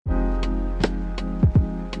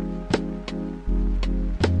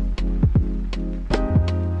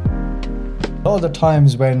A lot of the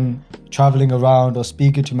times when traveling around or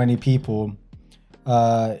speaking to many people,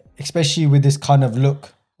 especially with this kind of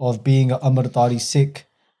look of being Amritdhari Sikh,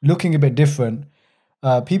 looking a bit different,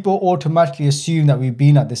 people automatically assume that we've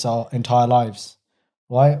been at this our entire lives,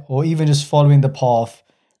 right? Or even just following the path.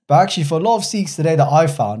 But actually, for a lot of Sikhs today that I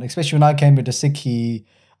found, especially when I came into Sikhi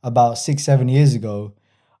about 6-7 years ago,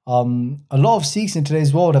 a lot of Sikhs in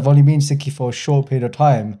today's world have only been Sikhi for a short period of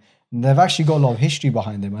time. And they've actually got a lot of history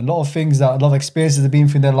behind them, a lot of things that a lot of experiences they've been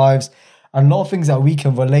through in their lives, and a lot of things that we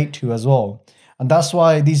can relate to as well. And that's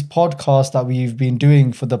why these podcasts that we've been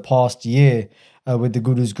doing for the past year with the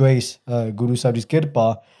Guru's grace, Guru Sahib's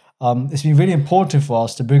Kirpa, it's been really important for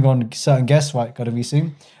us to bring on certain guests, right, Karavir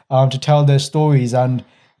Singh, to tell their stories. And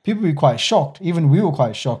people were quite shocked. Even we were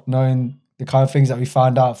quite shocked knowing the kind of things that we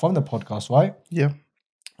found out from the podcast, right? Yeah.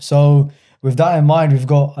 So with that in mind, we've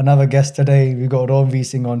got another guest today. We've got Ranveer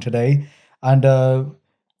Singh on today. And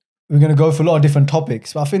we're going to go for a lot of different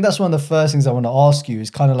topics. But I think that's one of the first things I want to ask you is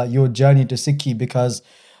kind of like your journey to Sikhi, because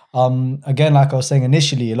again, like I was saying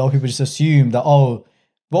initially, a lot of people just assume that, oh,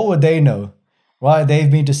 what would they know, right? They've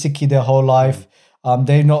been to Sikhi their whole life.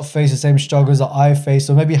 They've not faced the same struggles that I faced,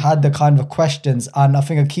 or maybe had the kind of questions. And I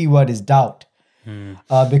think a key word is doubt.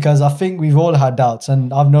 Because I think we've all had doubts,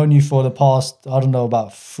 and I've known you for the past, I don't know,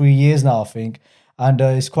 about 3 years now, I think. And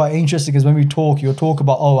it's quite interesting because when we talk, you'll talk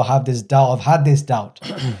about, oh, I have this doubt, I've had this doubt.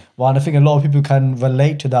 Well, and I think a lot of people can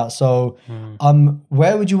relate to that. So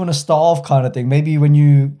where would you want to start off, kind of thing? Maybe when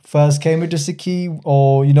you first came into Sikhi,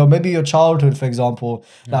 or, you know, maybe your childhood, for example.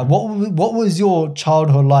 Like, what was your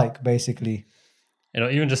childhood like, basically? You know,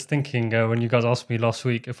 even just thinking when you guys asked me last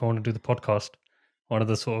week if I want to do the podcast, one of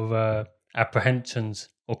the sort of apprehensions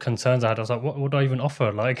or concerns I had, I was like, what would I even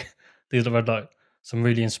offer? Like, these are like some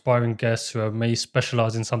really inspiring guests who may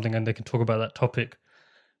specialize in something and they can talk about that topic.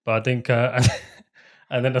 But I think, and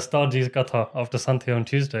then Astaji's Katha after Santhya on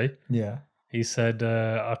Tuesday, Yeah. he said,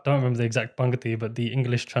 I don't remember the exact Pangati, but the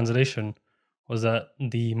English translation was that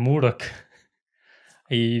the Murak,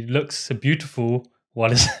 he looks beautiful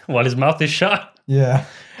while his mouth is shut. Yeah.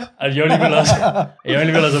 And you only realize a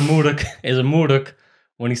Murak is a Murak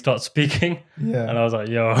when he starts speaking. Yeah. And I was like,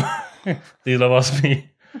 yo, these have asked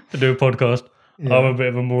me to do a podcast. Yeah. I'm a bit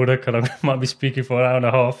of a Murak and I might be speaking for an hour and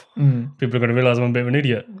a half. People are going to realize I'm a bit of an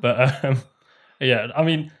idiot. But yeah, I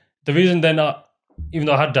mean, the reason then, even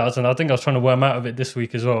though I had doubts, and I think I was trying to worm out of it this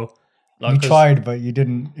week as well. Like, you tried, but it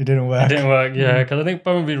didn't work. It didn't work, yeah. Because I think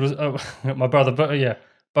Bowenveed was, my brother, but yeah,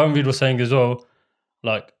 Bowenveed was saying as well,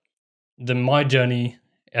 like, my journey,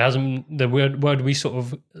 it hasn't, the word we sort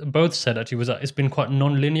of both said actually was that it's been quite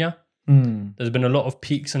non-linear. There's been a lot of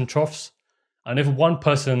peaks and troughs. And if one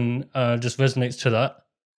person just resonates to that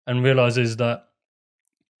and realizes that,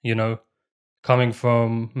 you know, coming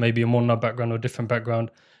from maybe a Morna background or a different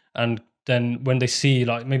background, and then when they see,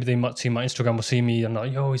 like, maybe they might see my Instagram or see me and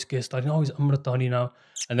like, yo, he's Gay studying, oh, he's Amritdhari now.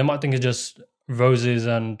 And they might think it's just roses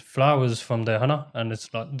and flowers from there, Hana. And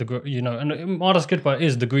it's like, you know, and Mara's good part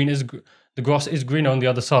is the grass is greener on the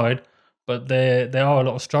other side, but there are a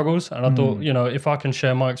lot of struggles. And I thought, you know, if I can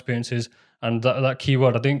share my experiences and that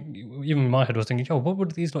keyword, I think even in my head I was thinking, yo, what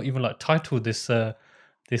would these not even like title this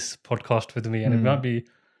podcast with me? And it might be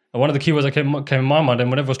one of the keywords that came in my mind.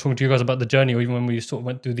 And whenever I was talking to you guys about the journey, or even when we sort of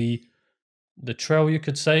went through the trail, you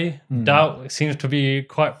could say, doubt seems to be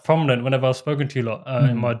quite prominent whenever I've spoken to you lot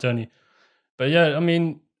in my journey. But yeah, I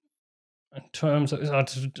mean, in terms of,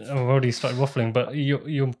 I've already started waffling, but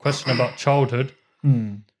your question about childhood.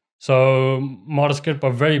 So, Mara's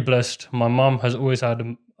Kirpa, very blessed. My mum has always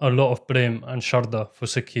had a lot of prem and sharda for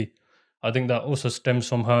Sikhi. I think that also stems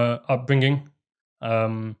from her upbringing.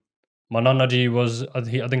 My Nana ji was, I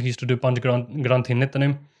think he used to do Panch Granthi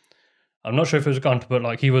Nityanim. I'm not sure if it was Gant, but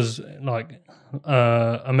like he was like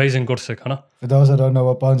amazing Gursikh, huh? For those that don't know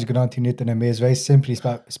what Panch Granthi Nityanim is, very simply,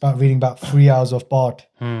 it's about reading about 3 hours of part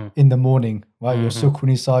in the morning, right? Your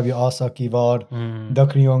Sukhuni Sahib, your Asa Ki Ward,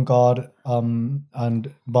 Dakhni Onkar,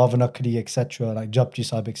 and Bhavanakri, etc., like Japji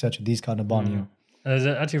Sahib, etc., these kind of bani. There's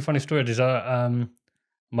actually a funny story. Is that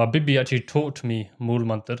my Bibi actually taught me Mool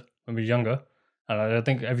Mantar when we were younger. And I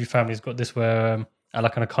think every family's got this where I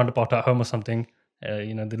like an Akhand Path at home or something.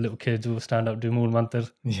 You know, the little kids will stand up, do Mool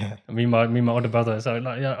Mantar. Yeah. Me, my older brother. So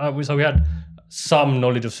like, yeah, so we had some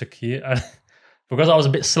knowledge of Sikhi, and because I was a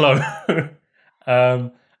bit slow,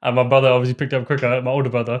 and my brother obviously picked up quicker. My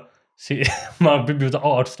older brother, my Bibi was like,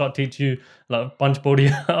 "Oh, I'll start teaching you like Panch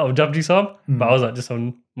Podi of Japji Sahib," but I was like just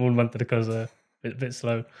on Mool Mantar because a bit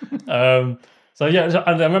slow. So yeah,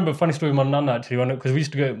 and I remember a funny story with my nana actually, because we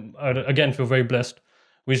used to go, again, feel very blessed.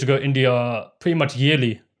 We used to go to India pretty much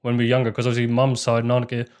yearly when we were younger, because obviously mum's side,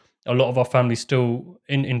 Nanake, a lot of our family's still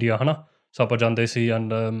in India, Hana. Sapa Jandesi,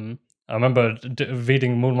 and I remember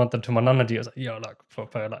reading Mool Mantra to my Nana ji. I was like, yo, like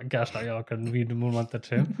proper like gas, like yo, I can read Mool Mantra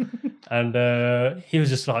to him. And he was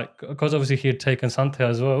just like, because obviously he had taken Santha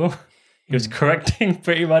as well, he was correcting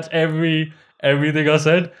pretty much everything I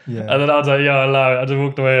said. Yeah. And then I was like, yo, allow it. I just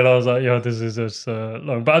walked away and I was like, yo, this is just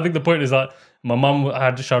long. But I think the point is that my mum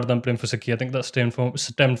had Shard Dumpling for Sikhi. I think that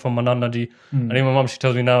stemmed from my Nana ji. And even my mum, she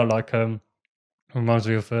tells me now, like, reminds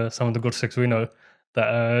me of some of the good Sikhs we know,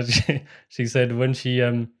 that she said when she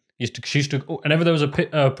used to whenever there was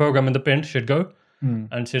a program in the Pind, she'd go.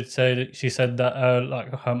 And she said that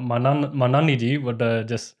like my nanny ji would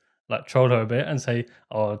just like troll her a bit and say,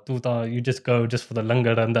 "Oh, you just go just for the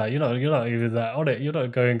langar and that. You're not even that on it. You're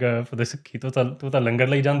not going for the sikhi. Tu langar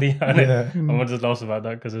le jandi." Yeah. I just laughs about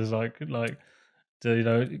that because it's like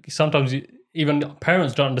sometimes even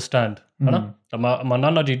parents don't understand. Like my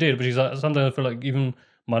nana ji did, but she's like, sometimes I feel like even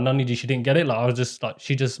my nanny ji, she didn't get it. Like I was just like,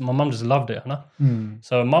 my mum just loved it,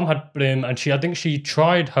 So mum had blame, and I think she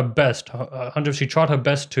tried her best. She tried her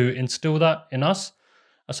best to instill that in us.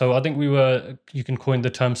 So I think you can coin the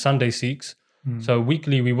term Sunday Sikhs. So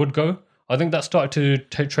weekly we would go. I think that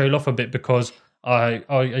started to trail off a bit because I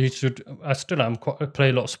still am play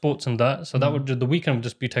a lot of sports and that. So that would the weekend would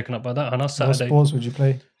just be taken up by that. And Saturday. What sports would you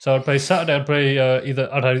play? So I'd play Saturday. I'd play either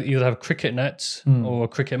have cricket nets or a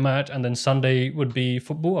cricket match, and then Sunday would be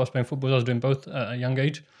football. I was playing football. I was doing both at a young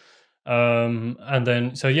age. And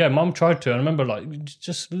then mum tried to. I remember like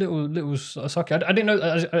just little sake. I didn't know.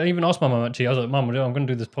 I even asked my mum actually. I was like, "Mum, I'm going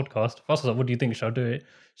to do this podcast." First I was like, "What do you think? Should I do it?"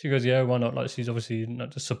 She goes, "Yeah, why not?" Like she's obviously not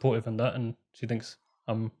just supportive in that, and she thinks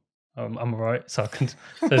I'm alright, so I can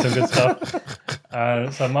say some good stuff.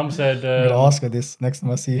 So mum said, I'm gonna ask her this next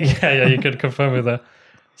time I see her. yeah, you could confirm with her.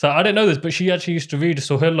 So I didn't know this, but she actually used to read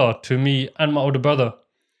Sohila to me and my older brother.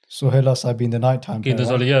 Sohila Sabi in the nighttime.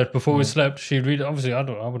 Before we slept, she'd read it. Obviously, I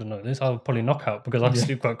wouldn't know this. I would probably knock out because I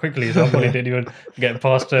sleep quite quickly, so I probably didn't even get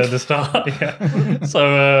past the start.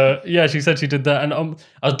 So she said she did that, and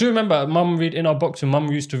I do remember mum read in our box. And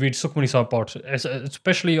mum used to read Sukhmani Sahib part,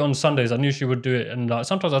 especially on Sundays. I knew she would do it, and like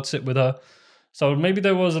sometimes I'd sit with her. So maybe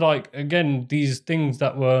there was like again these things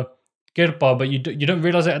that were kirpa, but you don't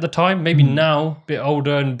realize it at the time. Maybe now, a bit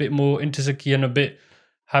older and a bit more into Sikhi and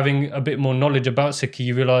having a bit more knowledge about Sikhi,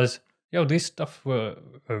 you realize, these stuff were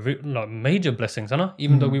like major blessings,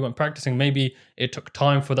 even though we weren't practicing. Maybe it took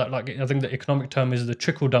time for that. Like I think the economic term is the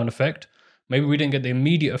trickle down effect. Maybe we didn't get the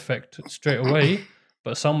immediate effect straight away,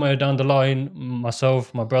 but somewhere down the line,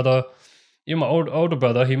 myself, my brother, my older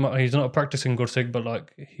brother, he's not practicing Gursikh, but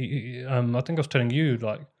like he I think I was telling you,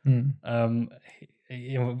 like in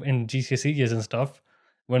GCSE years and stuff,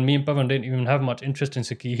 when me and Pavan didn't even have much interest in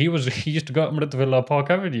Sikhi, he used to go up Amritvilla Park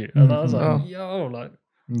Avenue, and I was like,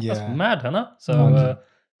 that's mad, So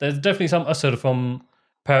there's definitely some asar from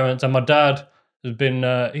parents, and my dad has been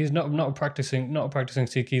he's not practicing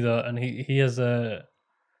Sikh either, and he has a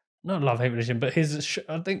not love hate relationship, but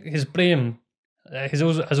I think his blame has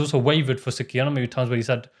also wavered for Sikhi. I know maybe times where he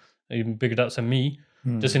said even bigger doubts than me,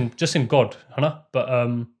 just in God, but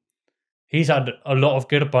he's had a lot of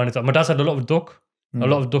kirpa in his life. My dad's had a lot of dukh. A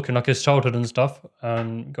lot of dukh in like his childhood and stuff,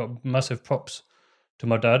 and got massive props to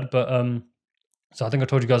my dad. But so I think I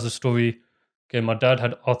told you guys the story. Okay, my dad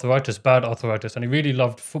had bad arthritis, and he really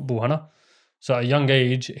loved football, So at a young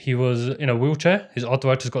age, he was in a wheelchair. His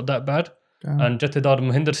arthritis got that bad, and Jathedar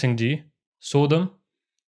Mohinder Singh ji saw them,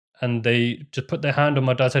 and they just put their hand on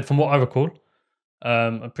my dad's head. From what I recall,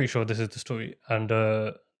 I'm pretty sure this is the story, and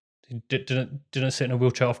he didn't sit in a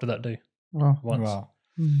wheelchair after that day. Wow. Once. Wow.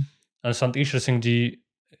 And Sant Ishwar Singh ji,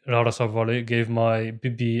 Rara Sahib Wale, gave my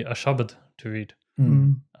Bibi a Shabad to read.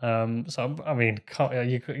 So I mean,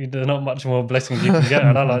 there's not much more blessings you can get,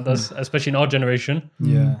 like that's especially in our generation.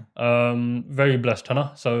 Yeah. Very blessed,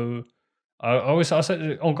 So I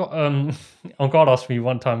said, on God asked me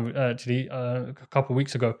one time actually a couple of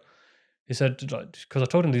weeks ago. He said, like, because I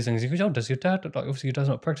told him these things. He goes, does your dad, like, obviously your dad's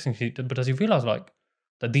not practicing, but does he realize like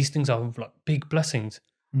that these things are like big blessings?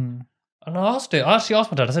 And I actually asked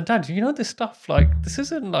my dad, I said, Dad, you know this stuff, like, this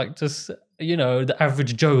isn't like just, the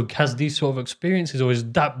average Joe has these sort of experiences or is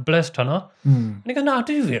that blessed, And he goes, no, I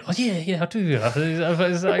do realize. Yeah, I do realize.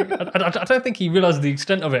 It's like, I don't think he realized the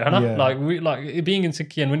extent of it, Yeah. Like being in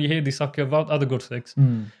Sikhi, and when you hear these Sakya about other Gursikhs,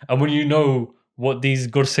 and when you know what these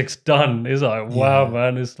Gursikhs done, it's like, wow,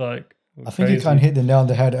 man, it's like I think you kind of hit the nail on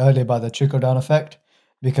the head earlier about the trickle-down effect,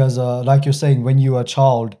 because like you're saying, when you were a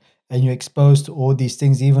child, and you're exposed to all these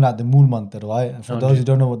things, even at the Mool Mantra, right? And for those who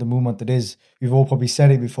don't know what the Mool Mantra is, we've all probably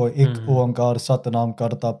said it before, Ik Oankar, Satnam,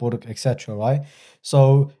 Karta, Purkh, etc., right?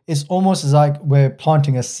 So it's almost as like we're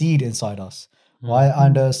planting a seed inside us, right?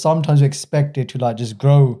 And sometimes we expect it to like just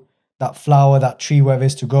grow that flower, that tree, wherever it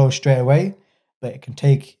is, to grow straight away. But it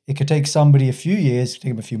could take somebody a few years, it could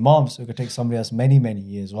take them a few months, or it could take somebody else many, many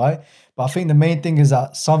years, right? But I think the main thing is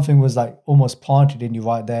that something was like almost planted in you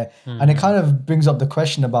right there. And it kind of brings up the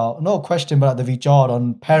question about, not a question, but like the vichar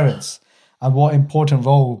on parents and what important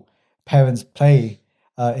role parents play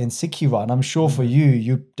in Sikhi, right? And I'm sure for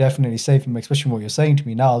you definitely say, from especially from what you're saying to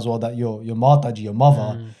me now as well, that your Mataji, your mother,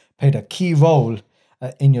 played a key role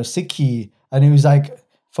in your Sikhi. And it was like,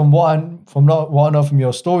 from what I know from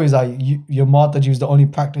your stories, like your Mataji was the only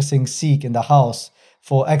practicing Sikh in the house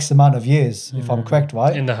for X amount of years, if I'm correct,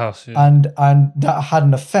 right? In the house, yeah. And that had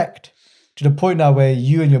an effect to the point now where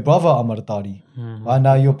you and your brother are Amritari, right?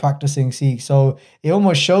 Now you're practicing Sikh. So it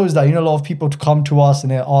almost shows that, a lot of people to come to us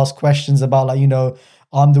and they ask questions about, like,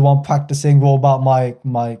 I'm the one practicing, what about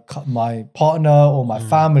my partner or my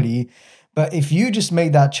family? But if you just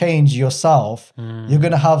make that change yourself, you're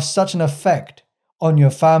going to have such an effect on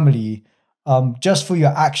your family, just for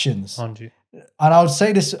your actions. And I would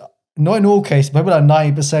say this, not in all cases, maybe like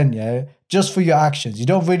 90%, yeah, just for your actions. You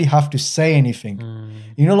don't really have to say anything.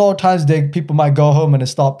 A lot of times people might go home and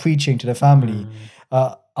start preaching to their family.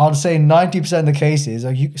 I'd say 90% of the cases,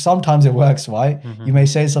 sometimes it works, right? You may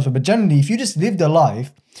say something, but generally, if you just live the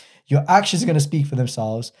life, your actions are going to speak for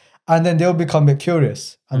themselves, and then they'll become a bit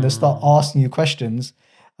curious and they'll start asking you questions.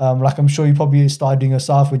 Like I'm sure you probably started doing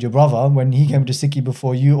yourself with your brother when he came to Sikhi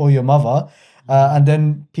before you, or your mother. And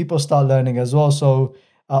then people start learning as well. So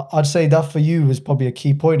I'd say that for you was probably a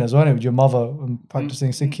key point as well, with your mother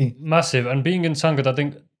practicing Sikhi. Massive. And being in Sangat,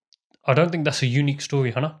 I don't think that's a unique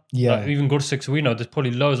story, Hannah. Yeah. Like, even Gursikhs, we know there's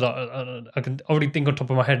probably loads. I can already think on top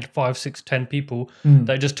of my head 5, 6, 10 people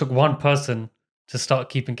that just took one person to start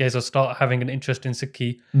keeping case or start having an interest in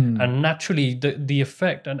Sikhi. And naturally the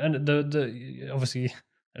effect and the obviously,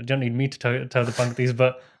 I don't need me to tell the Panktis,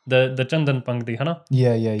 but the Chandan Pankti, Hannah?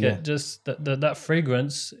 Yeah. Just that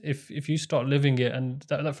fragrance, if you start living it, and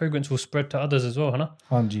that fragrance will spread to others as well, Hannah?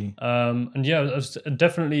 Hanji. And yeah, it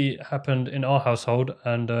definitely happened in our household,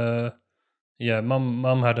 and yeah,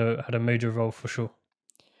 mum had a major role for sure.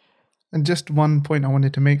 And just one point I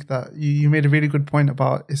wanted to make, that you made a really good point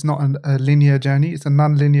about it's not a linear journey, it's a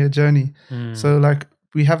non-linear journey. So like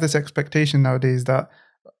we have this expectation nowadays that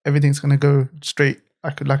everything's going to go straight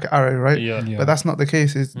like an arrow, right? Yeah. But that's not the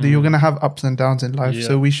case. You're going to have ups and downs in life. Yeah.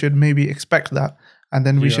 So we should maybe expect that. And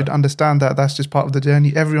then we should understand that that's just part of the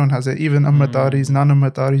journey. Everyone has it, even Amritaris,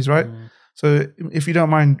 non-Amritaris, right? So if you don't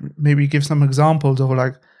mind, maybe give some examples of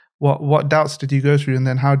like what doubts did you go through, and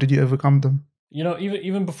then how did you overcome them?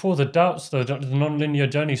 Even before the doubts, though, the non-linear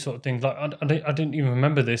journey sort of thing, like I didn't even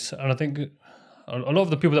remember this, and I think a lot of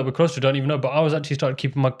the people that we're close to don't even know, but I was actually started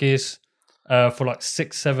keeping my case for like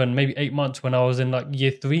 6, 7, maybe 8 months when I was in like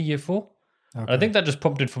year 3, year 4. Okay. I think that just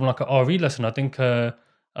prompted from like a RE lesson. I think the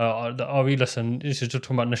RE lesson, this is just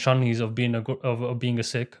talking about nishanis of being a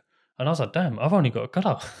Sikh, and I was like, damn, I've only got a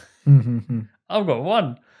cutout. I've got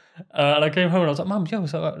one. And I came home and I was like, Mum,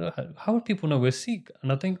 so how would people know we're Sikh?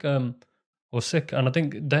 And I think or Sikh, and I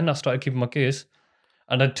think then I started keeping my case,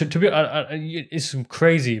 and it's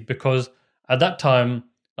crazy because at that time,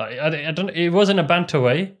 like, I don't. It wasn't a banter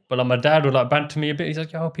way, but like my dad would like banter me a bit. He's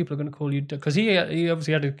like, "Yo, people are going to call you," because he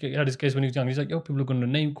obviously had his case when he was young. He's like, "Yo, people are going to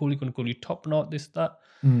name call you, going to call you top knot, this that."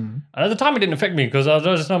 And at the time, it didn't affect me because I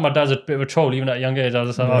just know my dad's a bit of a troll. Even at a young age, I was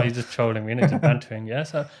just like, "Oh, he's just trolling me, and he's just bantering." Yeah,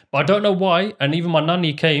 so, but I don't know why. And even my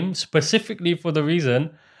nanny came specifically for the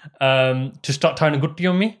reason to start tying a gutti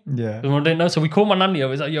on me. Yeah, I didn't know. So we called my nanny. I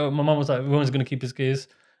was like, "Yo," my mum was like, "Everyone's going to keep his case.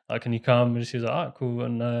 Like, can you come?" And she was like, "Ah, cool."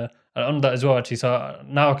 And on that as well, actually, so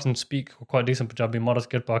now I can speak quite decent Punjabi, modest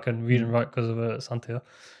good, but I can read and write because of Santhia.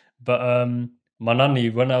 But my nanny,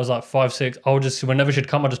 when I was like 5, 6, I would just, whenever she'd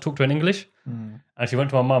come, I'd just talk to her in English. And she went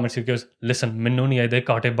to my mum and she goes, "Listen, minnu nahi aide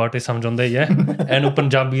kaate baate samjhande ye, and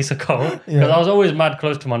Punjabi sikhao." Because I was always mad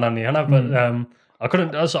close to my nanny, but I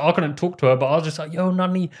couldn't talk to her, but I was just like, "Yo,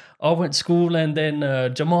 nanny, I went to school and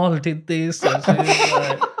then Jamal did this." And she was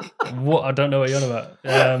like, "What? I don't know what you're on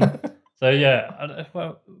about." So yeah,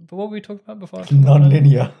 but what were we talking about before?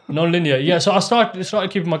 Non-linear. Yeah. So I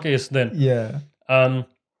started keeping my case then. Yeah.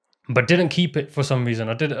 But didn't keep it for some reason.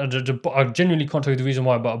 I genuinely can't tell you the reason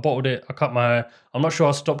why, but I bottled it. I cut my hair. I'm not sure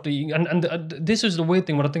I stopped eating. And this is the weird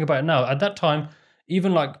thing when I think about it now. At that time,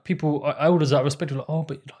 even like people, elders that I respected, like, "Oh,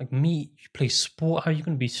 but like me, you play sport. How are you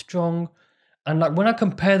going to be strong?" And like when I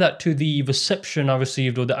compare that to the reception I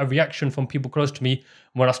received or the reaction from people close to me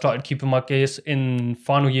when I started keeping my case in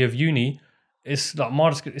final year of uni, it's like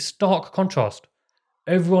it's stark contrast.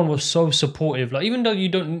 Everyone was so supportive. Like even though you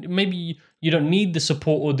don't need the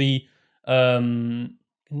support or the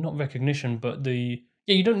not recognition, but the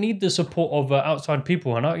you don't need the support of outside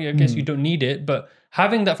people, and I guess you don't need it, but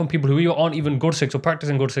having that from people who aren't even Gursikhs or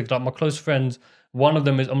practicing Gursikhs, like my close friends, one of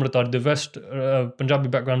them is Amritdhari, the rest Punjabi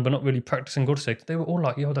background, but not really practicing Gursikh. They were all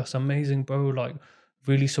like, yo, that's amazing, bro, like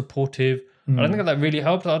really supportive. And I think that really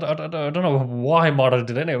helped. I don't know why Mara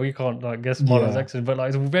did it anyway. We can't like guess Mara's exit, but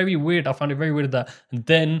like it's very weird. I found it very weird that and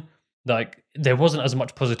then like there wasn't as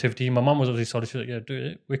much positivity. My mum was obviously solid. She was like, yeah, do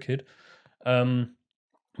it, wicked.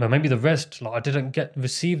 But maybe the rest, like I didn't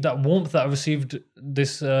receive that warmth that I received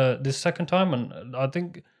this second time, and I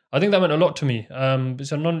think that meant a lot to me. And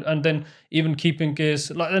then even keeping this,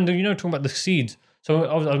 like, and then, talking about the seeds. So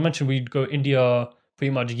I mentioned we'd go India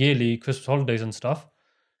pretty much yearly, Christmas holidays and stuff,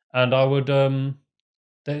 and I would I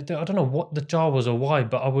don't know what the jar was or why,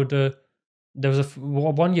 but I would there was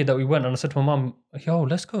one year that we went, and I said to my mum, yo,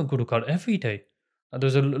 let's go Guru Card every day.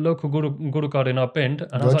 There's a local Guru Card in our Pind,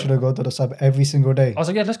 and I was like, go to the sub every single day. I was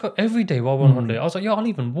like, yeah, let's go every day while we're on holiday. I was like, yeah, I'll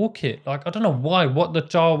even walk it. Like, I don't know what the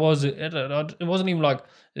jar was. It wasn't even like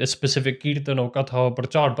a specific kirtan or katha or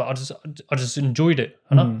prachar, but I just enjoyed it.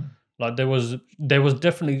 Like there was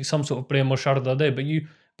definitely some sort of prem or sharda there,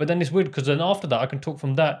 but then it's weird because then after that I can talk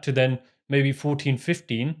from that to then maybe 14,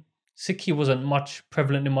 15. Sikhi wasn't much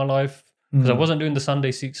prevalent in my life because I wasn't doing the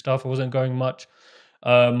Sunday Sikh stuff. I wasn't going much.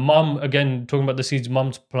 Mum, again, talking about the seeds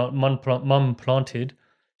mum planted,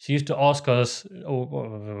 she used to ask us,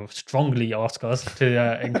 or strongly ask us,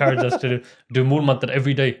 to encourage us to do Mool Mantar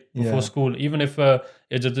every day before school, even if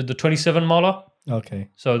it's the 27 mala. Okay.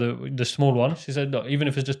 So the small one, she said, look, even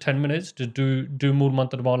if it's just 10 minutes, to do Mool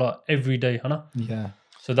Mantar mala every day, Hana. Yeah.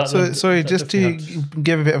 Sorry, just to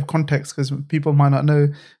give a bit of context, because people might not know,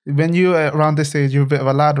 when you were around this age, you were a bit of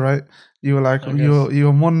a lad, right? You were like, you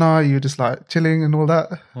were munna, you were just like chilling and all that.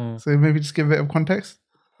 So maybe just give a bit of context.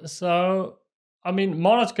 So, I mean,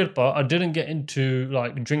 Maharaj Kirpa, I didn't get into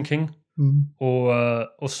like drinking or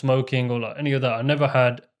smoking or like any of that. I never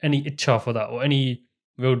had any itcha for that or any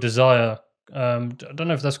real desire. I don't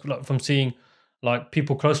know if that's like from seeing like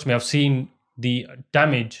people close to me. I've seen the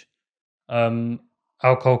damage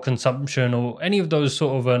alcohol consumption or any of those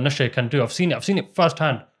sort of nashe can do. I've seen it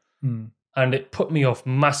firsthand. And it put me off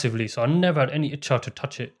massively. So I never had any itcha to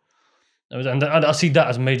touch it. And I see that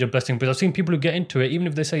as a major blessing because I've seen people who get into it, even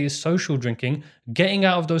if they say it's social drinking, getting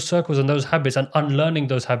out of those circles and those habits and unlearning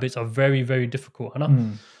those habits are very, very difficult.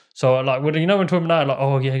 So like, when talking about like,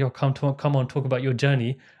 oh yeah, come on, talk about your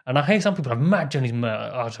journey. And I hate some people have mad journeys.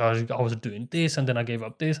 I was doing this and then I gave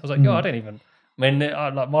up this. I was like, yo, I didn't even.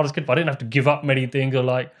 Like Mara's kid, I didn't have to give up many things or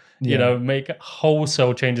like, make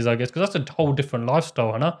wholesale changes, I guess, because that's a whole different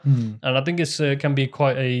lifestyle, And I think it's can be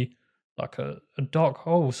quite a dark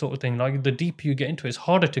hole sort of thing. Like the deeper you get into it, it's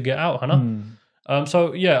harder to get out,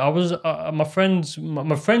 So yeah, I was my friends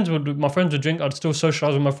would drink. I'd still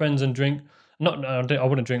socialize with my friends and drink. I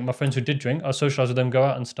wouldn't drink. My friends who did drink, I'd socialize with them, go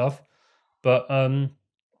out and stuff. But I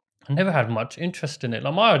never had much interest in it.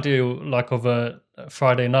 Like my ideal, like of a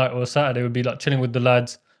Friday night or a Saturday, would be like chilling with the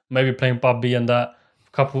lads, maybe playing PUBG and that.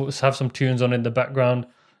 Couples have some tunes on in the background,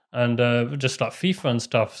 and just like FIFA and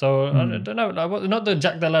stuff. So I don't know, like not the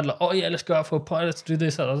Jack the lad. Like, oh yeah, let's go out for a party, let's do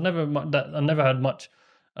this. I never had much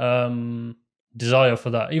desire for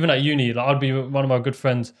that. Even at uni, like I'd be one of my good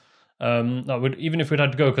friends. Even if we'd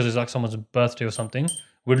had to go because it's like someone's birthday or something,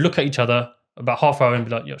 we'd look at each other about half hour and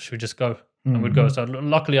be like, "Yo, should we just go?" And we'd go. So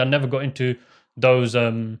luckily, I never got into those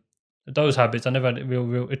habits. I never had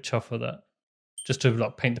real itcha for that. Just to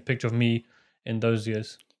like paint the picture of me in those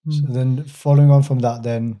years. So then, following on from that,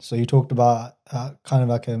 so you talked about kind of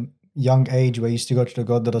like a young age where you used to go to the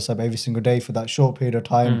Gurdwara Sahib every single day for that short period of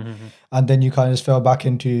time, and then you kind of just fell back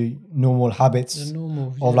into normal habits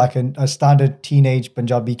of like a standard teenage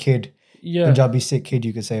Punjabi kid, Punjabi Sikh kid,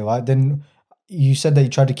 you could say, right? Then you said that you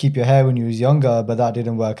tried to keep your hair when you was younger, but that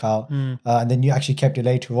didn't work out, and then you actually kept it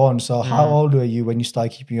later on. So how old were you when you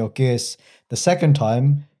started keeping your gears the second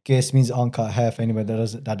time? Gears means uncut hair for anybody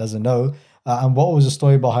that doesn't know. And what was the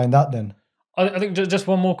story behind that then? I think just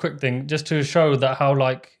one more quick thing, just to show that how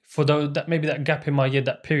like for those that maybe that gap in my year,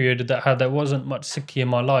 that period that there wasn't much Sikhi in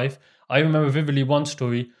my life. I remember vividly one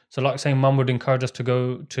story. So like saying, Mum would encourage us to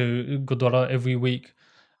go to Gurdwara every week,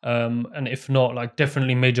 and if not, like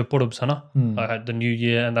definitely major purabs, I had the New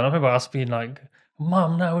Year, and then I remember us being like,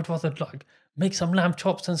 Mum, now we'd rather like make some lamb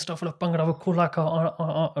chops and stuff like Bangla. Would call like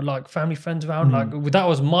our like family friends around. Like that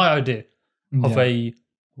was my idea of a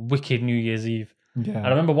wicked New Year's Eve. And I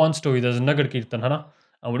remember one story, there's a Nagar Kirtan,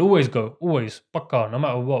 and we'd always go, pakka, no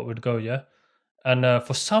matter what, we'd go, And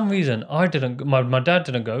for some reason, I didn't, my dad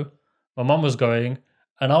didn't go, my mum was going,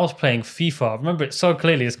 and I was playing FIFA. I remember it so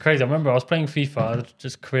clearly, it's crazy. I remember I was playing FIFA,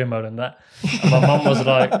 just career mode and that. And my mum was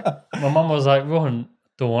like, Rohan,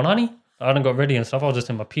 Doanani. I hadn't got ready and stuff. I was just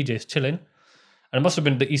in my PJs chilling. And it must have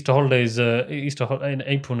been the Easter holidays, in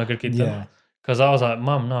April, because I was like,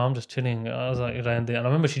 Mum, no, I'm just chilling. I was like, around there. And I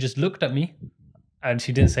remember she just looked at me and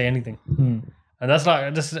she didn't say anything. And that's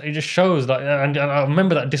like, it just shows, like, and I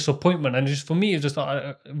remember that disappointment. And just for me, it's just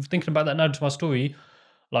like, thinking about that now to my story,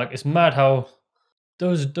 like, it's mad how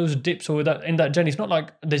those dips or that in that journey, it's not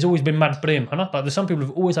like there's always been mad prem, like there's some people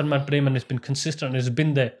who've always had mad prem and it's been consistent and it's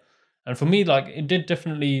been there. And for me, like, it did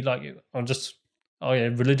definitely, like, I'm just, oh yeah,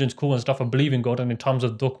 religion's cool and stuff. I believe in God, and in times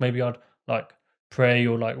of dukh, maybe I'd like pray,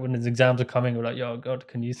 or like when his exams are coming, or like, yo, God,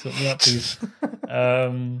 can you sort me out, please?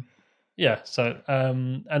 Yeah. So,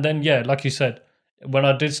 and then yeah, like you said, when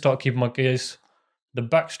I did start keeping my gaze, the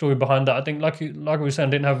backstory behind that, I think, like we were saying,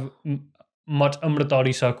 I didn't have much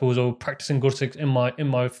Amritari circles or practicing Gursikhs in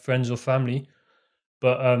my friends or family,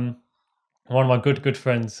 but one of my good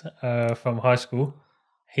friends from high school,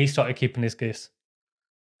 he started keeping his gaze,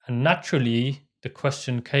 and naturally the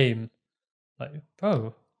question came, like,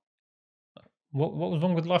 bro, what was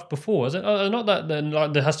wrong with life before? Is it not that then,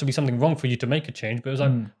 like, there has to be something wrong for you to make a change, but it was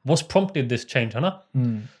like, what's prompted this change, So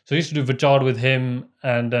I used to do Vijard with him,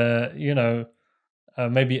 and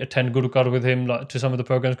maybe attend Gurukar with him, like, to some of the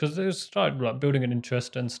programs, because it started like building an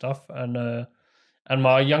interest and stuff. And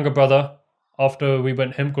my younger brother, after we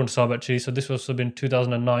went Hemkund Sahib, actually, so this was in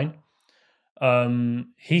 2009,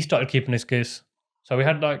 he started keeping his gaze. So we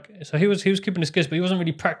had he was keeping his gaze, but he wasn't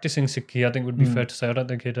really practicing Sikhi, I think would be fair to say. I don't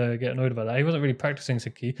think he'd get annoyed about that. He wasn't really practicing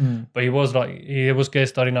Sikhi, but he was gaze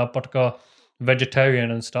studying now Patka,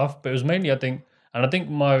 vegetarian and stuff. But it was mainly, I think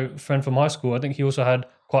my friend from high school, I think he also had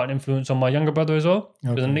quite an influence on my younger brother as well.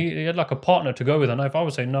 Because he had like a partner to go with. And if I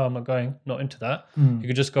would say, no, I'm not going, not into that, he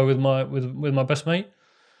could just go with my best mate.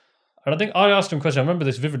 And I think I asked him a question. I remember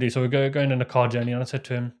this vividly. So we're going in a car journey, and I said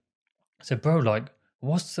to him, bro, like,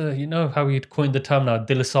 what's the, how he'd coined the term now,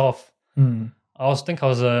 Dil Saaf. I was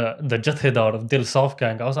the Jathedar of Dil Saaf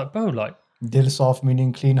gang. I was like, bro, like, Dil Saaf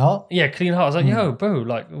meaning clean heart? Yeah, clean heart. I was like, yo, bro,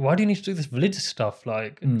 like, why do you need to do this religious stuff?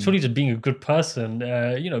 Like, surely just being a good person,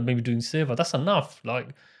 maybe doing seva, that's enough.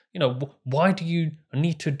 Like, why do you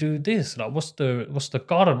need to do this? Like, what's the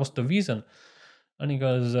karan? What's the reason? And he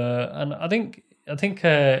goes, and I think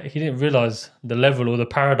he didn't realize the level or the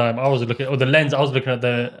paradigm I was looking, or the lens I was looking at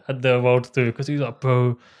the world through. Because he was like,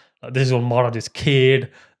 bro, like, this is all Maharaj's kid.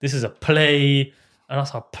 This is a play. And I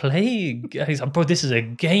was like, play? He's like, bro, this is a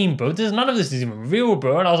game, bro. None of this is even real,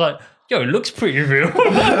 bro. And I was like, yo, it looks pretty real.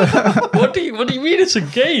 What do you mean it's a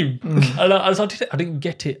game? And I didn't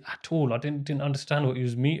get it at all. I didn't understand what he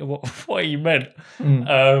was what he meant.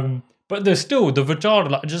 But there's still the Vijard,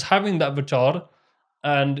 like, just having that Vijard,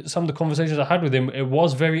 and some of the conversations I had with him, it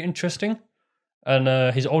was very interesting.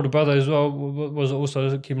 And his older brother as well was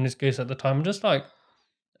also keeping his gaze at the time. Just like,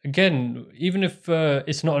 again, even if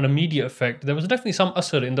it's not an immediate effect, there was definitely some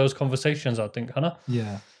asr in those conversations, I think, Hannah.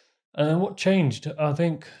 Yeah. And then what changed? I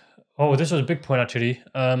think, this was a big point, actually.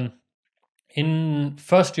 In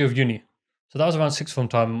first year of uni, so that was around sixth form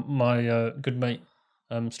time, my good mate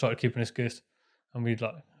started keeping his gaze, and we'd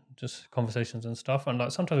like just conversations and stuff. And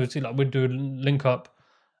like sometimes we'd see, like, we'd do a link up,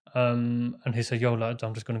 and he'd say, yo, lads,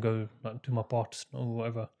 I'm just going to go like do my parts or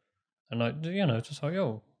whatever. And like, just like,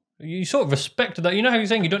 yo, you sort of respect that. You know how you're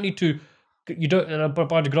saying by the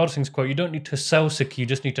Gurad Singh's quote, you don't need to sell Sikhi, you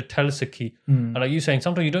just need to tell Sikhi. And like you saying,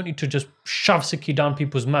 sometimes you don't need to just shove Sikhi down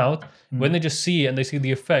people's mouth. When they just see it and they see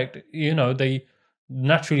the effect, they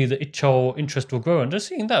naturally, the itcha or interest will grow. And just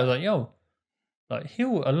seeing that, I was like, yo, like,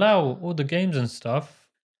 he'll allow all the games and stuff,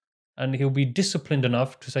 and he'll be disciplined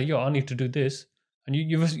enough to say, yo, I need to do this. And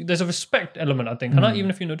there's a respect element, I think. And even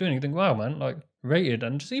if you're not doing anything, wow, man, like, rated.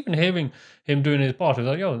 And just even hearing him doing his part, I was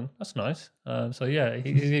like, yo, that's nice. So yeah,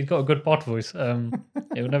 he's got a good part voice.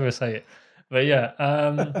 He'll never say it. But yeah.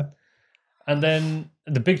 And then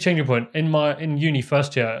the big changing point in uni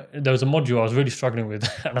first year, there was a module I was really struggling with.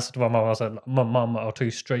 And I said to my mum, I was like, Mum, I'll tell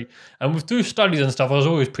you straight. And through studies and stuff, I was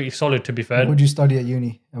always pretty solid, to be fair. What did you study at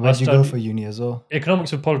uni? And where did you go for uni as well?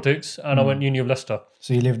 Economics and politics, and I went Uni of Leicester.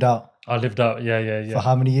 So you lived out? I lived out, yeah. For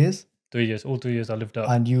how many years? 3 years, all 3 years I lived out.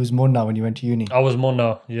 And you was Monna when you went to uni? I was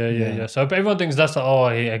Monna, yeah. So everyone thinks that's like, oh,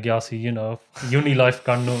 hey, Agyasi, uni life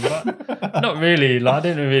kanno. But not really. Like, I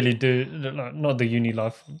didn't really do, like, not the uni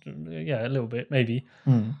life. Yeah, a little bit, maybe.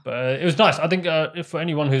 But it was nice. I think for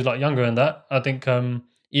anyone who's like younger than that, I think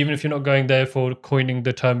even if you're not going there for coining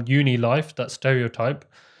the term uni life, that stereotype,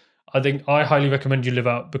 I think I highly recommend you live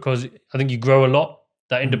out, because I think you grow a lot,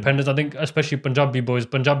 that independence. I think especially Punjabi boys,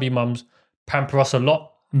 Punjabi mums pamper us a lot.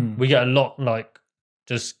 We get a lot, like,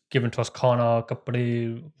 just given to us khana,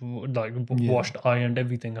 kapde, like, washed, ironed,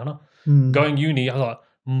 everything, Going uni, I was like,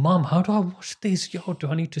 Mum, how do I wash this? Yo, do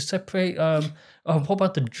I need to separate? What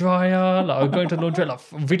about the dryer? Like, I'm going to the laundry, like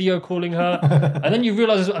video calling her, and then you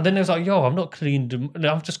realize, and then it was like, yo, I've not cleaned.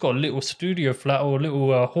 I've just got a little studio flat or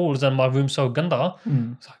little halls, and my room's so ganda.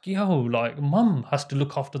 It's like, yo, like mum has to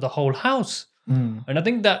look after the whole house, and I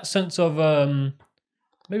think that sense of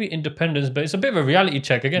maybe independence, but it's a bit of a reality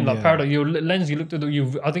check again. Like paradox, your lens you look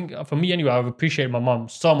through. I think for me anyway, I've appreciated my mum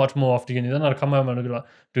so much more after uni. Then I'd come home and I'd be like,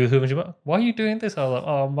 do the hoover. She'd be like, why are you doing this? I was like,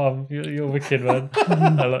 oh mum, you're wicked, man.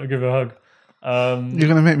 I like give her a hug. You're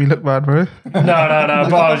gonna make me look bad, bro. No.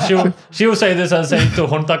 But she'll say this and say to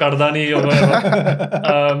hunta kardani or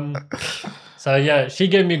whatever. So yeah, she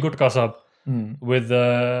gave me good kasab with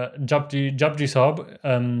Japji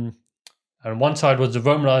Sahab. And one side was the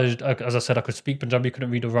Romanized, as I said, I could speak Punjabi, couldn't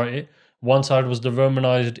read or write it. One side was the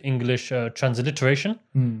Romanized English transliteration,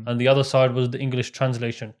 and the other side was the English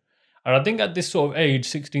translation. And I think at this sort of age,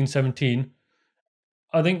 16, 17,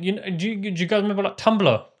 I think, do you guys remember like Tumblr?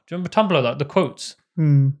 Do you remember Tumblr, like the quotes?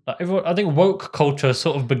 Like everyone, I think woke culture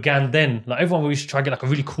sort of began then. Like everyone used to try to get like a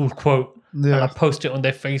really cool quote and like post it on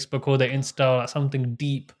their Facebook or their Insta, like something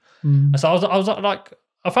deep. And so I was like,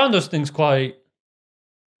 I found those things quite,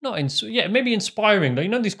 maybe inspiring. Like,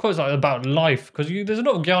 these quotes like about life, because there's a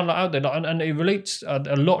lot of gyan out there, like, and it relates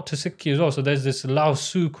a lot to Sikhi as well. So there's this Lao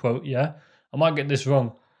Tzu quote. Yeah, I might get this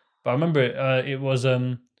wrong, but I remember it. It was,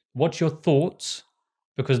 "Watch your thoughts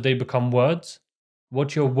because they become words.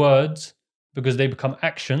 Watch your words because they become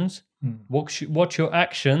actions. Watch your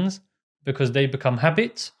actions because they become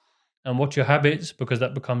habits, and watch your habits because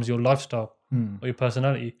that becomes your lifestyle or your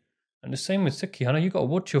personality." And the same with Sikhi. I know you got to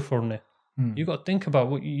watch your forne. You got to think about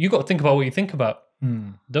what you think about.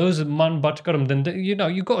 Those man batkaram, then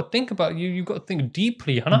you got to think about you got to think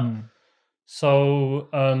deeply, Hannah. So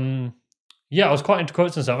I was quite into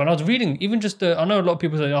quotes and stuff, and I was reading even just I know a lot of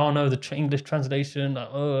people say, oh no, the English translation,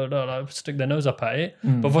 stick their nose up at it.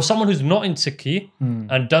 But for someone who's not in Sikhi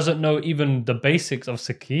and doesn't know even the basics of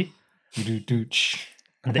Sikhi, the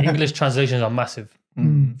English translations are massive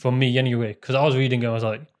for me anyway. Because I was reading it, I was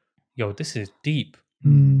like, yo, this is deep.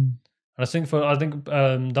 And I think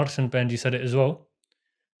Darshan Benji said it as well.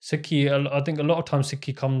 Sikhi, I think a lot of times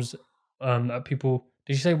Sikhi comes at people.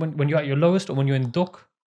 Did she say when you're at your lowest or when you're in dukh?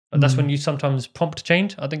 That's when you sometimes prompt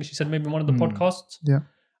change. I think she said maybe in one of the podcasts. Yeah.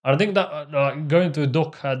 And I think that going through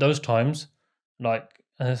dukh at those times, and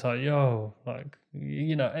it's like, yo,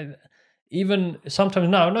 even sometimes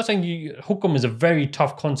now, I'm not saying hukum is a very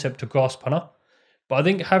tough concept to grasp, Hannah, but I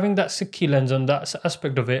think having that Sikhi lens on that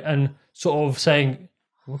aspect of it and sort of saying,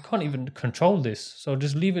 we can't even control this, so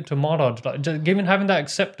just leave it to Maharaj. Like, just having that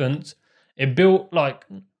acceptance, it built like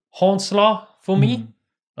haunsla for me,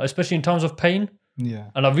 especially in times of pain.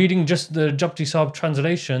 Yeah. And I'm reading just the Japji Sahab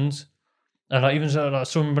translations, and I even I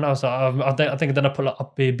saw remember now, I think then I put like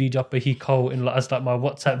Appe Bij Appe Hi Ko in as like my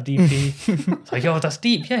WhatsApp DP. It's like, yo, that's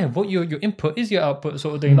deep. Yeah, what your input is your output,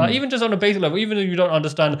 sort of thing. Like even just on a basic level, even if you don't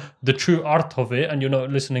understand the true art of it and you're not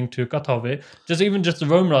listening to Katha of it, just the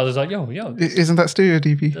Roman is like, yo, isn't that stereo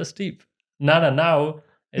DP? That's deep. Now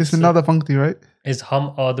it's another Pankti, right? It's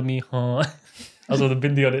Hum Admi Ha. I saw the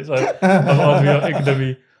bindi on it. So Hum Admi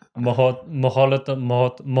Ekdami Mahot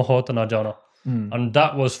Na Jana. And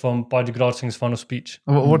that was from Bhaji Graj Singh's final speech.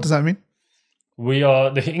 What does that mean? We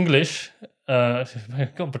are the English.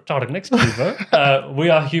 Got next to you, bro.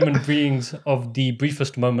 We are human beings of the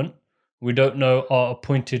briefest moment. We don't know our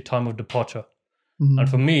appointed time of departure. And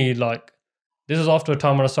for me, this is after a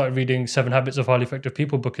time when I started reading 7 Habits of Highly Effective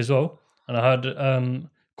People book as well. And I had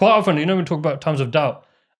quite often, when we talk about times of doubt,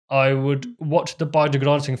 I would watch the Bhaji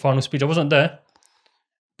Graj Singh final speech. I wasn't there,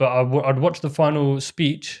 but I'd watch the final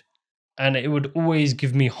speech, and it would always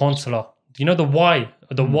give me haunsla. The why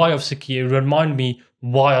of Sikhi. It would remind me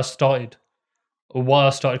why I started, or why I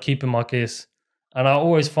started keeping my case. And I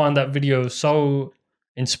always find that video so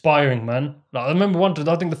inspiring, man. I remember I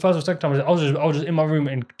think the first or second time I was just in my room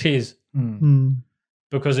in tears.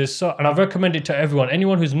 Because it's so, and I've recommended it to everyone.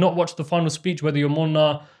 Anyone who's not watched the final speech, whether you're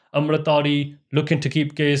Mulna, Amritari, looking to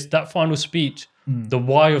keep case, that final speech, the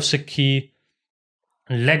why of Sikhi,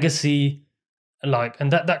 legacy,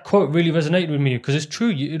 and that quote really resonated with me, because it's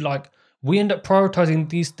true. We end up prioritizing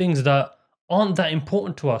these things that aren't that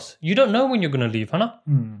important to us. You don't know when you're going to leave, Hannah.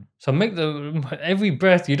 So make every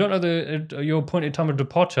breath. You don't know your appointed time of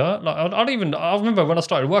departure. I remember when I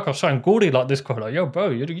started work, I was showing Gordy this quote, yo, bro,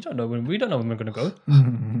 you don't know we don't know when we're going to go.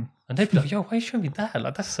 And they'd be like, yo, why are you showing me that?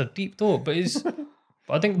 that's a deep thought. But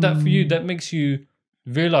I think that for you, that makes you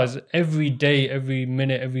realize every day, every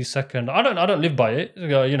minute, every second. I don't live by it.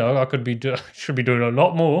 I should be doing a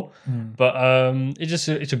lot more. But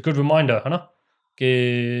it's a good reminder, Hannah.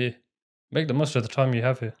 Make the most of the time you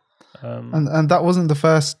have here. And that wasn't the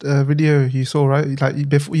first video you saw, right? Like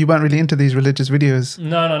before, you weren't really into these religious videos.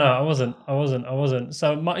 No, I wasn't.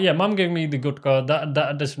 So, mum gave me the good card.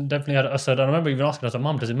 That just definitely had asad. I remember even asking her, I said,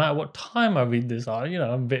 Mum, does it matter what time I read this? I'm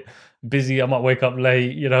a bit busy. I might wake up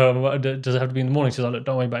late. Does it have to be in the morning? She's like, look,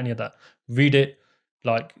 don't worry about any of that. Read it.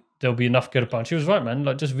 Like, there'll be enough Girpa. And she was right, man.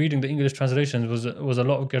 Like, just reading the English translations was a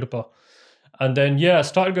lot of Girpa. And then, I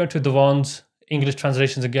started going to Divan's English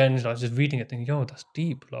translations again. Like, just reading it, thinking, yo, that's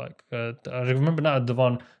deep. Like, I remember now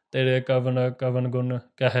Divan, Tere governor gun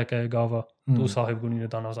kahe gava, tu sahib guni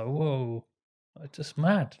dana. I was like, whoa, it's just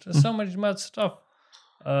mad. There's so much mad stuff.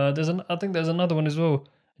 I think there's another one as well.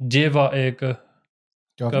 Jeva ek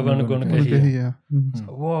governor gun kahe. Yeah.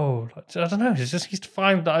 Whoa, like, I don't know. It's just used to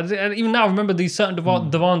find that. Even now, I remember these certain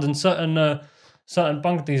Divans and certain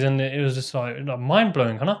panktis, and it was just like mind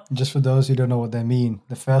blowing, huh? Just for those who don't know what they mean,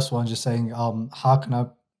 the first one just saying, how can I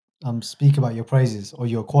speak about your praises or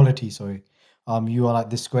your quality? Sorry, you are like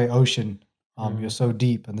this great ocean. You're so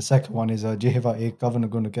deep. And the second one is Jehva ek governor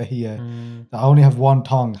guna kahiya. I only have one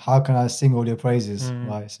tongue. How can I sing all your praises?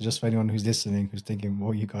 Right. So just for anyone who's listening, who's thinking,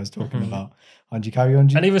 what are you guys talking about? And you carry on,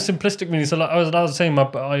 G? And even simplistic meaning. So like I was saying,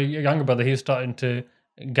 my younger brother, he was starting to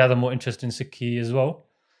gather more interest in Sikhi as well.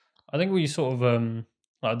 I think we sort of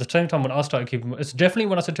at the same time when I started keeping, it's definitely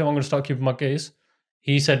when I said to him I'm going to start keeping my gaze.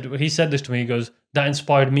 He said this to me. He goes, that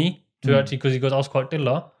inspired me to actually, because he goes, I was quite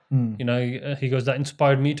tilla. He goes, that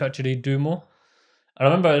inspired me to actually do more. I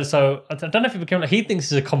remember, so I don't know if it became like, he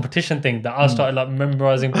thinks it's a competition thing that I started like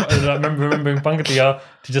memorizing, remembering Pankatiya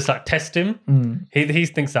to just like test him. He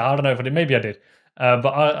thinks that. I don't know if I did. Maybe I did. But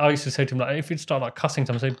I used to say to him, like, if you'd start like cussing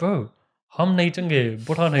to him, I'd say, bro, hum nahi change,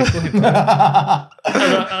 budha nahi koi.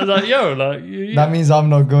 I was like, yo, like... that means I'm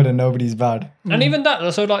not good and nobody's bad. And even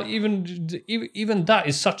that, so like, even that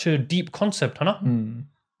is such a deep concept, huh?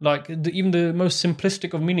 Like, even the most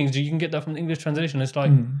simplistic of meanings, you can get that from the English translation. It's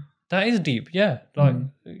like... That is deep, yeah. Like,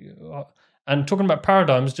 and talking about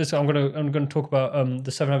paradigms, just I'm gonna talk about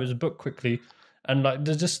the 7 Habits book quickly, and like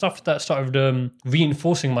there's just stuff that started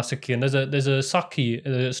reinforcing my Sikhi. And there's a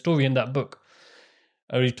Sakhi story in that book.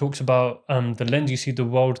 He talks about the lens you see the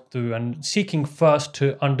world through, and seeking first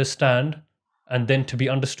to understand, and then to be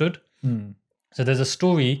understood. So there's a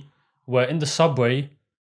story where in the subway,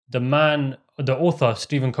 the author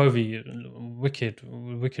Stephen Covey,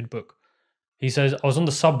 wicked book. He says, I was on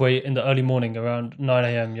the subway in the early morning around 9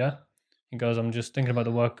 a.m., yeah? He goes, I'm just thinking about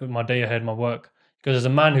the work, my day ahead, my work. He goes, there's a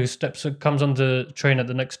man who comes on the train at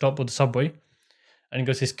the next stop or the subway. And he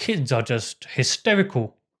goes, his kids are just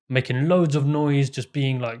hysterical, making loads of noise, just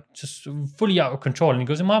being like, just fully out of control. And he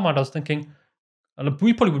goes, in my mind, I was thinking, and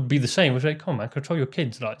we probably would be the same. We'd say, come on, man, control your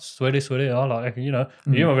kids. Like, swear, like, you might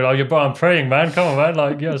be like, yeah, bro, I'm praying, man. Come on, man.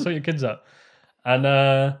 Like, yeah, sort your kids out.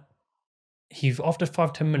 And, after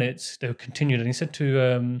 5-10 minutes, they continued, and he said to,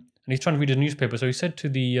 and he's trying to read a newspaper. So he said to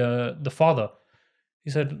the father, he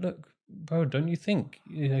said, look, bro, don't you think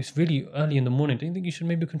it's really early in the morning? Don't you think you should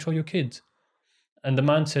maybe control your kids? And the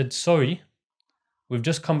man said, sorry, we've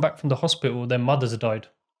just come back from the hospital. Their mothers died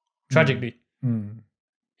tragically.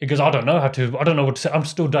 He goes, I don't know what to say. I'm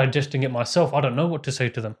still digesting it myself. I don't know what to say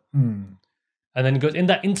to them. And then he goes, in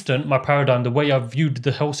that instant, my paradigm, the way I viewed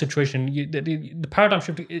the whole situation, the paradigm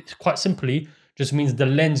shift, it's quite simply just means the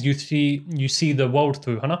lens you see the world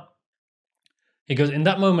through, Hannah. He goes, in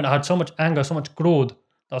that moment, I had so much anger, so much growth, that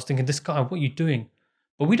I was thinking, this guy, what are you doing?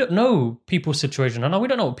 But we don't know people's situation, Hannah. We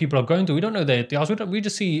don't know what people are going through. We don't know their ideas. We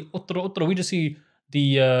just see uttra. We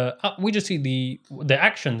just see their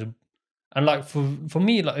actions. And like for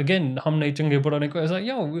me, like again, it's like,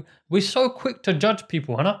 yo, we're so quick to judge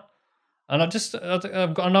people, Hannah. And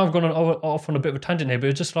I've gone off on a bit of a tangent here, but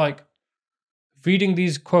it's just like reading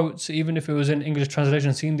these quotes, even if it was in English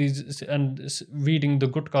translation, seeing these and reading the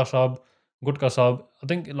Gutka Sahib, I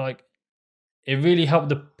think like it really helped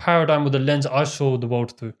the paradigm with the lens I saw the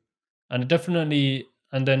world through. And it definitely,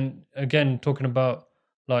 and then again, talking about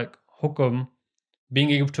like hukum,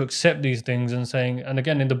 being able to accept these things and saying, and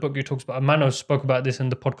again in the book, he talks about, Mano spoke about this in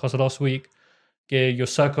the podcast last week, your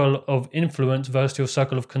circle of influence versus your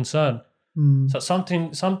circle of concern. So some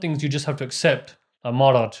things you just have to accept. Like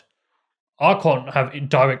Maharaj, I can't have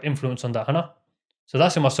direct influence on that, Hannah. So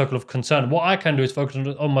that's in my circle of concern. What I can do is focus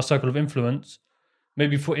on my circle of influence.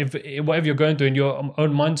 Maybe if whatever you're going through in your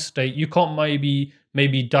own mind state, you can't maybe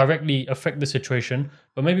directly affect the situation,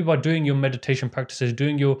 but maybe by doing your meditation practices,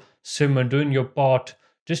 doing your simran, doing your part,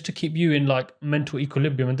 just to keep you in like mental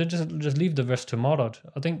equilibrium, and then just leave the rest to Maharaj.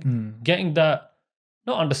 I think getting that.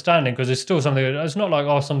 Not understanding, because it's still something. It's not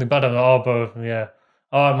like something bad. Bro, yeah.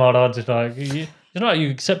 Maharaj is like it's not like you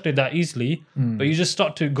accept it that easily, but you just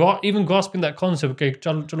start to even grasping that concept. Okay,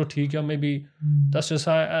 chalo theek hai, maybe that's just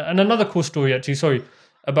how. And another cool story actually, sorry,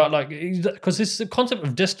 about like, because this concept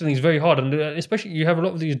of destiny is very hard, and especially you have a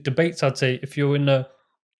lot of these debates. I'd say if you're in a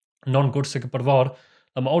non-Gursikh parvar,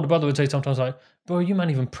 my older brother would say sometimes like, bro, you man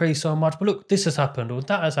even pray so much, but look, this has happened or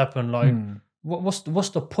that has happened. Like, what's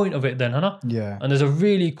the point of it then, Hannah? Yeah. And there's a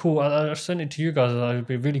really cool, I sent it to you guys, it'd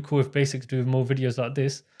be really cool if Basics do more videos like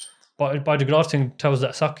this. But Bhai Jagrar Singh tells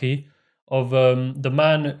that Saki of the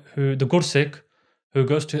man who, the Gursikh, who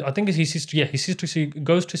goes to, I think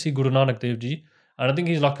goes to see Guru Nanak Dev Ji, and I think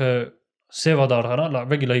he's like a sevadar, Hannah, like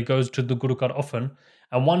regularly he goes to the Guru Ghar often,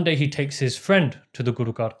 and one day he takes his friend to the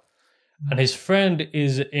Guru Ghar, and his friend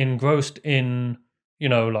is engrossed in, you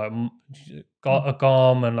know, like a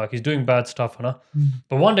calm and like he's doing bad stuff,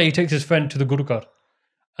 but one day he takes his friend to the Guru Ghar,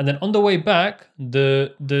 and then on the way back,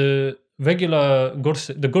 the regular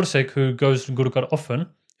Gursikh who goes to Guru Ghar often,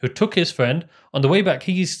 who took his friend, on the way back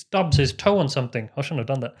he stubs his toe on something. I shouldn't have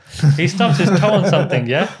done that. He stubs his toe on something,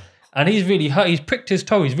 yeah, and he's really hurt. He's pricked his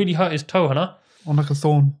toe. He's really hurt his toe, on like a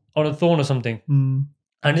thorn, on a thorn or something.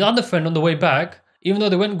 And his other friend on the way back, even though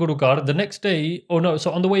they went to Guru Ghar, the next day,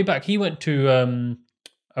 so on the way back he went to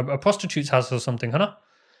a prostitute's house or something,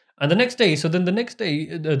 and the next day, the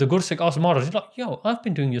the Gursikh asked Maharaj, he's like, yo, I've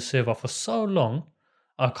been doing your seva for so long,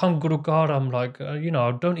 I come Guru Ghar, I'm like, I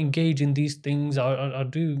don't engage in these things, I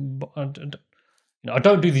don't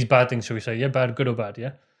do these bad things, shall we say, yeah, bad, good or bad,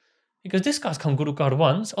 yeah. Because this guy's come Guru Ghar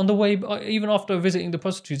once, on the way, even after visiting the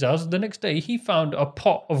prostitute's house, the next day he found a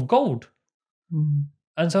pot of gold.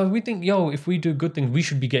 And so we think, yo, if we do good things, we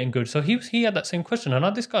should be getting good. So he had that same question.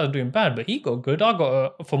 And this guy's doing bad, but he got good. I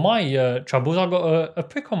got, for my troubles, I got a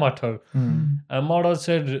prick on my toe. And Maharaj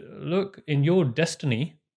said, look, in your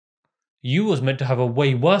destiny, you was meant to have a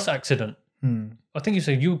way worse accident. I think you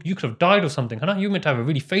said you could have died or something. You were meant to have a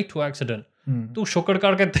really fatal accident. Tu shukar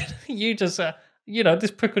kar ke you just,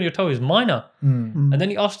 this prick on your toe is minor. And then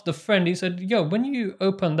he asked the friend, he said, yo, when you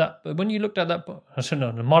looked at that, I said,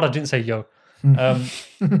 no, Maharaj didn't say yo.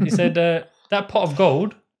 He said that pot of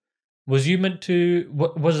gold, was you meant to,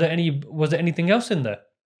 was there anything else in there?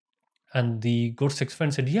 And the Gursikh's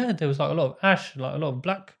friend said, yeah, there was like a lot of ash, like a lot of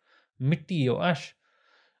black mitti or ash.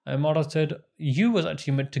 And Maharaj said, you was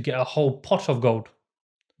actually meant to get a whole pot of gold.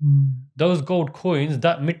 Those gold coins,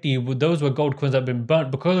 that mitti, those were gold coins that have been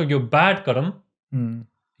burnt because of your bad karam.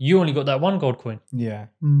 You only got that one gold coin. Yeah.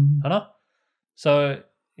 So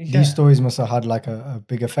these stories must have had like a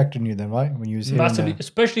big effect on you then, right? When you was massively,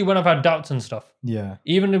 especially when I've had doubts and stuff. Yeah.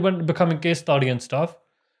 Even when becoming case study and stuff.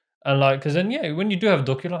 And like, because then, when you do have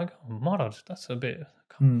dukh, you're like, oh, Maharaj, that's a bit,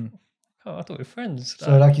 I thought we were friends.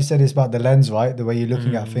 So like you said, it's about the lens, right? The way you're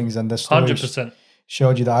looking at things, and the story 100%.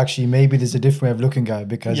 Showed you that actually maybe there's a different way of looking at it,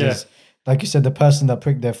 because it's, like you said, the person that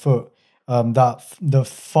pricked their foot, that the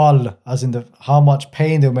fall, as in how much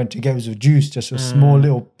pain they were meant to get was reduced, just a small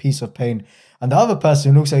little piece of pain. And the other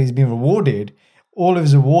person looks like he's been rewarded, all of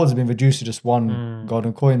his rewards have been reduced to just one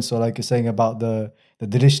golden coin. So like you're saying about the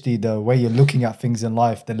drishti, the way you're looking at things in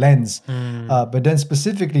life, the lens. But then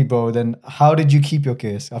specifically, bro, then how did you keep your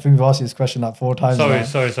case? I think we've asked you this question like 4 times.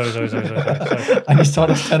 Sorry. And you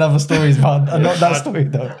started 10 other stories, but not that story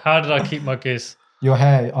though. How did I keep my case? Your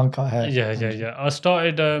hair, uncut hair. Yeah. I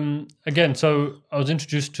started, again, so I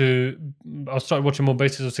started watching more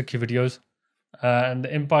Basics of Sikhi videos. And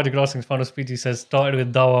in Bhai Jagrar Singh's final speech, he says, started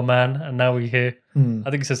with Dawa Man, and now we're here. I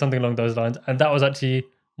think he said something along those lines. And that was actually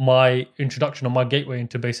my introduction or my gateway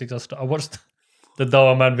into Basics. I watched the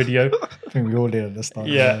Dawa Man video. I think we all did at the start.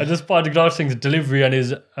 Yeah, and just Bhai Jagrar Singh's delivery and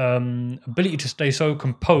his ability to stay so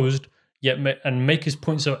composed, yet and make his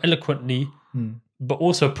point so eloquently, but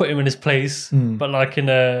also put him in his place, but like in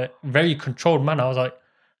a very controlled manner. I was like,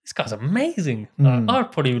 this guy's amazing. I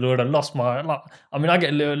probably would have lost my, I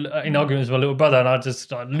get in arguments with my little brother and I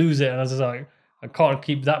just lose it, and I was just like, I can't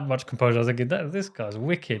keep that much composure. I was like, this guy's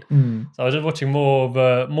wicked. So I was just watching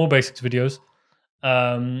more Basics videos.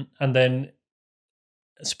 And then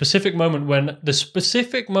the specific moment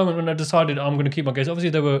when I decided I'm going to keep my gaze, obviously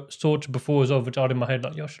there were thoughts before as well, which I had in my head,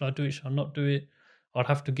 like, yo, should I do it? Should I not do it? I'd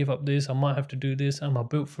have to give up this. I might have to do this. Am I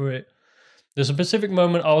built for it? There's a specific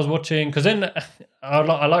moment I was watching, because then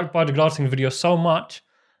I liked Bhai Jagrar Singh's video so much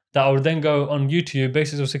that I would then go on YouTube,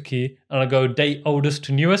 Basics of Sikhi, and I go date oldest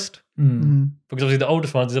to newest. Because obviously the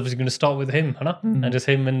oldest one is obviously going to start with him, and just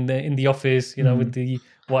him in the office, with the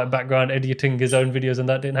white background, editing his own videos, and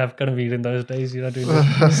that didn't have Kanveer in those days, doing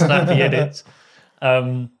the snappy edits.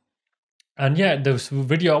 And yeah, the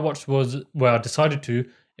video I watched was where I decided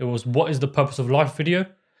it was what is the purpose of life video.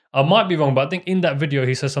 I might be wrong, but I think in that video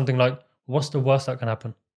he says something like, what's the worst that can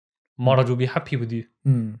happen? Maharaj will be happy with you.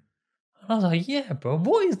 Mm. And I was like, yeah, bro,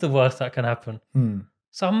 what is the worst that can happen? Mm.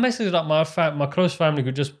 So I messaged up my close family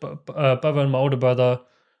group, just Baba and my older brother,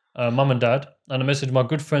 mum and dad, and I messaged my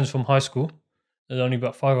good friends from high school. There's only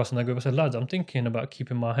about 5 of us in that group. I said, lads, I'm thinking about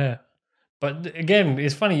keeping my hair. But again,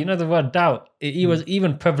 it's funny, you know, the word doubt, it was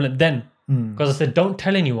even prevalent then. Because I said, don't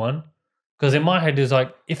tell anyone. Because in my head, it was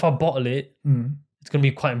like, if I bottle it, it's going to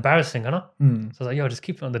be quite embarrassing, So I was like, yo, just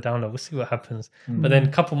keep it on the down low. We'll see what happens. But then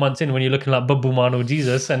a couple months in, when you're looking like Babu Man or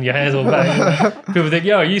Jesus and your hair's all back, people think,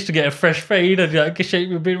 yo, I used to get a fresh fade and you're like, shape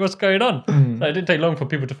your beard, what's going on? So it didn't take long for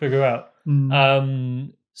people to figure out.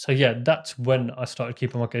 So yeah, that's when I started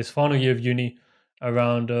keeping my case. Final year of uni,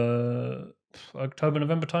 around October,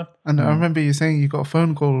 November time. And I remember you saying you got a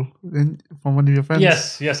phone call from one of your friends.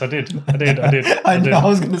 Yes, I did. I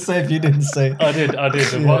was going to say if you didn't say. I did.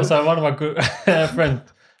 Yeah. So one of my good friends,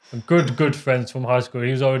 good friends from high school,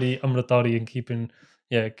 he was already Amritari and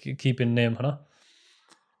keeping name, Hana.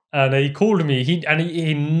 And he called me.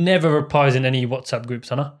 He never replies in any WhatsApp groups,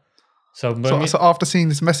 Hana. So after seeing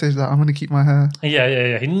this message that I'm going to keep my hair.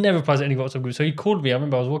 Yeah. He never replies in any WhatsApp groups. So he called me. I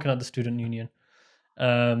remember I was working at the student union.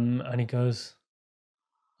 And he goes,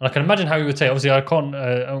 and I can imagine how he would say, obviously I can't,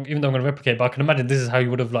 even though I'm going to replicate, but I can imagine this is how he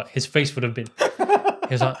would have, like, his face would have been.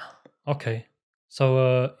 He was like, okay,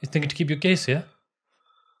 so you're thinking to keep your case, yeah?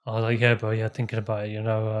 I was like, yeah, bro, yeah, thinking about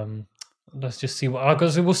it, let's just see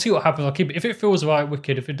we'll see what happens. I'll keep it. If it feels right,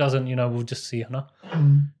 wicked. If it doesn't, we'll just see,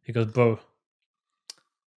 He goes, bro,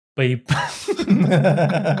 babe.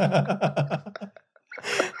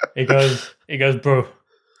 he goes, bro,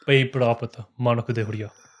 babe, prapata, mano ko de huriya.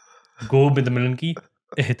 Gobind milan ki,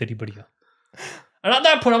 eh teri badiya. And at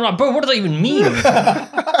that point, I'm like, bro, what does that even mean?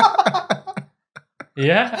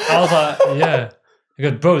 Yeah? I was like, yeah. He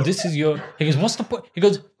goes, bro, he goes, what's the point? He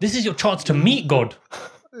goes, this is your chance to meet God.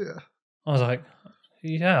 Yeah. I was like,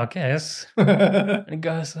 yeah, I guess. And he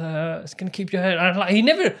goes, it's going to keep your head. And I'm like, he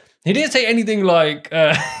didn't say anything like,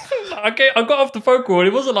 okay, I got off the phone call and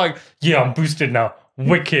it wasn't like, yeah, I'm boosted now.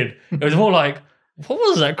 Wicked. It was more like, what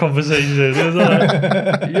was that conversation? It was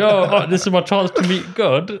like, yo, this is my chance to meet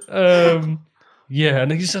God. Yeah,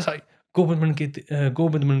 and he's just like, Gobind milan ki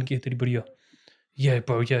teri badiya. Yeah,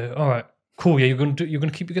 bro, yeah, all right. Cool, yeah, you're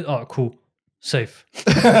gonna keep it. Oh, cool. Safe.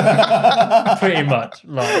 Pretty much.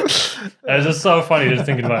 Like, it's just so funny just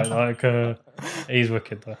thinking about it. Like, he's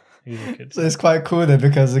wicked though. He's wicked. So it's quite cool there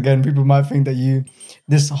because again, people might think that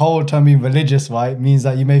this whole term being religious, right, means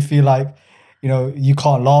that you may feel like, you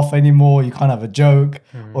can't laugh anymore, you can't have a joke,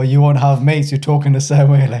 or you won't have mates, you're talking a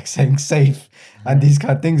certain way, like saying safe and these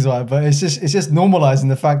kind of things, right? But it's just normalizing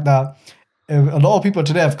the fact that a lot of people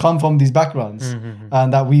today have come from these backgrounds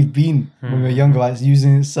and that we've been, when we were younger, like,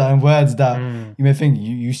 using certain words that you may think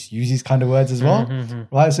you use these kind of words as well,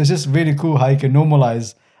 right? So it's just really cool how you can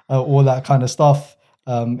normalize all that kind of stuff,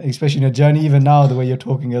 especially in your journey, even now, the way you're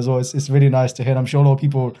talking as well. It's really nice to hear. I'm sure a lot of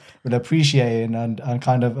people will appreciate it and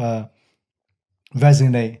kind of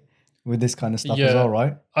resonate with this kind of stuff as well,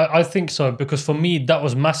 right? I think so, because for me, that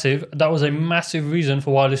was massive. That was a massive reason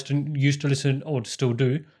for why I used to listen, or still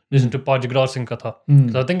do, listen to Pa Jagdar Singh Katha.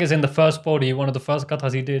 Because I think it's in the first body, one of the first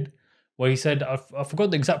kathas he did, where he said, I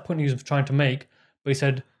forgot the exact point he was trying to make, but he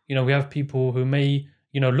said, we have people who may,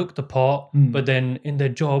 look the part, but then in their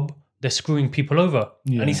job, they're screwing people over.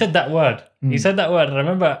 Yeah. And he said that word. He said that word. And I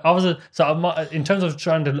remember in terms of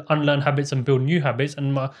trying to unlearn habits and build new habits,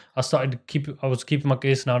 and I was keeping my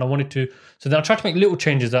case now, and I wanted to, so then I tried to make little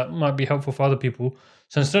changes that might be helpful for other people.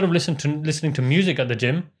 So instead of listening to music at the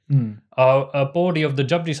gym, a body of the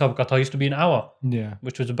Japji Sahib Katha used to be an hour,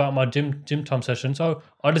 which was about my gym time session. So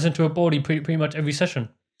I listened to a body pretty much every session.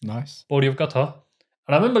 Nice. Body of Katha.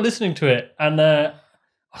 And I remember listening to it, and I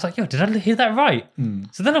was like, yo, did I hear that right?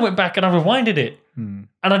 So then I went back and I rewinded it. And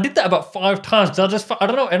I did that about 5 times because I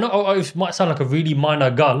don't know, it might sound like a really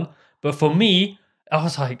minor gull, but for me, I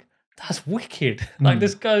was like, that's wicked. Like,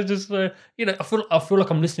 this guy's just, I feel like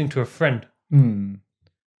I'm listening to a friend.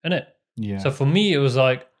 Innit? Yeah. So for me, it was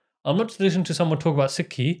like, I'm not just listening to someone talk about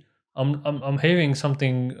Sikhi. I'm hearing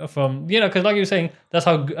something from, because like you were saying, that's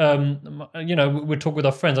how, we talk with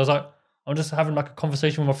our friends. I was like, I'm just having like a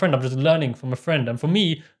conversation with my friend. I'm just learning from a friend. And for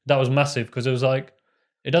me, that was massive because it was like,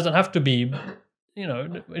 it doesn't have to be,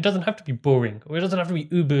 it doesn't have to be boring, or it doesn't have to be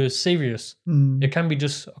uber serious. It can be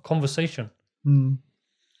just a conversation.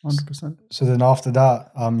 100%. So then after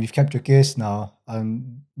that, you've kept your case now.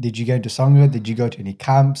 Did you go into Sangha? Did you go to any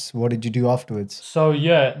camps? What did you do afterwards? So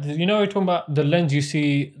yeah, we're talking about the lens you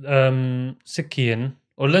see Sikhi in,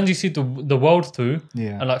 or lens you see the world through.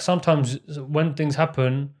 Yeah. And like sometimes when things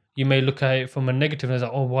happen, you may look at it from a negative and it's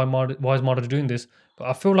like, oh, why is Maharaj doing this? But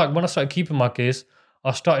I feel like when I started keeping my case,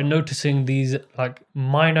 I started noticing these like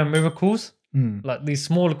minor miracles, Mm. like these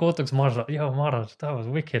small Cortex Maharaj. Like, yo, Maharaj, that was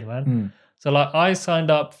wicked, man. Mm. So like I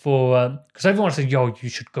signed up for because everyone said, yo, you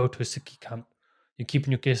should go to a Sikhi camp. You're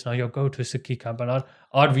keeping your case now. Yo, go to a Sikhi camp, and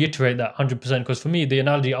I'd reiterate that 100% because for me, the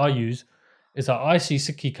analogy I use is that I see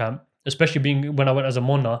Sikhi camp, especially being when I went as a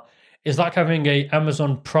Monna, is like having a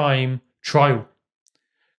Amazon Prime trial.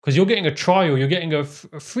 Because you're getting a trial, you're getting a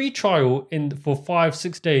free trial for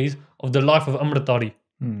 5-6 days of the life of Amritdhari.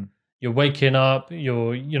 Mm. You're waking up,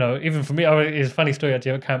 even for me, it's a funny story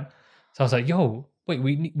actually at camp. So I was like, yo, wait,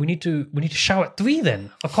 we need to shower at 3 then.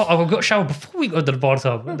 I've got to shower before we go to the bar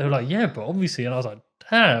sub. And they were like, yeah, but obviously. And I was like,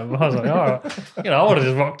 damn. I was like, all right. I would have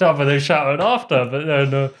just rocked up and then showered after. But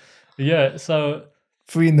no, yeah, so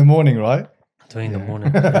 3 in the morning, right? 3 in the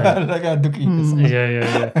morning. Yeah. Like a dookie.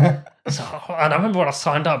 Yeah. So, and I remember when I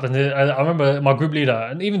signed up, and I remember my group leader,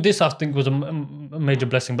 and even this I think was a major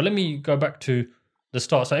blessing. But let me go back to the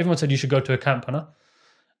start. So everyone said you should go to a camp, Hannah.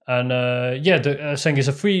 And saying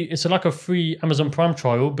it's like a free Amazon Prime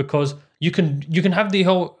trial because you can have the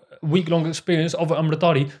whole week-long experience of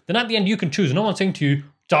Amritdhari. Then at the end you can choose. No one's saying to you,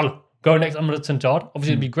 Chal, go next Amrit Sanchar.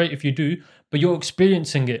 Obviously it'd be great if you do, but you're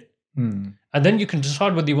experiencing it. And then you can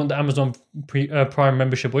decide whether you want the Amazon Prime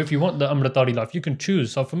membership or if you want the Amritdhari life. You can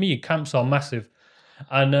choose. So for me, camps are massive.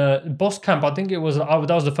 And Boss Camp, I think that was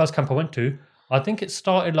the first camp I went to. I think it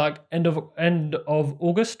started like end of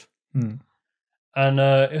August. And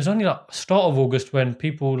it was only like start of August when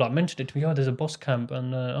people like mentioned it to me. Oh, there's a Boss Camp,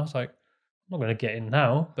 and I was like, I'm not going to get in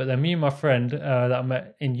now. But then me and my friend that I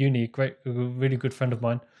met in uni, really good friend of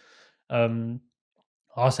mine,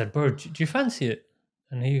 I said, bro, do you fancy it?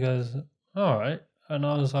 And he goes, all right. And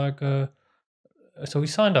I was like, so we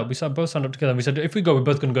signed up. Both signed up together. And we said, if we go, we're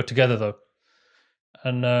both going to go together though.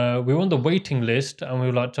 And we were on the waiting list, and we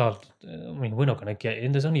were like, we're not going to get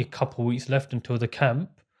in. There's only a couple of weeks left until the camp.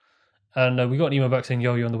 And we got an email back saying,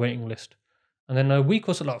 yo, you're on the waiting list. And then a week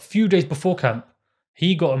or so, like a few days before camp,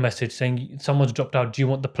 he got a message saying, someone's dropped out. Do you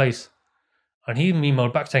want the place? And he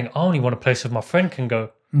emailed back saying, I only want a place if my friend can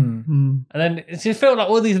go. And then it just felt like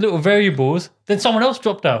all these little variables. Then someone else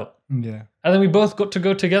dropped out. Yeah. And then we both got to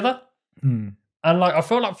go together. And like, I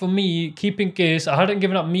felt like for me, keeping case, I hadn't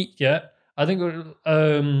given up meat yet. I think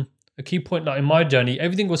a key point like in my journey,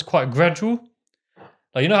 everything was quite gradual.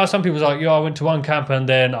 Like, you know how some people are like, yo, I went to one camp and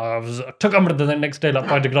then I took Amrit the next day, like,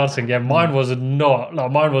 by glancing. Yeah, mine was not.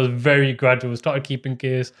 Like, mine was very gradual. Started keeping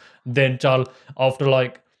case, then Chal, after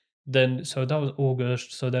so that was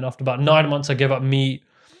August. So then after about 9 months, I gave up meat.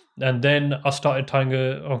 And then I started tying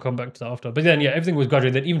I'll come back to that after. But then, yeah, everything was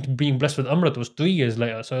gradual. Then even being blessed with Amrit was 3 years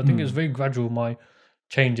later. So I think it was very gradual, my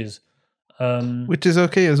changes. Which is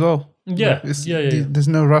okay as well. Yeah, There's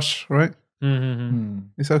no rush, right?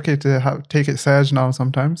 It's okay to take it sage now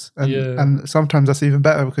sometimes, and sometimes that's even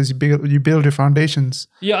better because you build your foundations.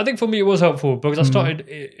 Yeah, I think for me it was helpful because I started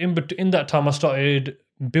in that time. I started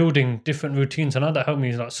building different routines, and that helped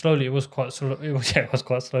me like slowly. It was quite slow. It was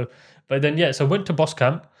quite slow, but then so I went to Boss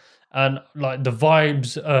Camp, and like the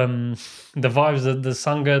vibes, the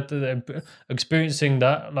sangha, experiencing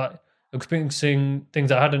that, like experiencing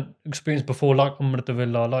things I hadn't experienced before, like Amrita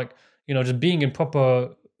Villa, like just being in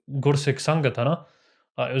proper Gursikh Sangat,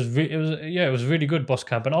 it was really good, Boss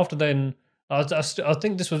Camp. And after then, I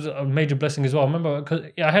think this was a major blessing as well. I remember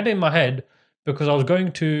because I had it in my head because I was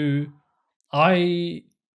going to. I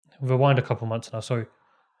rewind a couple months now. Sorry,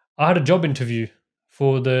 I had a job interview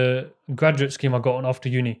for the graduate scheme I got on after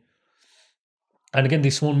uni. And again,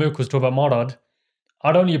 these small miracles talk about Marad.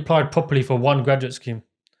 I'd only applied properly for one graduate scheme,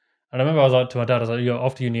 and I remember I was like to my dad, I was like, "Yo,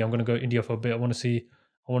 after uni, I'm going to go to India for a bit. I want to see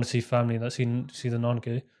family and see the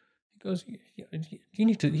Nanke." He goes, you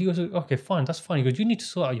need to. He goes, okay, fine, that's fine. He goes, you need to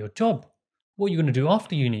sort out your job. What are you going to do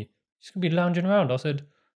after uni? Just going to be lounging around. I said,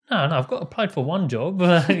 no, I've got applied for one job.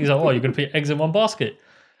 He's like, oh, you're going to put eggs in one basket.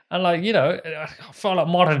 And like, I felt like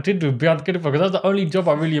Martin did do beyond good because that's the only job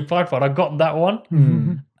I really applied for. And I got that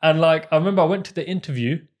one. And like, I remember I went to the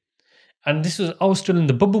interview, and I was still in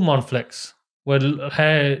the bubble man flex, where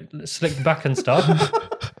hair slicked back and stuff.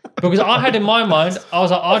 Because I had in my mind, I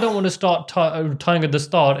was like, I don't want to start tying at the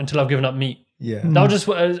start until I've given up meat. Yeah. That was just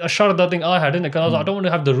a sharada thing I had, innit? Because I was like, I don't want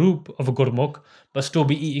to have the roop of a gurmukh, but still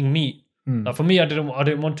be eating meat. Like for me, I didn't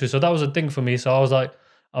want to. So that was a thing for me. So I was like,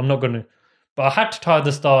 I'm not going to. But I had to tie at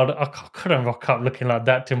the start. I couldn't rock up looking like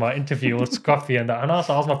that to my interview or scruffy and that. And I asked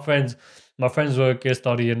my friends. My friends were case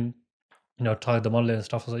study and, tied the mullet and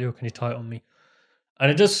stuff. I was like, yo, can you tie it on me?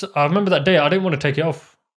 And I remember that day, I didn't want to take it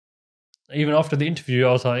off. Even after the interview,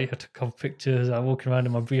 I was like, I had to come pictures. I'm walking around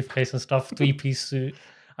in my briefcase and stuff, 3-piece suit.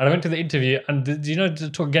 And I went to the interview, and to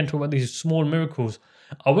talk about these small miracles.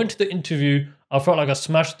 I went to the interview. I felt like I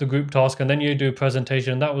smashed the group task, and then you do a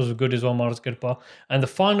presentation. That was good as well, Maras Kirpa. And the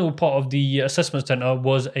final part of the assessment center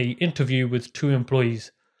was a interview with 2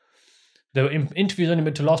 employees. The interviews only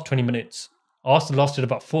meant to last 20 minutes. Ours lasted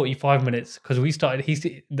about 45 minutes because we started.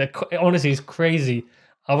 Honestly, it's crazy.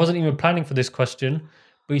 I wasn't even planning for this question,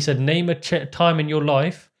 but he said, name a time in your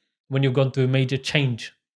life when you've gone through a major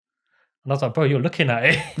change. And I was like, bro, you're looking at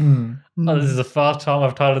it. Oh, this is the first time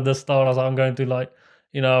I've tried at the start. I was like, I'm going through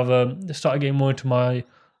I've started getting more into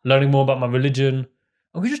learning more about my religion.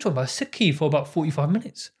 And we were just talking about Sikhi for about 45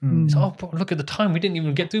 minutes. So, bro, look at the time. We didn't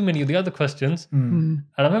even get through many of the other questions. And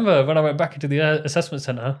I remember when I went back into the assessment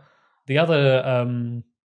center, the other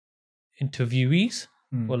interviewees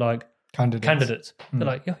were like, candidates. They're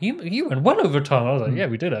like, yeah, you went well over time. I was like, yeah,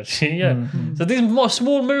 we did actually. Yeah. So these more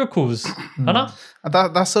small miracles.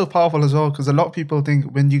 That's so powerful as well, because a lot of people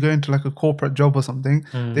think when you go into like a corporate job or something,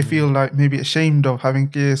 they feel like maybe ashamed of having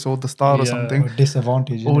KS or the star or something. Or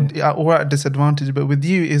disadvantage. Or at disadvantage. But with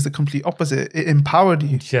you, it's the complete opposite. It empowered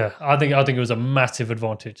you. Yeah, I think it was a massive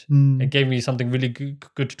advantage. It gave me something really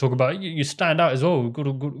good to talk about. You stand out as well.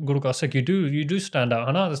 Guru Gasek, you do stand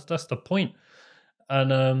out. That's the point.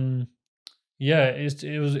 And yeah,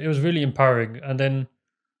 it was really empowering. And then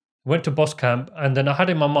went to boss camp, and then I had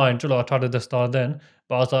in my mind, I tried at the start then,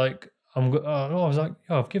 but I was like,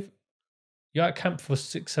 you're at camp for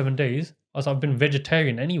 6-7 days. I was like, I've been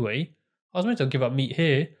vegetarian anyway. I was meant to give up meat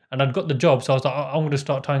here, and I'd got the job, so I was like, I'm going to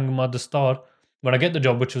start tying at the start. When I get the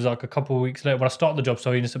job, which was like a couple of weeks later, when I start the job,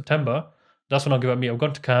 so in September, that's when I'll give up meat. I've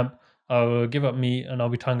gone to camp, I'll give up meat, and I'll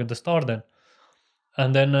be tying at the start then.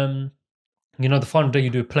 And then, the final day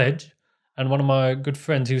you do a pledge. And one of my good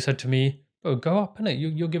friends, he said to me, bro, go up, innit?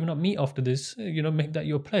 You're giving up meat after this. Make that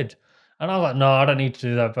your pledge. And I was like, no, I don't need to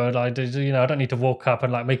do that, bro. Like, I don't need to walk up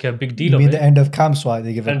and like make a big deal of it. You mean the end of camps, right?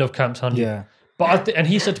 They give end of camps, 100. Yeah. But and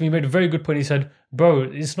he said to me, he made a very good point. He said, bro,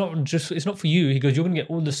 it's not for you. He goes, you're going to get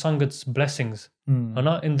all the Sangat's blessings. And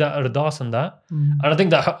in that ardas and that. And I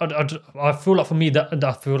think that, I feel like for me, that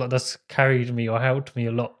I feel like that's carried me or helped me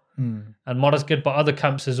a lot. And Maras get by other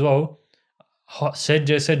camps as well. Said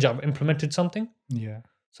I've implemented something. Yeah.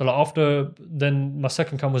 So like after then my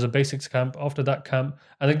second camp was a basics camp. After that camp,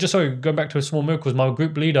 and then going back to a small miracles, my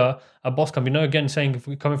group leader at boss camp, again saying if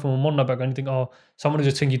we're coming from a Monna background, you think, someone is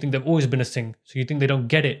a Singh, you think they've always been a Singh, so you think they don't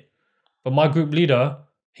get it. But my group leader,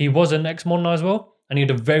 he was an ex-Monna as well, and he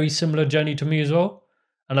had a very similar journey to me as well.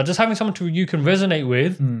 And like just having someone you can resonate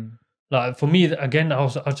with, like for me again, I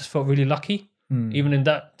just felt really lucky, even in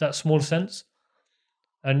that small sense.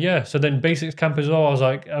 And yeah, so then basics camp as well, I was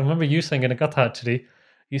like, I remember you saying in a Gatha actually,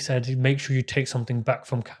 you said make sure you take something back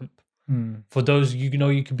from camp. For those, you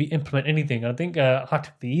can implement anything. I think I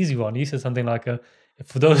took the easy one. You said something like,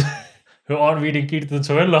 for those who aren't reading Kirtan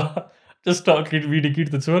Suella, just start reading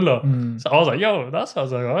Kirtan Suella. So I was like, yo, that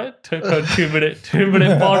sounds like, all right. Took a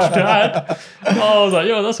 2-minute march to add. I was like,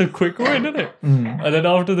 yo, that's a quick win, isn't it? And then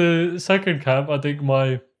after the second camp, I think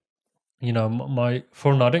my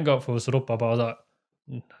foreigner, I didn't go up for Sarupa, but I was like,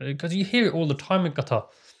 because you hear it all the time in Qatar.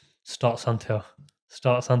 Start Santhya.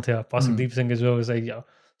 Pasuk Deep Singh as well is saying,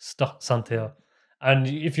 start Santhya. And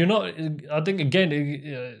if you're not, I think again,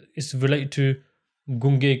 it's related to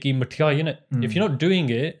Gunge ki Mathiyai, innit? If you're not doing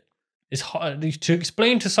it, it's hard to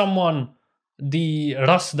explain to someone the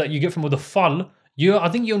ras that you get from the fal. I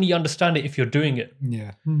think you only understand it if you're doing it.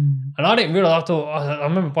 Yeah. And I didn't realize, I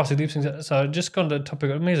remember Pasuk Deep Singh, so just on the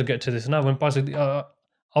topic, I may as well get to this now. When Pasuk,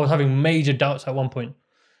 I was having major doubts at one point.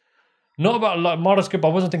 Not about like Maras Kirpa, I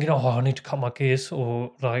wasn't thinking, I need to cut my gears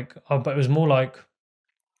or like, but it was more like,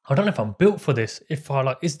 I don't know if I'm built for this. If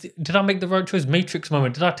I did I make the right choice? Matrix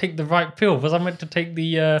moment. Did I take the right pill? Was I meant to take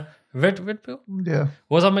the red pill? Yeah.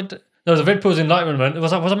 Was I meant to? No, the red pill is enlightenment.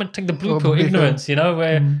 Was I meant to take the blue pill? Ignorance.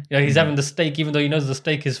 Where he's having the steak, even though he knows the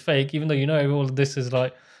steak is fake, even though all of this is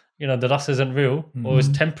like, the rust isn't real or is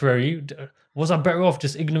temporary. Was I better off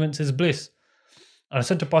just ignorance is bliss? And I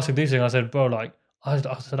said to Pasuk Deep Singh, I said, bro, like, I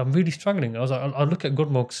said, I'm really struggling. I was like, I'll look at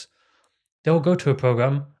Gurmukhs. They'll go to a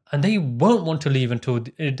program and they won't want to leave until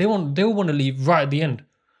they'll want to leave right at the end.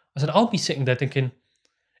 I said, I'll be sitting there thinking,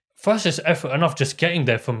 first it's effort enough just getting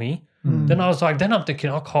there for me. Then I was like, then I'm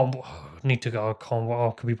thinking, I need to go.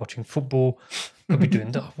 I could be watching football. I could be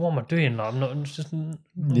doing that. What am I doing? Like, I'm not just,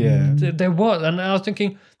 there was. And I was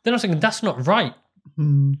thinking, that's not right.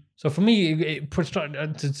 So for me, it puts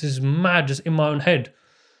this mad just in my own head.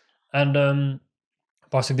 And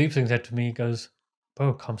Pasuk Deep Singh said to me, he goes,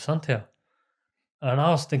 bro, come Santhya. And I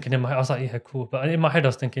was thinking I was like, yeah, cool. But in my head, I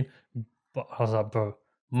was thinking, but I was like, bro,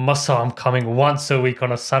 Massa, I'm coming once a week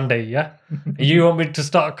on a Sunday, yeah? You want me to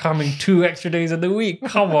start coming 2 extra days in the week?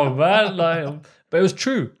 Come on, man. Like, but it was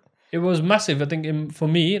true. It was massive. I think for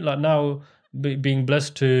me, like now being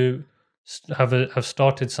blessed to have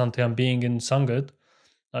started Santhia and being in Sangat,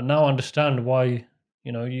 I now understand why,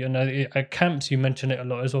 at camps you mention it a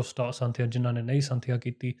lot as well, start Santhia, Jinnah ne nahi Santhia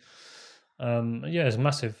kiti. Yeah, it's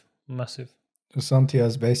massive. Santhia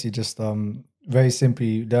is basically just very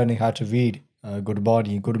simply learning how to read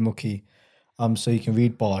Gurbani, Gurmukhi, so you can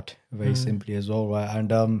read Part very simply as well, right?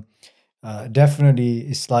 And definitely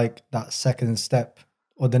it's like that second step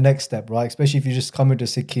or the next step, right? Especially if you just come into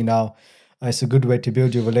Sikhi now, it's a good way to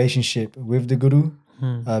build your relationship with the Guru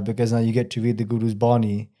because now you get to read the Guru's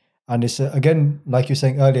Bani. And it's again, like you were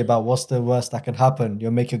saying earlier about what's the worst that can happen?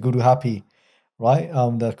 You'll make your Guru happy, right?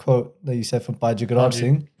 The quote that you said from Bhai Jagrat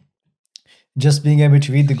Singh, just being able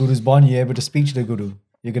to read the Guru's Bani, you're able to speak to the Guru.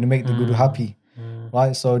 You're going to make the Guru happy,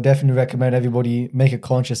 right? So definitely recommend everybody make a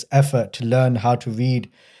conscious effort to learn how to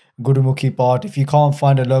read Gurumukhi Part. If you can't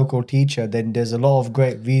find a local teacher, then there's a lot of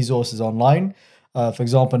great resources online. For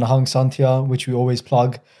example, Nahang Santhia, which we always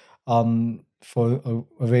plug for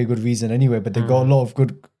a very good reason anyway, but they've got a lot of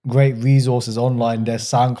great resources online. Their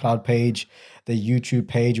SoundCloud page, their YouTube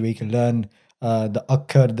page where you can learn the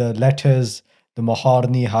akkar, the letters, the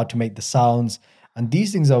maharni, how to make the sounds. And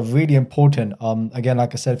these things are really important, again,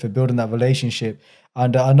 like I said, for building that relationship.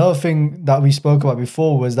 And another thing that we spoke about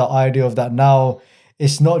before was the idea of that now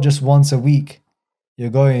it's not just once a week you're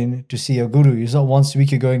going to see a guru. It's not once a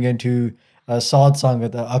week you're going into a Sad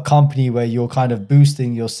Sangat, a company where you're kind of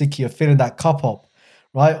boosting your Sikhi, you're filling that cup up,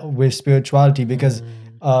 right, with spirituality. Because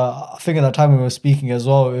I think at that time when we were speaking as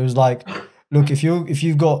well, it was like, look, if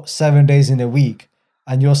you've got 7 days in a week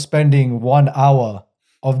and you're spending 1 hour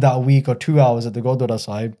of that week or 2 hours at the Gurdwara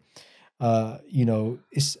Sahib,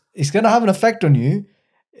 it's going to have an effect on you.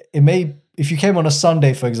 It may, if you came on a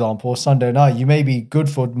Sunday, for example, or Sunday night, you may be good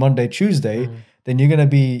for Monday, Tuesday, then you're going to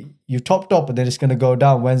be, you've topped up, and then it's going to go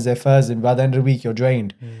down Wednesday, Thursday, and by the end of the week, you're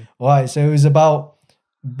drained. All right, so it was about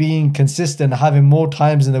being consistent, having more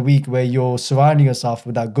times in the week where you're surrounding yourself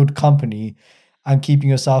with that good company and keeping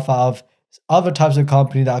yourself out of other types of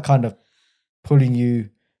company that are kind of pulling you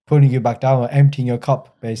back down or emptying your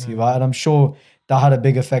cup, basically, right? And I'm sure that had a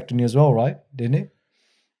big effect on you as well, right? Didn't it?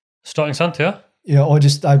 Starting Santhia? Yeah, or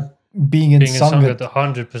just being in Sangat.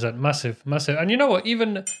 100%, massive. And you know what?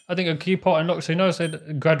 Even I think a key part in lock. So I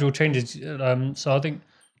said gradual changes. So I think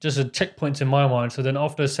just a checkpoints in my mind. So then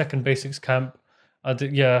after the second basics camp, I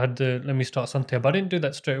had to let me start Santhia, but I didn't do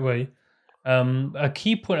that straight away. A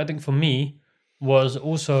key point I think for me was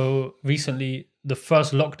also recently the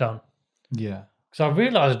first lockdown. Yeah. So I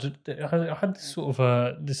realized I had this sort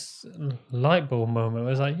of this light bulb moment where I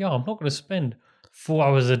was like, I'm not going to spend 4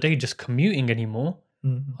 hours a day just commuting anymore.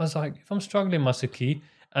 I was like, if I'm struggling my Sikhi,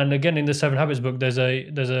 and again in the 7 Habits book, there's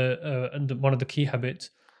one of the key habits,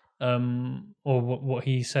 or what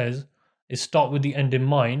he says is start with the end in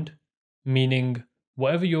mind, meaning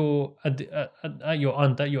whatever you're at your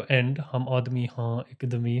end, hum admi ha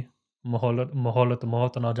ekdami maholat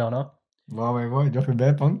mahat na jana. Wow,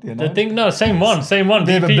 the thing, no, same one.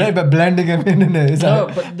 But blending them in it.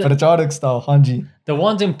 But the Charak style, Hanji. The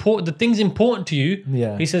ones important, the things important to you.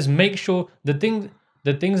 Yeah. He says, make sure the things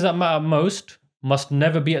that matter most must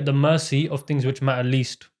never be at the mercy of things which matter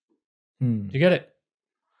least. Do you get it?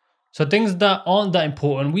 So things that aren't that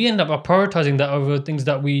important, we end up prioritizing that over things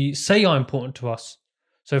that we say are important to us.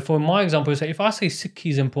 So for my example, say if I say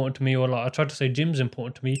Sikhi is important to me, or like I try to say gym's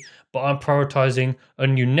important to me, but I'm prioritizing a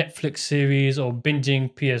new Netflix series or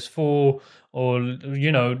binging PS4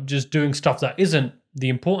 or just doing stuff that isn't the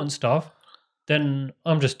important stuff, then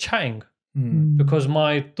I'm just chatting because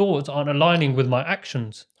my thoughts aren't aligning with my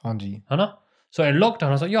actions. Hanji. Hana? So in lockdown,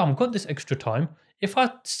 I was like, I've got this extra time. If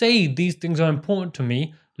I say these things are important to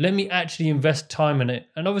me, let me actually invest time in it.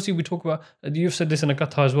 And obviously we talk about, you've said this in a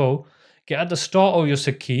katha as well, at the start of your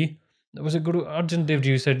Sikhi, was it Guru Arjan Dev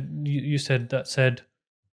Ji you said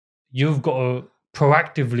you've got to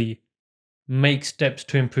proactively make steps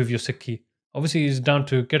to improve your Sikhi. Obviously, it's down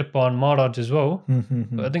to Kirpa and Maharaj as well.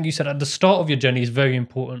 But I think you said at the start of your journey is very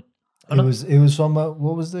important. It was from what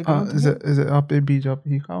was the is it Ape Bijab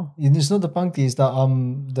Hikao? It's not the Pankti, it's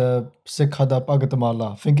the Sikh Hadap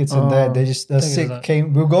Agatamala. I think it's in there. They just the Sikh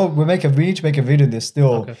came. We need to make a video of this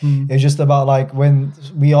still. Okay. It's just about like when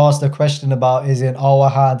we asked the question about is it in our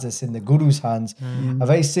hands, it's in the Guru's hands. A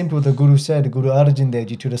very simple the Guru said, Guru Arjan Dev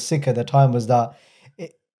Ji to the Sikh at the time was that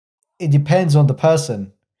it depends on the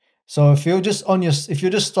person. So if you're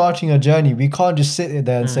just starting a journey, we can't just sit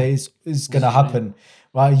there and say it's gonna happen.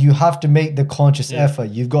 Right, you have to make the conscious effort.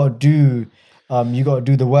 You've got to do You got to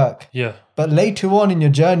do the work. Yeah. But later on in your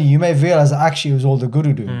journey, you may realize that actually it was all the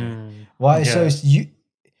guru doing it. Why? So it's you.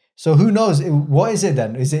 So who knows? What is it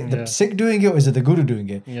then? Is it the Sikh doing it, or is it the guru doing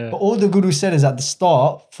it? Yeah. But all the guru said is at the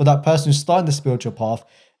start, for that person who's starting the spiritual path,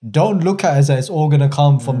 don't look at it as that it's all going to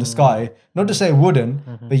come from the sky. Not to say it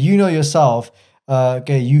wouldn't, but you know yourself,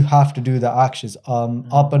 okay, you have to do the actions.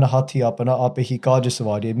 Apana hati apana ape hi kaaj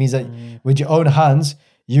sawari. It means that with your own hands,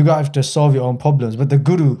 you have to solve your own problems. But the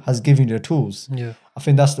guru has given you the tools. Yeah. I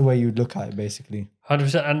think that's the way you'd look at it, basically.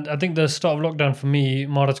 100%. And I think the start of lockdown for me,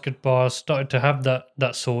 Maharaj Kirpa started to have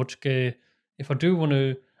that sort. Okay, if I do want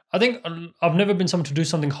to, I think I've never been someone to do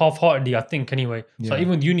something half-heartedly, I think, anyway. So even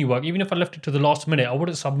with uni work, even if I left it to the last minute, I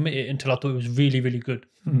wouldn't submit it until I thought it was really, really good.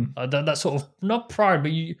 That sort of, not pride,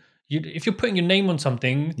 but you if you're putting your name on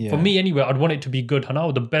something, for me anyway, I'd want it to be good,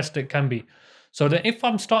 Hana, the best it can be. So that if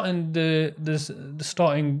I'm starting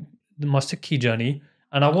my Sikhi journey,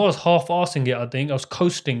 and I was half-arsing it, I think, I was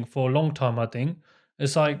coasting for a long time, I think,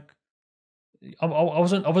 it's like, I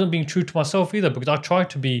wasn't being true to myself either, because I tried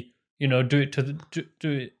to be, do it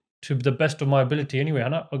to the best of my ability anyway.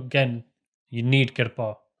 And again, you need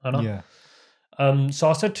kirpa. So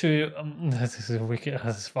I said to this is wicked.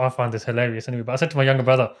 I find this hilarious anyway. But I said to my younger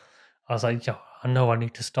brother, I was like, "Yo, I know I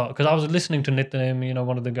need to start," because I was listening to Nityanim,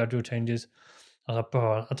 one of the gradual changes. I was like,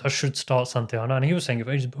 "Bro, I should start something." And he was saying, "If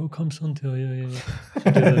I just come something,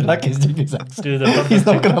 yeah." Like he's doing his accent. He's He's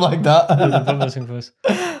not gonna like that. Do the Brahma thing first.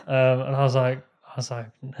 And I was like,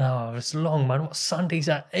 no, it's long, man. What, Sundays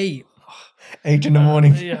at 8? 8 in the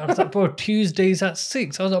morning. Yeah, I was like, bro, Tuesdays at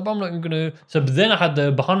 6. I was like, bro, I'm not even gonna. So, but then I had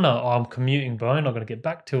the bahana. I'm commuting, bro. I'm not gonna get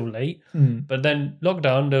back till late. But then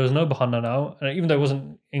lockdown, there was no bahana now, and even though I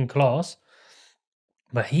wasn't in class.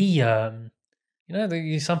 But he, some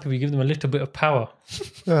people, you give them a little bit of power.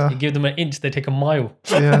 You give them an inch, they take a mile.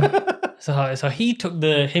 Yeah. So he took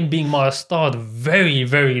him being my ustad very,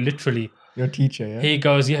 very literally. Your teacher, yeah? He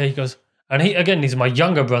goes, and he's my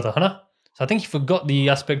younger brother, Hana. So I think he forgot the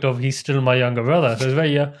aspect of he's still my younger brother. So it's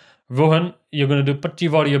very, Rohan, you're going to do 25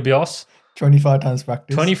 vari abhyas. 25 times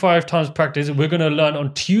practice. 25 times practice. We're going to learn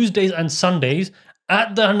on Tuesdays and Sundays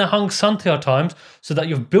at the Nahang Santhya times, so that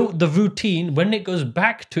you've built the routine. When it goes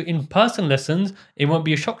back to in-person lessons, it won't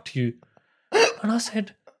be a shock to you. And I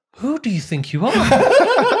said, who do you think you are?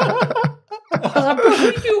 I was like, bro, who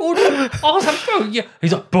are you ordering? I was like, bro, yeah.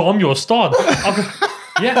 He's like, bro, I'm your ustad.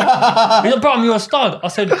 Yeah. He's like, bro, I'm your ustad. I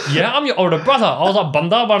said, yeah, I'm your older brother. I was like,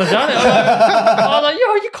 Banda Banajan. I was like,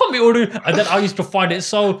 yo, you can't be ordering. And then I used to find it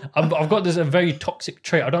so, I've got this a very toxic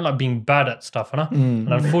trait. I don't like being bad at stuff, and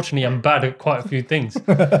unfortunately, I'm bad at quite a few things.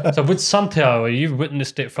 So with Santhya, you've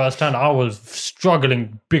witnessed it firsthand. I was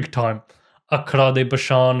struggling big time. Akra de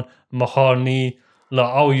Bashan, Mahani. Like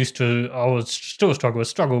I was still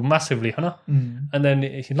struggle massively, And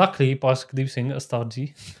then luckily, Pasuk Singh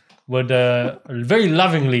Astadji would very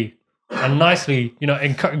lovingly and nicely,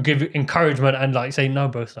 give encouragement and like say, no,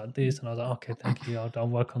 bro, it's like this. And I was like, okay, thank you, I'll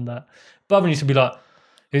work on that. Bhavin used to be like,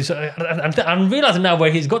 I'm realizing now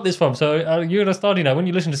where he's got this from. So you're gonna start, when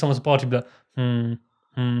you listen to someone's party, be like, So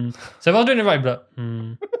if I was doing it right, you'd be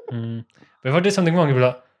like, But if I did something wrong, you'd be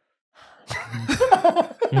like,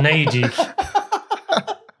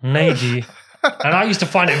 Neji. And I used to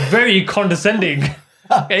find it very condescending.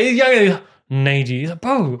 He's young, Neji. He's like,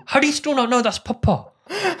 bro, how do you still not know that's Papa?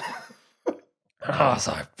 And I was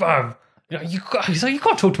like, bro, he's like, you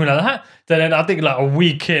can't talk to me like that. Then I think like a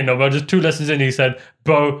week in, or just 2 lessons in, he said,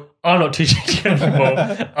 bro, I'm not teaching you anymore.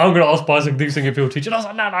 I'm going to ask Pasuk Deep Singh if he'll teach. And I was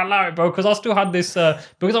like, no, allow it, bro. Because I still had this,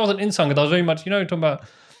 because I wasn't in Sangat, I was very much, talking about,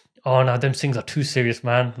 oh no, them things are too serious,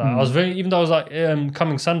 man. Like I was even though I was like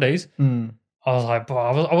coming Sundays, I was like, bro,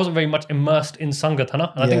 I wasn't very much immersed in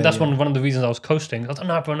Sangatana. And I think that's one of the reasons I was coasting. I was like,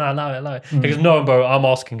 no, bro, no, allow it. He goes, no, bro, I'm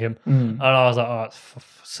asking him. And I was like, oh, it's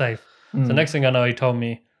safe. So next thing I know, he told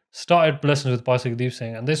me, started lessons with Pasuk Deep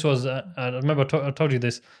Singh. And this was, I remember I told you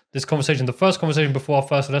this conversation, the first conversation before our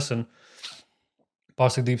first lesson,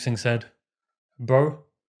 Pasuk Deep Singh said, bro,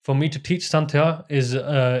 for me to teach Santhya is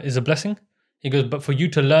a blessing. He goes, but for you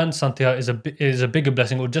to learn Santhya is a bigger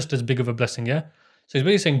blessing, or just as big of a blessing, yeah? So he's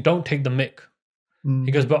basically saying, don't take the mick.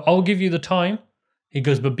 He goes, but I'll give you the time. He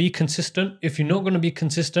goes, but be consistent. If you're not going to be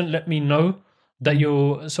consistent, let me know that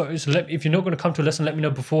if you're not going to come to a lesson, let me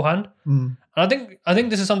know beforehand. And I think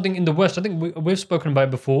this is something in the West, I think we've spoken about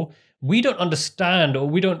it before. We don't understand, or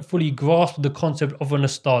we don't fully grasp the concept of an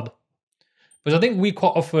ustad. Because I think we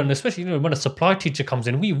quite often, especially when a supply teacher comes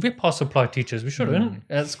in, we rip our supply teachers. We shouldn't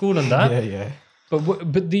at school and that. Yeah.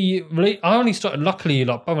 But I only started, luckily,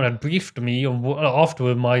 like Pawan had briefed me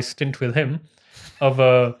after my stint with him,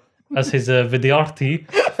 as his vidyarthi.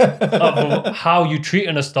 of how you treat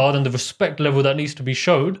an ustad and the respect level that needs to be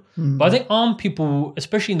showed. But I think Arm people,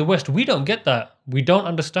 especially in the West, we don't get that. We don't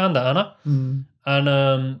understand that, Anna.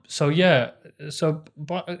 And so yeah, so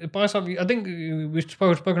by some, I think we've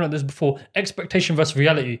spoken about this before. Expectation versus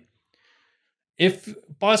reality. If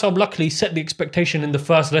Baisab luckily set the expectation in the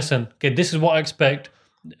first lesson, okay, this is what I expect,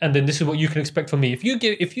 and then this is what you can expect from me.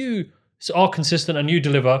 If you are consistent and you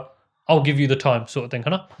deliver, I'll give you the time, sort of thing,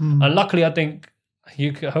 Hannah. And luckily, I think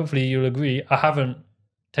hopefully you'll agree, I haven't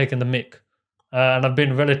taken the mick, and I've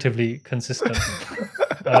been relatively consistent.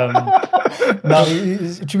 Now,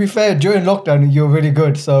 to be fair, during lockdown, you're really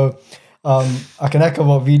good. So I can echo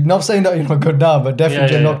what not saying that you're not good now, but definitely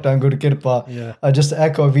during lockdown, good kirpa. Just to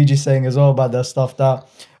echo what VG's saying as well about that stuff. That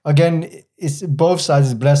again, it's both sides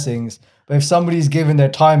is blessings. But if somebody's given their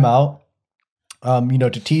time out,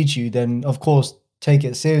 to teach you, then of course take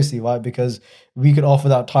it seriously, right? Because we could offer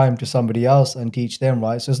that time to somebody else and teach them,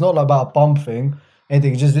 right? So it's not about a bump thing.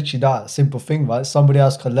 Anything, it's just literally that simple thing, right? Somebody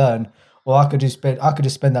else can learn. Or I could just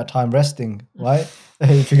spend that time resting, right?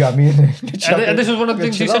 If you got me. And this was one of the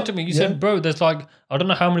things you said to me. You said, bro, there's like, I don't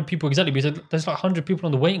know how many people exactly, but you said there's like 100 people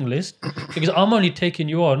on the waiting list because I'm only taking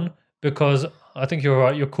you on because I think you're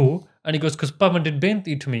right, you're cool. And he goes, because Pavan did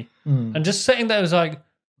Benti to me. And just saying that was like,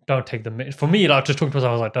 don't take the mic. For me, like just talking to myself,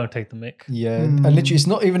 I was like, don't take the mic. Yeah. And literally, it's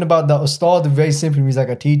not even about that. Ustad very simply means like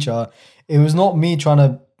a teacher. It was not me trying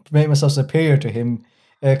to make myself superior to him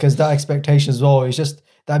because that expectation as well. It's just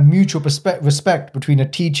that mutual respect between a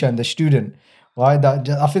teacher and the student, right? That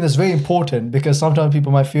I think that's very important because sometimes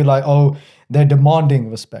people might feel like, oh, they're demanding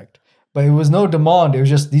respect. But it was no demand, it was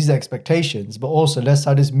just these expectations. But also, let's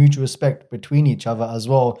have this mutual respect between each other as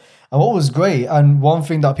well. And what was great, and one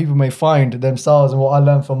thing that people may find themselves, and what I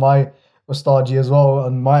learned from my Ustadji as well,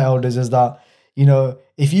 and my elders, is that,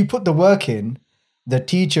 if you put the work in, the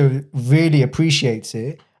teacher really appreciates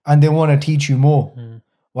it, and they want to teach you more.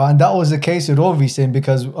 Well, and that was the case with all these things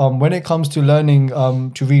because when it comes to learning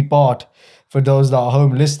to read Bart, for those that are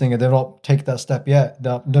home listening and they've not taken that step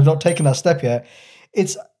yet,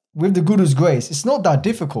 it's with the Guru's grace, it's not that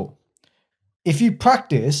difficult. If you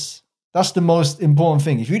practice, that's the most important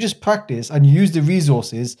thing. If you just practice and you use the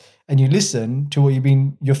resources and you listen to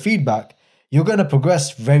your feedback, you're going to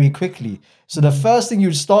progress very quickly. So the first thing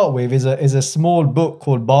you'd start with is a small book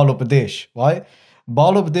called Balopadesh, right?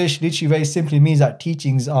 Balopadesh literally very simply means that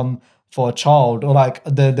teachings for a child or like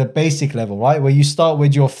the basic level, right? Where you start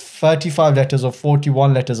with your 35 letters or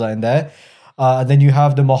 41 letters are in there. Then you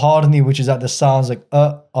have the Maharani, which is at the sounds like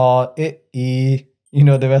I,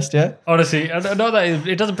 the rest, yeah? Honestly, I know that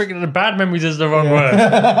it doesn't bring the bad memories is the wrong word.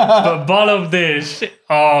 But Balopadesh,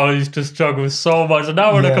 I used to struggle so much. And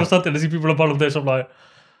now when it comes to something, I see people on Balopadesh, I'm like,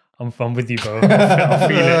 I'm with you, bro. I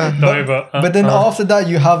feel it. But then after that,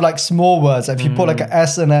 you have like small words. If you put like an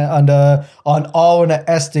S and an R and an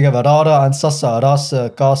S together, Rara and Sasa,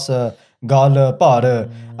 Rasa, Kasa, Gala, Para,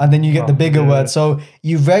 and then you get the bigger words. So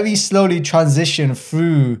you very slowly transition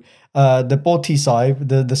through the Poti Sahib,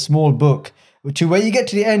 the small book, to where you get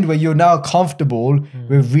to the end where you're now comfortable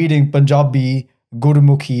with reading Punjabi,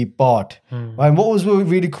 Gurmukhi part. Right? And what was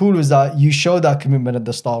really cool was that you showed that commitment at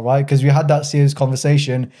the start, right? Because we had that serious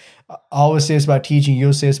conversation. I was serious about teaching, you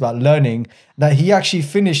were serious about learning. That he actually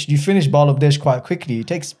you finished Balopadesh quite quickly.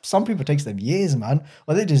 Some people takes them years, man,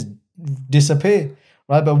 or they just disappear,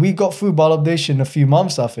 right? But we got through Balopadesh in a few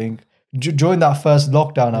months, I think. During that first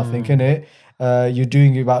lockdown, I think, innit? You're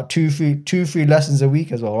doing about two, three lessons a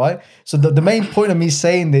week as well, right? So the main point of me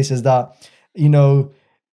saying this is that,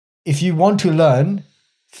 if you want to learn,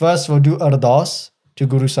 first of all, do ardas to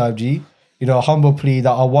Guru Sahib Ji, humble plea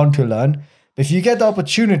that I want to learn. But if you get the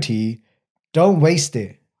opportunity, don't waste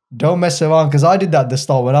it. Don't mess around. Because I did that at the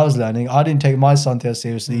start when I was learning. I didn't take my Santhya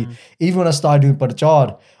seriously. Even when I started doing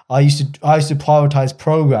Parachar, I used to prioritize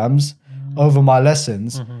programs over my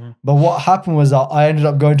lessons. But what happened was that I ended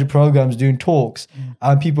up going to programs, doing talks,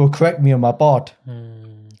 and people correct me on my part.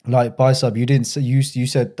 Like, Baisab, you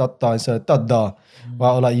said tatta instead of tadda.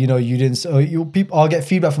 Well, like, you didn't. I'll get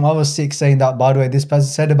feedback from other Sikhs saying that, by the way, this person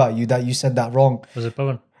said about you that you said that wrong. Was it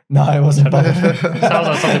Pavan? No, it wasn't Pavan. Sounds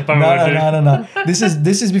like something Pavan would do. No.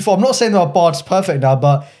 This is before. I'm not saying that my part's perfect now,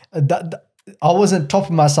 but that I wasn't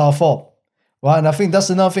topping myself up, right? And I think that's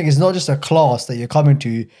another thing. It's not just a class that you're coming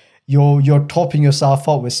to. You're topping yourself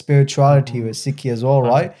up with spirituality, with Sikhi as well,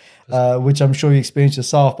 right? Which I'm sure you experienced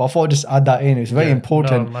yourself. But I thought I'd just add that in. It's very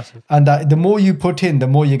important. And that the more you put in, the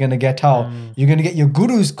more you're going to get out. You're going to get your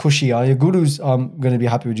guru's kushi, your guru's going to be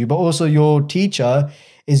happy with you. But also your teacher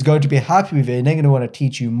is going to be happy with it and they're going to want to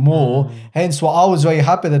teach you more. Hence, what I was very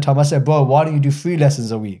happy at the time, I said, bro, why don't you do 3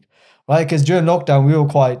 lessons a week? right? Because during lockdown,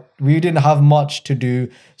 we didn't have much to do.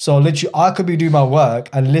 So literally, I could be doing my work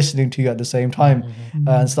and listening to you at the same time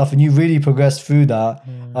and stuff. And you really progressed through that.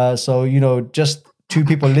 So, you know, just two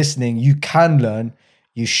people listening, you can learn.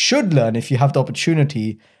 You should learn if you have the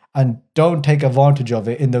opportunity, and don't take advantage of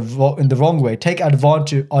it in the wrong way. Take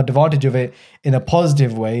advantage of it in a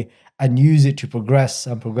positive way and use it to progress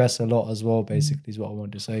a lot as well, basically, is what I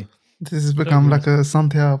want to say. This has become like a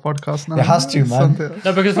Santhia podcast now. It has to, man. Santhia.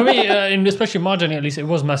 No, because for me, especially my journey, at least, it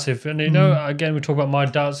was massive. And, you know, again, we talk about my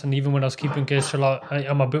doubts, and even when I was keeping case, like,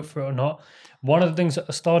 am I built for it or not? One of the things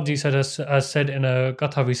Astarji has said in a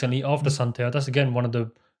Gatha recently after Santhia, that's again one of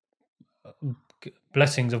the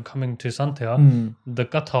blessings of coming to Santhia, the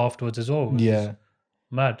Gatha afterwards as well. Yeah.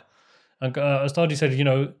 Mad. And Astarji said, you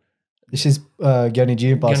know, This is Gyani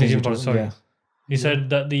Jinpal, sorry. He said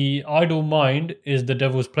that the idle mind is the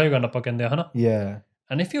devil's playground. Yeah.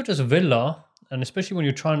 And if you're just villa, and especially when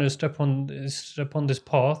you're trying to step on this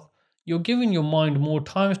path, you're giving your mind more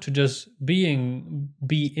times to just be in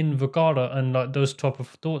Vikara and like those type of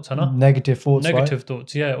thoughts, Negative thoughts, Negative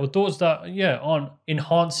thoughts, yeah. Or thoughts that, aren't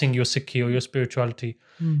enhancing your sikhi or your spirituality.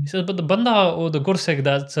 He says, but the banda or the gursik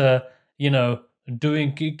that's,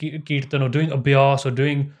 doing kirtan or doing abhyas or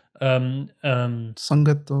doing sangat,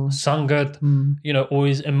 or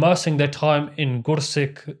is immersing their time in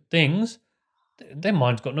gursik things, their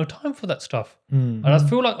mind's got no time for that stuff. And I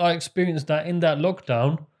feel like I experienced that in that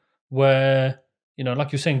lockdown where,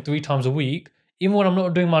 like you're saying, 3 times a week, even when I'm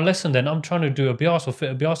not doing my lesson, then I'm trying to do a bias or fit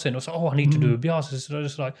a bias in. It's like, I need to do a bias. It's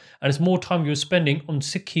just like, and it's more time you're spending on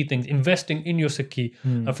sikhi things, investing in your sikhi.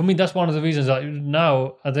 And for me, that's one of the reasons that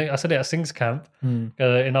now, I think I said it at Singh's camp,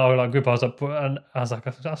 in our like group, I realized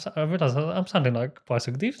I I'm sounding like Bhai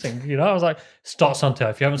Sukhdeep Singh, I was like, start Santhia.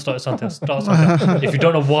 If you haven't started Santhia, start Santhia. If you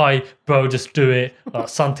don't know why, bro, just do it. Like,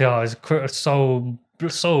 Santhia is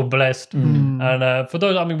so blessed. And for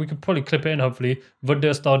those, I mean, we could probably clip it in, hopefully. Vidya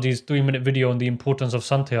Starji's 3-minute video on the importance of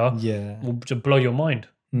Santhia will just blow your mind.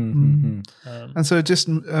 And so just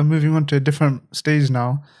moving on to a different stage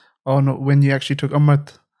now, on when you actually took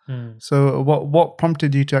Amrit. So what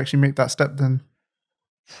prompted you to actually make that step then?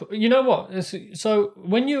 You know what? So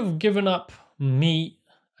when you've given up meat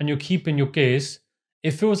and you're keeping your gaze,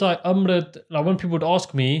 it feels like Amrit, like when people would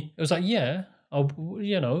ask me, it was like,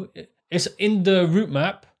 it's in the route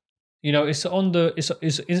map, it's on the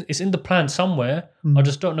it's in the plan somewhere. I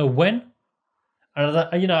just don't know when. And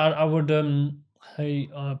I would Pavan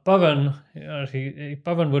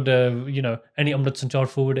would any Amrit Sanchar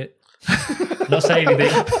forward it, not say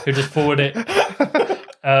anything, he'll just forward it.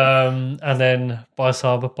 And then Bhai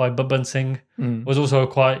Babban Singh was also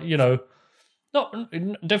quite not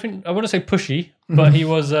definitely, I wouldn't say pushy, but he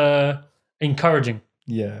was encouraging.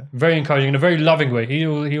 Yeah, very encouraging in a very loving way.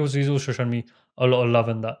 He's also shown me a lot of love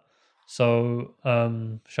in that. So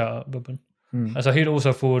shout out Babban. And so he'd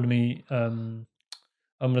also forward me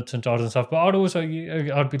Amrit and Jars and stuff. But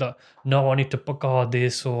I'd be like, no, I need to pakka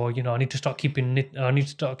this, or I need to start keeping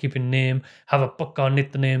name, have a pakka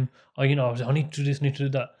nit name, or I need to do this, need to do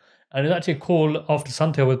that. And it's actually a call after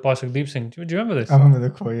Santhia with Bhai Sukhdeep Singh. Do you remember this? I remember the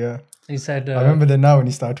call, yeah. He said... I remember that now when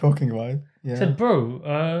he started talking about it. Yeah. He said, bro,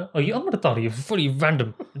 are you Amritari? You're fully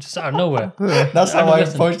random. Just out of nowhere. That's how I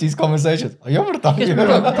approach these conversations. Are you Amritari?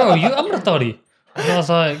 Bro, you Amritari? And I was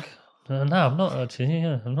like, no, I'm not actually.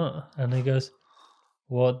 Yeah, I'm not. And he goes,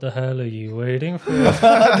 what the hell are you waiting for? Did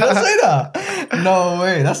I say that? No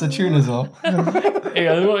way. That's the tune as well. He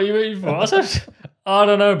goes, what are you waiting for? I said... I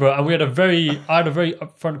don't know, bro. And I had a very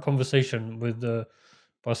upfront conversation with Bhai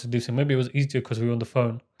Sukhdeep Singh. Maybe it was easier because we were on the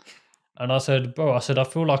phone. And I said, bro, I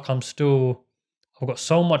feel like I've got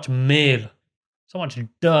so much mail, so much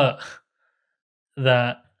dirt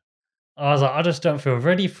that I was like, I just don't feel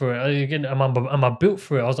ready for it. Again, am I built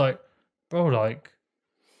for it? I was like, bro, like,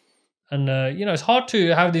 and it's hard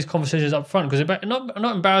to have these conversations up front because it's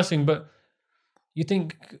not embarrassing, but you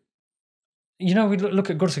think. We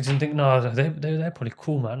look at Gursiks and think, no, they're probably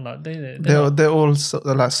cool, man. Like they're all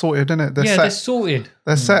like sorted, isn't it? They're sorted.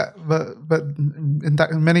 They're set, but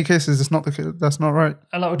in many cases, it's not that's not right.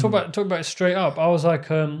 And like we talk about it straight up. I was like,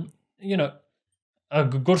 Gursik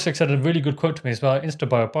said a really good quote to me. It's about Insta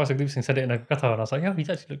bio. Bhai Sukhdeep Singh said it in a Gatha, and I was like,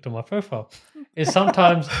 he's actually looked at my profile. Is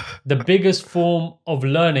sometimes the biggest form of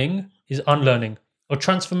learning is unlearning, or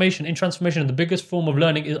transformation. In transformation, the biggest form of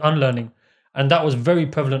learning is unlearning, and that was very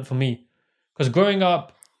prevalent for me. Because growing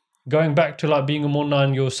up, going back to like being a Monna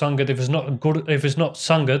and your Sangat, if it's not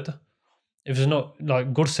Sangat, if it's not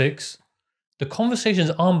like Gursiks, the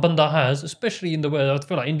conversations Banda has, especially in the way I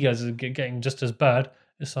feel like India is getting just as bad.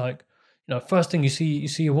 It's like, first thing you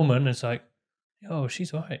see a woman, it's like, yo,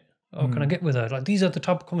 she's alright. Oh, can I get with her? Like, these are the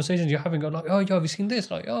type of conversations you're having. Like, oh, yo, have you seen this?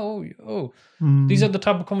 Like, these are the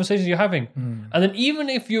type of conversations you're having. And then even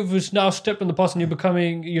if you've now stepped on the path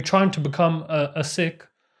and you're trying to become a Sikh,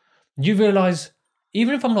 you realize,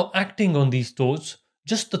 even if I'm not acting on these thoughts,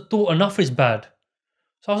 just the thought enough is bad.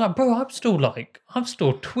 So I was like, bro, I'm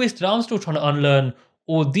still twisted. I'm still trying to unlearn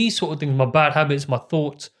all these sort of things, my bad habits, my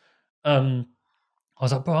thoughts. I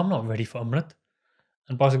was like, bro, I'm not ready for Amrit.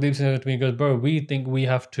 And Pastor Deep said to me, he goes, bro, we think we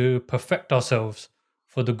have to perfect ourselves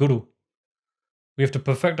for the Guru. We have to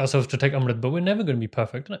perfect ourselves to take Amrit, but we're never going to be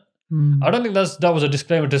perfect, innit? I don't think that was a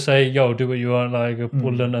disclaimer to say, yo, do what you want, like,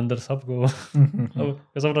 pull and under sabko.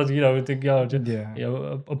 Because sometimes, we think, a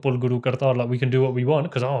pull Guru karta, like, we can do what we want,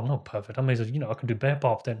 because, I'm not perfect. I may as well, I can do bare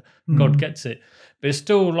path, then God gets it. But it's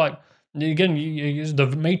still like, again, you use the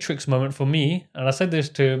Matrix moment for me, and I said this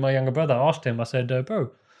to my younger brother. I asked him, I said, bro,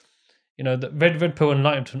 the red pill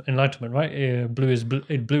enlightenment, right? Blue is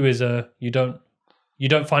you don't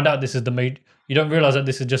find out this is you don't realize that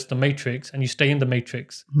this is just the Matrix, and you stay in the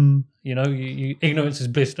Matrix. You ignorance is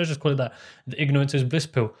bliss. Let's just call it that. The ignorance is bliss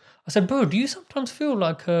pill. I said, bro, do you sometimes feel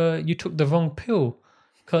like you took the wrong pill?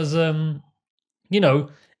 Because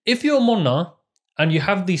if you're a Monna and you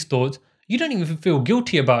have these thoughts, you don't even feel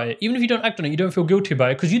guilty about it. Even if you don't act on it, you don't feel guilty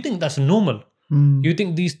about it because you think that's normal. You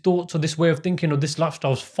think these thoughts or this way of thinking or this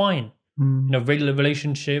lifestyle is fine. Regular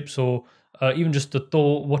relationships or even just the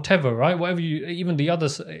thought, whatever, right? Whatever even the other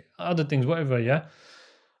things, whatever, yeah.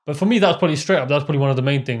 But for me, that's probably straight up. That's probably one of the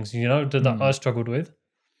main things, that I struggled with.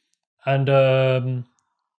 And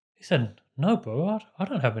he said, "No, bro, I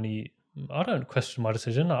don't have any. I don't question my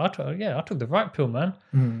decision. I took the right pill, man."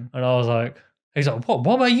 And I was like, he's like, "What?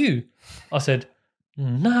 What about you?" I said,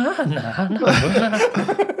 Nah, I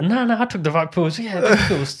took the right pill. So, yeah, that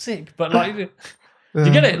pill was sick, but like." Do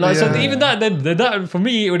you get it? Like, so even that, then that for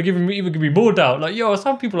me, it would give me more doubt. Like,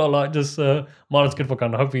 some people are like just Maharaj good for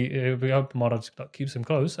kind. I hope Maharaj keeps him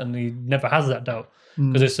close, and he never has that doubt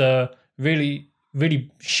because it's a really, really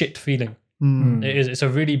shit feeling. It is. It's a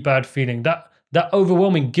really bad feeling. That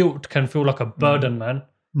overwhelming guilt can feel like a burden, man.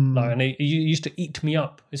 Like, and it used to eat me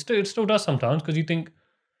up. It still does sometimes because you think,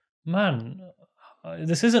 man,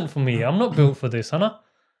 this isn't for me. I'm not built for this, Hannah.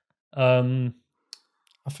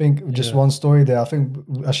 I think just one story there. I think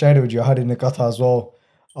I shared it with you. I had it in the Katha as well.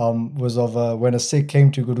 Was of when a Sikh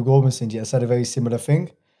came to Guru Gobind Singh Ji and said a very similar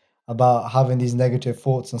thing about having these negative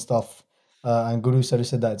thoughts and stuff. And Guru said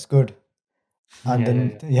that it's good. And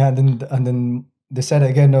then they said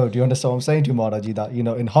it again. No, do you understand what I'm saying to you, Maharaji? That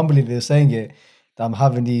in humbly they're saying it. That I'm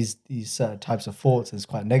having these types of thoughts. And it's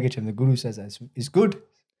quite negative. And the Guru says that it's good.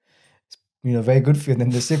 Very good for you. And then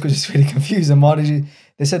the Sikh was just really confused. And Maharaji,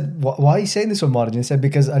 they said, why are you saying this for Maharaji? And they said,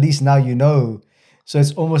 because at least now you know. So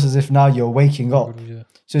it's almost as if now you're waking up.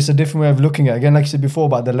 So it's a different way of looking at it. Again, like you said before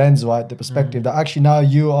about the lens, right? The perspective that actually now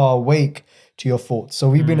you are awake to your thoughts. So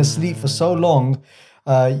we've been asleep for so long.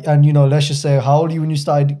 And let's just say, how old are you when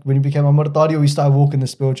you became Amritdhari or you started walking the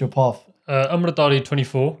spiritual path? Amritdhari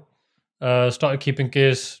 24. Started keeping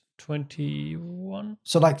gears 21.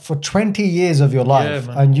 So like for 20 years of your life,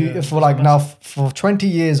 for 20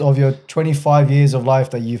 years of your 25 years of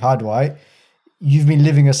life that you've had, right? You've been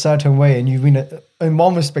living a certain way and you've been in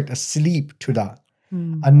one respect asleep to that.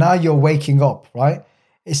 And now you're waking up, right?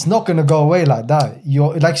 It's not going to go away like that.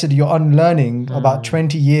 You're, like I said, you're unlearning about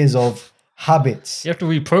 20 years of habits. You have to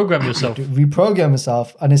reprogram yourself. Reprogram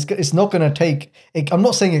yourself. And it's not going to take, I'm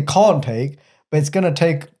not saying it can't take, but it's going to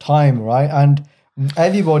take time, right? And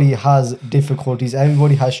everybody has difficulties.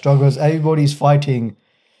 Everybody has struggles. Everybody's fighting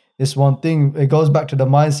this one thing. It goes back to the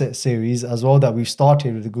mindset series as well that we've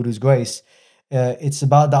started with the Guru's grace. It's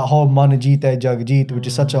about that whole Manajita Jagajit, which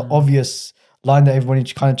is such an obvious line that everybody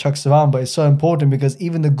kind of chucks around, but it's so important because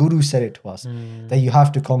even the Guru said it to us that you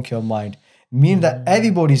have to conquer your mind. Meaning that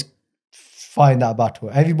everybody's fighting that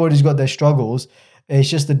battle. Everybody's got their struggles. It's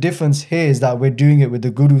just the difference here is that we're doing it with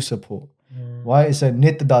the Guru support. Right? It's a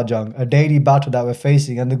nit dajang, a daily battle that we're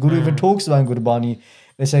facing. And the Guru even talks about in Gurbani.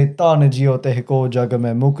 They say, Tana jiyo te hiko jaga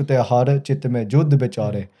mein mukte hara chit mein judd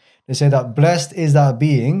bechare. They say that blessed is that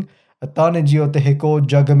being, Tana jiyo te hiko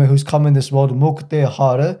jaga mein, who's come in this world, mukte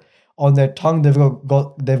hara. On their tongue,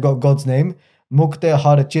 they've got God's name. Mukte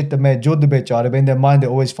hara chit mein judd bechare. But in their mind, they're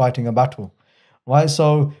always fighting a battle. Right?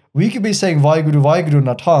 So we could be saying Vaheguru in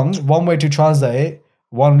our tongue. One way to translate it,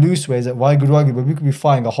 one loose way is that Vaheguru, but we could be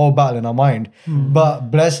fighting a whole battle in our mind.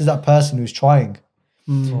 But blessed is that person who's trying.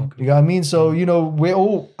 You know what I mean? So, we're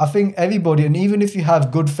all, I think everybody, and even if you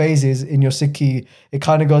have good phases in your Sikhi, it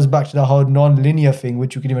kind of goes back to the whole non-linear thing,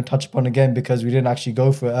 which we can even touch upon again because we didn't actually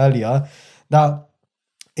go through it earlier, that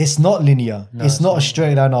it's not linear. No, it's not a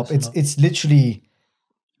straight line up. It's literally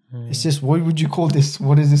It's just, what would you call this?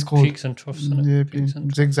 What is this called? Peaks and troughs. Isn't it? Yeah, Peaks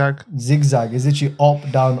and troughs. zigzag. Zigzag. It's literally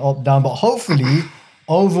up, down, up, down. But hopefully,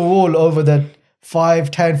 overall, over the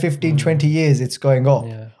 5, 10, 15, 20 years, it's going up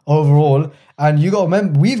overall. And you got to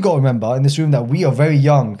remember, we've got to remember in this room that we are very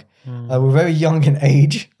young. We're very young in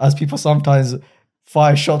age, as people sometimes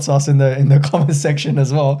fire shots us in the comment section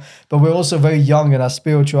as well. But we're also very young in our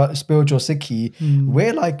spiritual sikhi.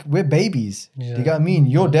 We're babies. Do you get what I mean?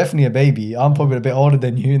 You're definitely a baby. I'm probably a bit older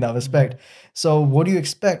than you in that respect. So what do you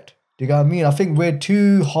expect? Do you get what I mean? I think we're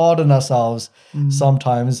too hard on ourselves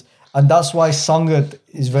sometimes. And that's why Sangat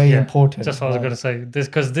is very important. That's what I was going to say.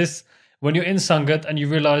 Because when you're in Sangat and you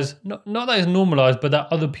realize, not that it's normalized, but that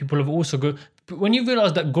other people have also got, when you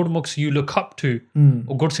realize that Gurmukhs you look up to,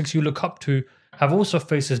 or Gursikhs you look up to, have also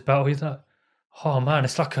faced this battle, he's like, oh man,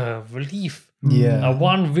 it's like a relief. Yeah.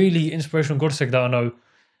 One really inspirational Gursikh that I know,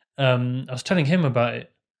 I was telling him about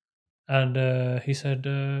it. And he said,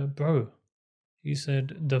 bro, he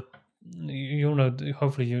said, you'll know,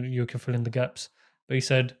 hopefully you can fill in the gaps. But he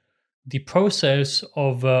said, the process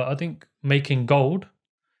of, I think, making gold,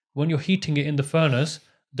 when you're heating it in the furnace,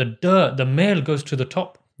 the male goes to the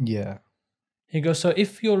top. Yeah. He goes, so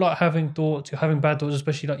if you're like having thoughts, you're having bad thoughts,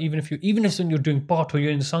 especially like even if you're doing part or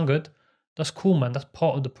you're in Sangat, that's cool, man. That's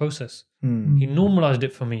part of the process. He normalized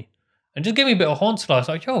it for me and just gave me a bit of horn slice,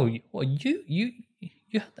 like, yo, what you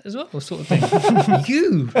had that as well, sort of thing.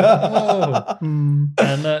 You. Oh.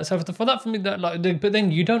 And so for that, for me, that like, but then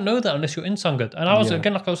you don't know that unless you're in Sangat. And I was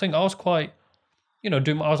again, like I was saying, I was quite, I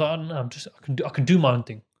was like, no, I can do my own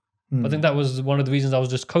thing. I think that was one of the reasons I was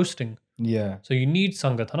just coasting. Yeah. So you need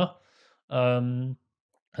Sangat, Hana? And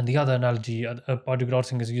the other analogy, Bhadugraj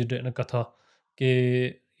Singh has used it in a katha,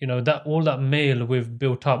 that all that male we've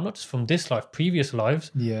built up, not just from this life, previous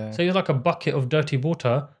lives. Yeah. So it's like a bucket of dirty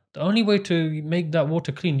water. The only way to make that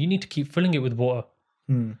water clean, you need to keep filling it with water.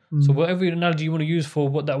 So whatever analogy you want to use for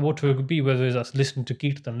what that water would be, whether it's listening to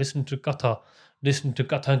Kirtan, listening to Katha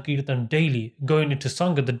and Kirtan daily, going into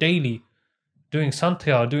Sangha the daily, doing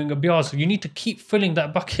Santhya, doing Abhyas, you need to keep filling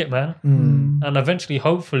that bucket, man. And eventually,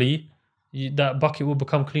 hopefully, that bucket will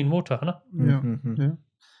become clean water, huh? Yeah.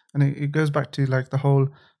 And it goes back to like the whole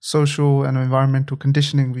social and environmental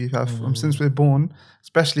conditioning we have since we're born,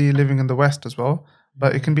 especially living in the West as well.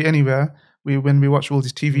 But it can be anywhere. When we watch all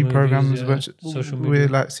these TV Movies, programs, social we media.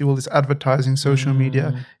 like see all this advertising, social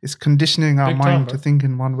media. It's conditioning our Big mind time, to think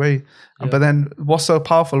in one way. But then what's so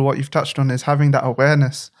powerful, what you've touched on, is having that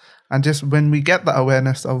awareness. And just when we get that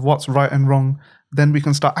awareness of what's right and wrong, then we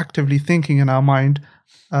can start actively thinking in our mind,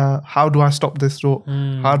 how do I stop this thought?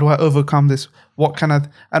 How do I overcome this? What can I...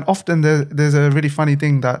 And often there's a really funny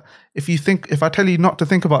thing that if I tell you not to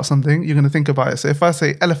think about something, you're going to think about it. So if I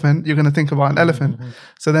say elephant, you're going to think about an elephant.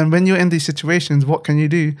 So then when you're in these situations, what can you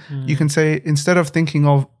do? You can say, instead of thinking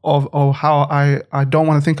of how I don't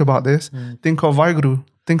want to think about this, think of Vaheguru.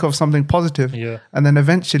 Think of something positive. And then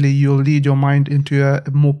eventually you'll lead your mind into a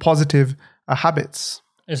more positive habits.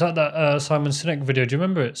 It's like that Simon Sinek video. Do you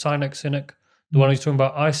remember it? Sinek. The one who's talking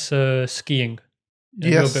about ice skiing.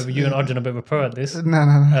 Yes. You and Arjun are a bit of a pro at this.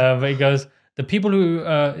 No. But he goes, the people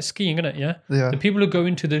who skiing, isn't it? Yeah. The people who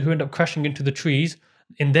who end up crashing into the trees,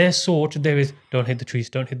 in their thought there is, don't hit the trees,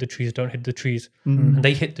 don't hit the trees, don't hit the trees, and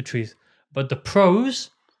they hit the trees. But the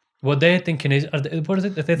pros, what they're thinking is, what is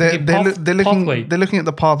it? They're thinking pathway. They're looking at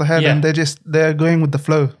the path ahead, and they're going with the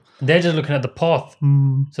flow. They're just looking at the path.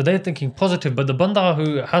 So they're thinking positive. But the banda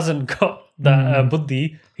who hasn't got that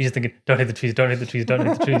buddhi, he's just thinking, don't hit the trees, don't hit the trees, don't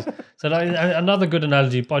hit the trees. So another good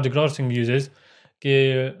analogy Bhadugraj Singh uses,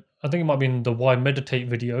 I think it might be in the Why Meditate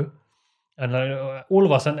video. And all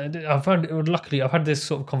of us, and luckily I've had this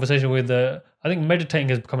sort of conversation with, I think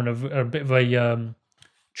meditating is becoming a bit of a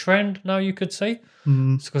trend now, you could say.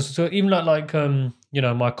 So even like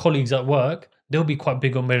my colleagues at work, they'll be quite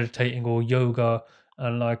big on meditating or yoga.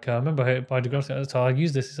 And like I remember Bhadugraj, so I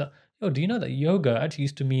use this. It's like, yo, do you know that yoga actually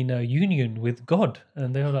used to mean union with God?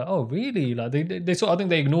 And they were like, oh, really? Like they sort. I think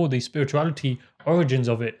they ignore the spirituality origins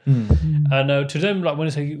of it. And to them, like when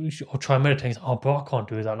they say you should try meditating, oh, bro, I can't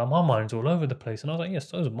do that. Like my mind's all over the place. And I was like, yes,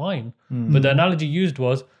 so is mine. But the analogy used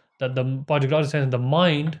was that the Bhadugraj is saying the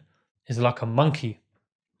mind is like a monkey.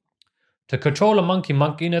 To control a monkey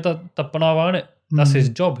ne tapanawa it. That's his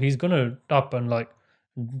job. He's gonna up and like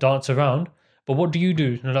dance around. But what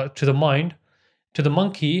do? Like to the mind, to the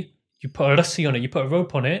monkey, you put a rassi on it, you put a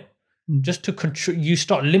rope on it, just to control. You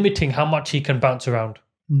start limiting how much he can bounce around.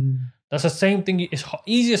 That's the same thing. It's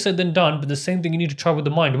easier said than done, but the same thing you need to try with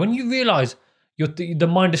the mind. When you realize the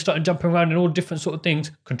mind is starting jumping around in all different sort of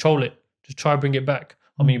things, control it. Just try to bring it back.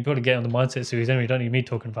 I mean, you probably get on the mindset series anyway, don't need me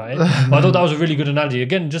talking about it. But I thought that was a really good analogy.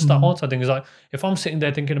 Again, just that answer thing is like, if I'm sitting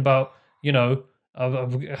there thinking about, you know, I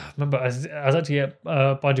remember I was actually at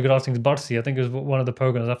Pajagraj Singh's Barsi. I think it was one of the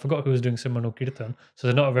programs. I forgot who was doing Simran or Kirtan. So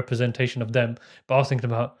they're not a representation of them. But I was thinking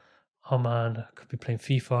about, oh man, I could be playing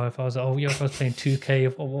FIFA. If I was playing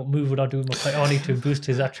 2K, what move would I do with my player? Oh, I need to boost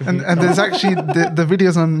his attributes. And there's actually the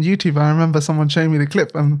videos on YouTube. I remember someone showing me the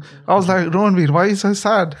clip, and I was like, Rohanveer, why are you so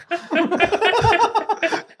sad? Are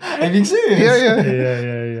you being serious?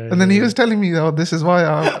 Yeah. And then he was telling me, oh, this is why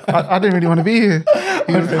I didn't really want to be here.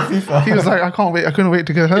 He was like, I couldn't wait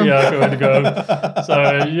to go home. Yeah, I couldn't wait to go home. So,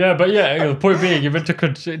 the point being, you're meant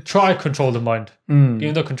to try control the mind.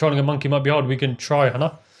 Even though controlling a monkey might be hard, we can try,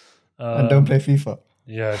 Hannah. And don't play FIFA.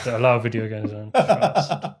 Yeah, allow video games, man.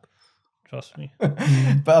 Trust me.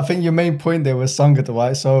 But I think your main point there was Sangat,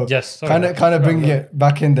 right? So yes, kind of bringing it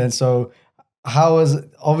back in then. So how was,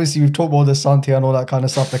 obviously we've talked about the Santia and all that kind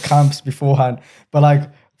of stuff, the camps beforehand, but like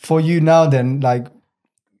for you now then, like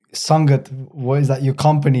Sangat, what is that, your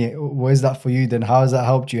company, what is that for you then? How has that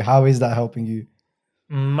helped you? How is that helping you?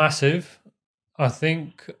 Massive. I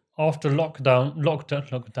think after lockdown, after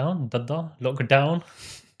lockdown,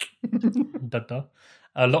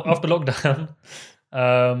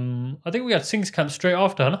 I think we had Sings camp straight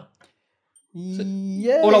after, huh?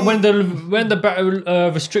 Yeah. Or like when the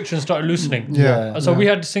battle restrictions started loosening. So we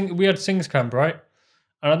had Sings camp, right?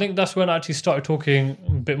 And I think that's when I actually started talking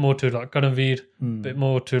a bit more to like Karanveer, a bit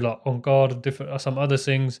more to like On Guard, different some other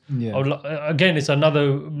things. Again, it's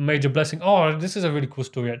another major blessing. Oh, this is a really cool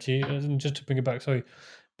story actually. Just to bring it back, sorry,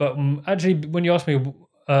 but actually, when you asked me,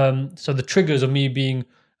 so the triggers of me being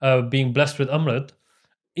blessed with Amrit,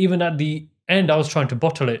 even at the end, I was trying to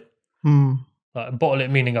bottle it. Like bottle it,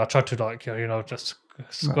 meaning I tried to just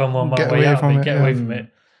squirm my way out of it, get away from it.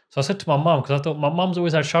 So I said to my mum, because I thought my mum's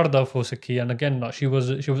always had Sharda for Sikhi, and again, like she was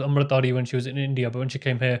Amritari when she was in India, but when she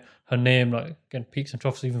came here, her name, like again, peaks and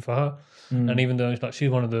troughs even for her. And even though like she's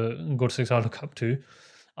one of the good Sikhs I look up to,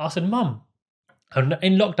 I said, Mum, and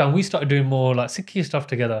in lockdown we started doing more like Sikhi stuff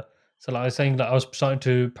together. So like I was saying that I was starting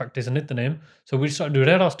to practice a Nityanem. So we started doing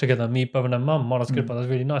Reras together, me, Pavan and Mum. That's good, but that's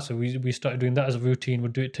really nice. So we started doing that as a routine.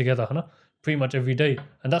 We'd do it together, pretty much every day.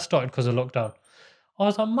 And that started because of lockdown. I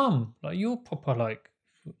was like, Mum, like you're proper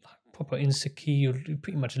in Sikhi, you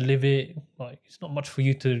pretty much live it. Like it's not much for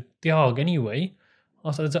you to diag anyway. I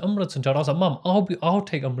was like, there's an Amrit Sanchar. I was like, Mum, I'll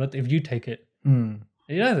take Amrit if you take it. You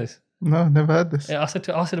know this? No, never heard this. Yeah, I said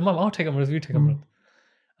to Mum, I'll take Amrit if you take Amrit.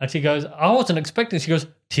 And she goes, I wasn't expecting. She goes,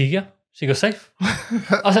 Tiga. She goes, safe.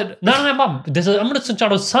 I said, no, Mum, there's an Amrit Sanchar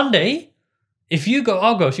on Sunday. If you go,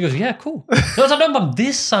 I'll go. She goes, yeah, cool. I was like, no, Mum,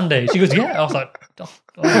 this Sunday. She goes, yeah. I was like,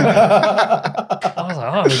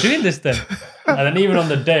 oh, we're doing this then. And then even on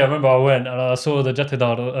the day, I remember I went and I saw the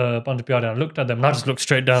Jathedar Panj Pyare, and I looked at them and I just looked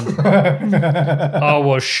straight down. I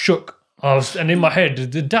was shook. And in my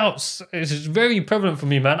head, the doubts is very prevalent for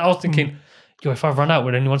me, man. I was thinking, yo, if I run out,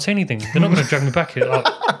 would anyone say anything? They're not going to drag me back here. Like,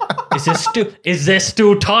 is there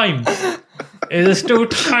still time? Is there still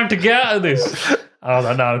time to get out of this? I was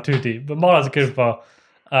like, no, too deep. But Mara's a good bar.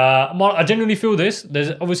 I genuinely feel this.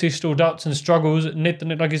 There's obviously still doubts and struggles.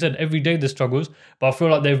 Like you said, every day there's struggles. But I feel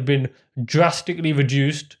like they've been drastically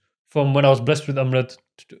reduced from when I was blessed with Amrit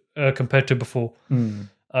compared to before.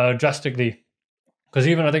 Drastically. Because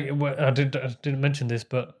even I think, I didn't mention this,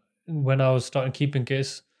 but when I was starting keeping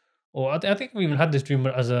case, or I think we even had this dream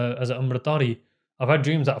as a Amritari. I've had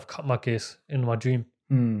dreams that I've cut my case in my dream.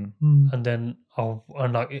 And then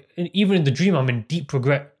even in the dream, I'm in deep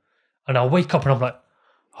regret. And I'll wake up and I'm like,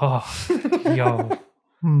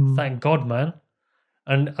 thank God, man.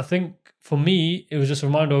 And I think for me, it was just a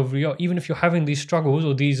reminder of, even if you're having these struggles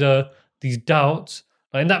or these doubts,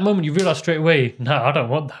 like in that moment, you realize straight away, nah, I don't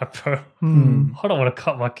want that, bro. I don't want to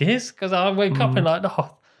cut my case, because I wake up and like,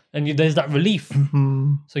 and there's that relief.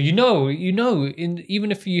 So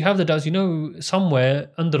even if you have the doubts, somewhere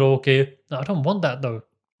under, okay, no, I don't want that though.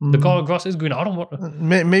 The grass is green. I don't want.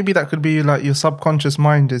 Maybe that could be like your subconscious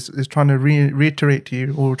mind is trying to reiterate to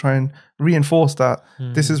you, or try and reinforce that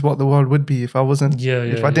this is what the world would be if I wasn't.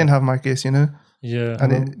 If I didn't have my case, Yeah.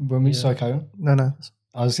 And when we sorry, Karen. No.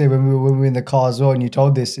 I was saying when we were in the car as well, and you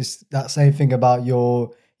told this, it's that same thing about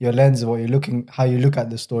your lens of what you're looking, how you look at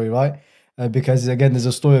the story, right? Because again, there's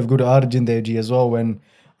a story of Guru Arjan Dev Ji as well, when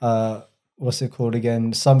what's it called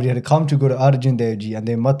again? Somebody had come to Guru Arjan Dev Ji and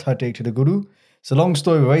they matha take to the Guru. So long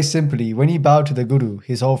story, very simply, when he bowed to the Guru,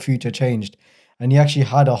 his whole future changed. And he actually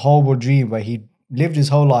had a horrible dream where he lived his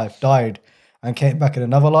whole life, died, and came back in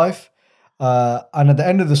another life. And at the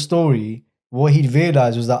end of the story, what he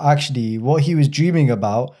realized was that actually what he was dreaming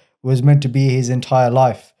about was meant to be his entire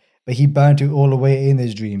life. but he burnt it all away in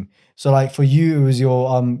his dream. So like for you, it was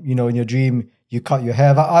your you know, in your dream you cut your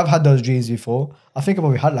hair. I've had those dreams before. I think I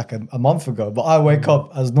probably had like a month ago, but I wake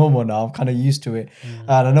up as normal now. I'm kind of used to it. And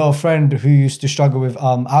I know a friend who used to struggle with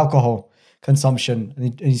alcohol consumption,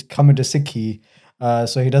 and he's coming to Sikhi,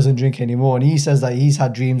 so he doesn't drink anymore. And he says that he's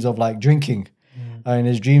had dreams of like drinking in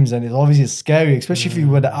his dreams, and it's obviously scary, especially if you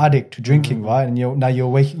were the addict to drinking, right? And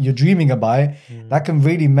you're dreaming about it. That can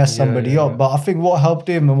really mess somebody up. But I think what helped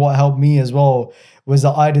him and what helped me as well was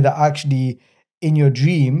the idea that actually in your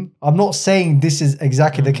dream, I'm not saying this is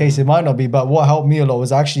exactly the case, it might not be, but what helped me a lot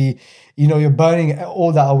was actually, you know, you're burning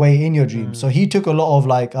all that away in your dream. So he took a lot of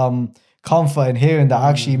like comfort in hearing that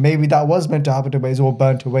actually maybe that was meant to happen to him, but it's all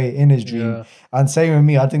burnt away in his dream. And same with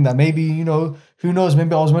me, I think that maybe, you know, who knows,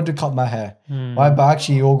 maybe I was meant to cut my hair, right? But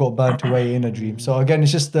actually it all got burnt away in a dream. So again,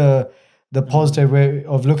 it's just the positive way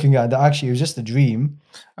of looking at it, that actually it was just a dream.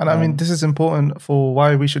 And I mean, this is important for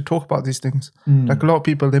why we should talk about these things. Like a lot of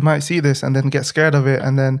people, they might see this and then get scared of it,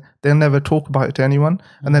 and then they'll never talk about it to anyone,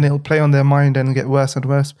 and then it'll play on their mind and get worse and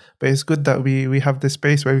worse. But it's good that we have this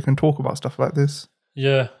space where we can talk about stuff like this.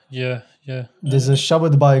 Yeah. There's a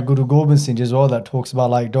shabad by Guru Gobind Singh as well that talks about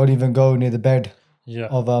like, don't even go near the bed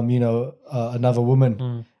of you know, another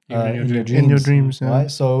woman in your dreams, right?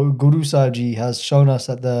 So Guru Sahib Ji has shown us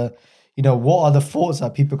that the, you know, what are the thoughts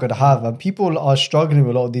that people could have, and people are struggling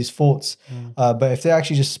with a lot of these thoughts. But if they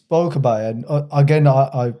actually just spoke about it, and again,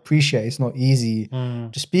 I appreciate it's not easy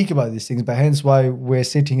to speak about these things, but hence why we're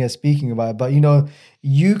sitting here speaking about it. But you know,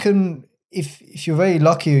 you can, if you're very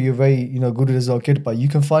lucky or you're very, you know, good as a kid, but you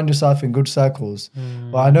can find yourself in good circles.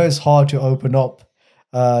 But I know it's hard to open up.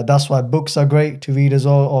 That's why books are great to read as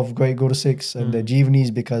well, of great Guru Sikhs and their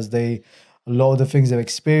Jeevanis, because a lot of the things they've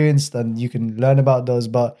experienced and you can learn about those.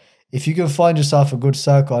 But if you can find yourself a good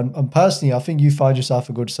circle, and personally, I think you find yourself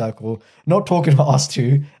a good circle, not talking about us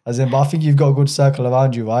two, as in, but I think you've got a good circle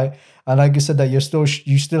around you, right? And like you said, that you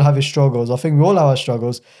still have your struggles. I think we all have our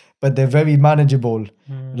struggles, but they're very manageable.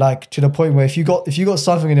 Like to the point where if you got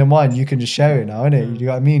something in your mind, you can just share it now, innit? You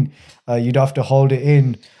know what I mean? You don't have to hold it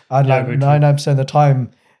in. And like 99% of the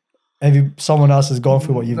time, someone else has gone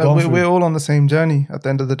through what you've gone through. We're all on the same journey at the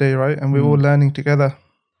end of the day, right? And we're all learning together.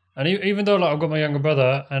 And even though like I've got my younger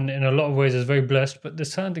brother, and in a lot of ways is very blessed, but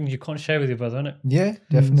there's certain things you can't share with your brother, innit? Yeah,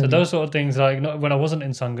 definitely. So those sort of things, like when I wasn't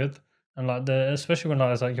in Sangat, and like especially when I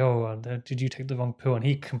was like, yo, did you take the wrong pill? And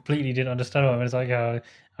he completely didn't understand it. And it's like, yeah,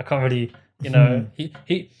 I can't really, you know,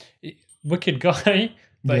 he wicked guy,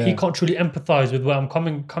 but he can't truly empathize with where I'm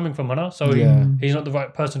coming from, Hannah. So he's not the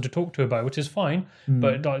right person to talk to about it, which is fine.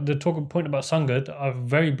 But like the point about Sangat, I'm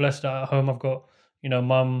very blessed that at home I've got, you know,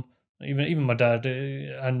 mum, even my dad,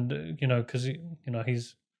 and you know, because you know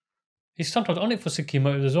he's sometimes on it for Sikhi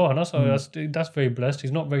motives as well, and that's very blessed.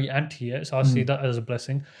 He's not very anti it, so I see that as a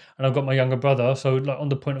blessing. And I've got my younger brother, so like on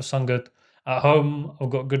the point of Sangat at home, I've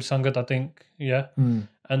got good Sangat, I think,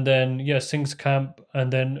 and then Singh's camp,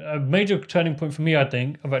 and then a major turning point for me, I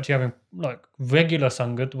think, of actually having like regular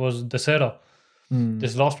Sangat was Dussehra.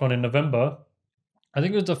 This last one in November. I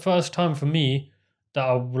think it was the first time for me that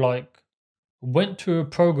I like went to a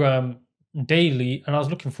program daily, and I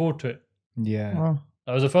was looking forward to it. Yeah, Wow.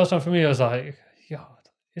 That was the first time for me. I was like, yeah,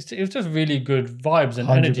 it was just really good vibes and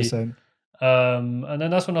 100%. energy. And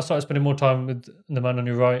then that's when I started spending more time with the man on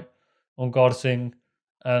your right, on Guard Singh,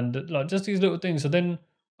 and like just these little things. So then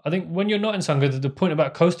I think when you're not in Sangha, the point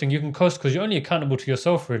about coasting, you can coast because you're only accountable to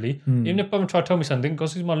yourself, really. Even if Bhavan tried to tell me something,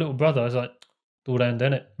 because he's my little brother, I was like, do that and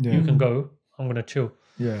then it. Yeah. You can go. I'm gonna chill.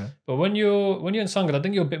 Yeah. But when you're in Sangha, I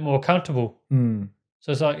think you're a bit more accountable.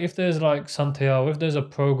 So it's like if there's like Santya, or if there's a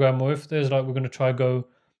program, or if there's like we're gonna try go,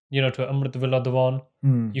 you know, to Amrit Villa Diwan,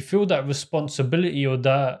 you feel that responsibility or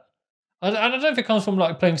that. I don't know if it comes from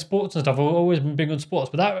like playing sports and stuff. I've always been big on sports,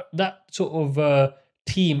 but that sort of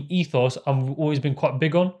team ethos I've always been quite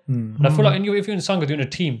big on. And I feel like if you're in Sangha, you're in a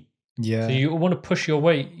team. Yeah. So you want to push your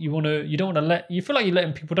weight. You don't want to you feel like you're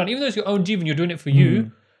letting people down, even though it's your own Jeevan, you're doing it for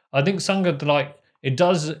you. I think Sangha, like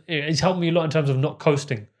it's helped me a lot in terms of not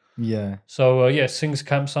coasting. Yeah. So Singh's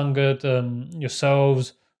Camp Sangat,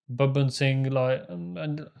 yourselves, Bhavan Singh, like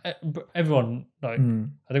and everyone, like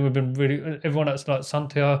I think we've been really everyone that's like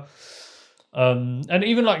Santya, and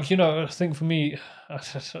even like, you know, I think for me, I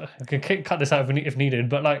can cut this out if needed,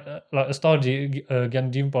 but like Astarji,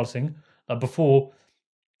 Gyanjeev Singh, like before,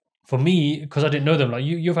 for me, because I didn't know them, like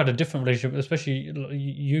you've had a different relationship, especially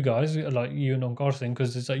you guys, like you and Omkar Singh,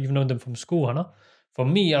 because it's like you've known them from school, Hannah. For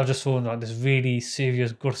me, I just saw like this really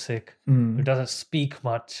serious Gursikh who doesn't speak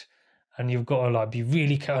much, and you've got to like be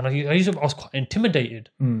really careful. I was quite intimidated.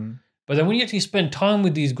 But then when you actually spend time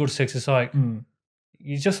with these Gursikhs, it's like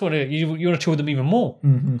you just want to you want to chill with them even more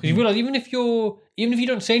because you realize even if you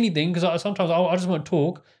don't say anything, because sometimes I just want to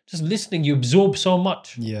talk, just listening you absorb so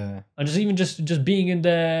much. Yeah. And just being in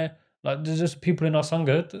there, like there's just people in our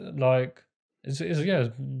Sangat, like it's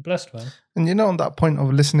blessed, man. And on that point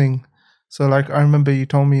of listening, so like I remember you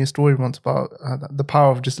told me a story once about the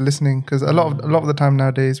power of just listening, because a lot of the time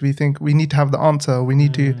nowadays we think we need to have the answer, we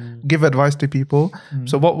need to give advice to people.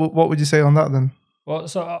 So what would you say on that then? Well,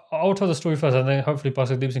 so I'll tell the story first, and then hopefully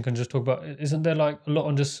Pastor Deep Singh can just talk about. Isn't there like a lot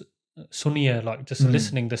on just Suniya, like just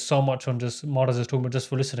listening? There's so much on just Maharaj is talking about just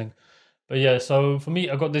for listening. But yeah, so for me,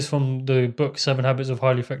 I got this from the book 7 Habits of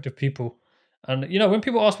Highly Effective People. And when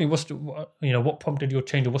people ask me what prompted your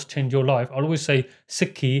change or what's changed your life, I'll always say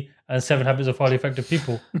Sikhi and 7 Habits of Highly Effective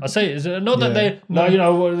People. I say it's not that they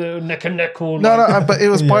neck and neck or but it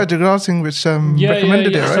was Bhai Jagrat Singh which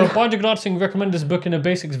recommended it, right? So Bhai Jagrat Singh recommended this book in a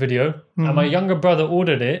basics video, and my younger brother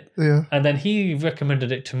ordered it, and then he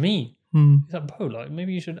recommended it to me. He's like, bro, like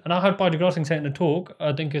maybe you should. And I heard Bhai Jagrat Singh say it in a talk.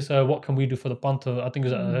 I think it's what can we do for the Panther? I think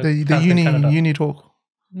it was the uni talk.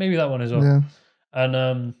 Maybe that one as well. Yeah.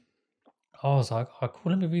 And I was like, oh,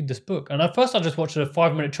 cool, let me read this book. And at first I just watched a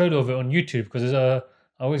 5-minute trailer of it on YouTube, because I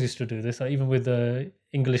always used to do this, like, even with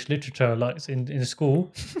English literature, like in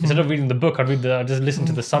school. Instead of reading the book, I just listen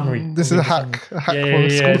to the summary. This is a hack for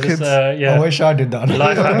school kids. I wish I did that.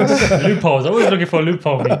 Life hacks, loopholes. I'm always looking for a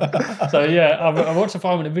loophole. So yeah, I watched a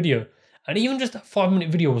 5-minute video. And even just that 5-minute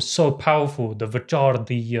video was so powerful. The vichar,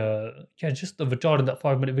 just the vichar in that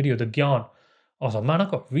 5-minute video, the gyan. I was like, man, I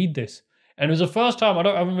got to read this. And it was the first time,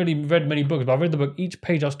 I haven't really read many books, but I read the book, each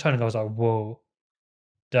page I was turning, I was like, whoa,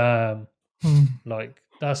 damn. Like,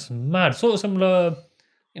 that's mad. Sort of similar,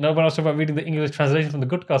 when I was talking about reading the English translation from the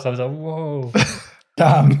Gutkas, I was like, whoa.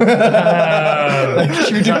 Damn. Like,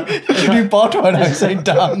 should we do part 1? I say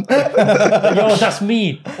damn. Yo, that's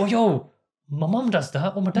me. Oh, yo, my mom does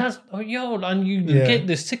that. Or my dad's, and you get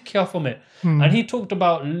this sikya from it. And he talked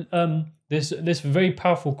about this very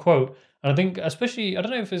powerful quote. And I think, especially, I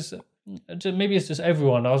don't know if it's, maybe it's just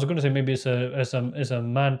everyone. I was going to say maybe it's a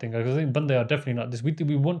man thing. Because I think Bande are definitely like this.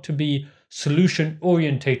 We want to be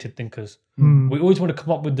solution-orientated thinkers. We always want to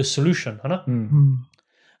come up with the solution. Huh? And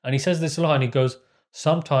he says this line, he goes,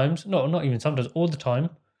 sometimes, no, not even sometimes, all the time,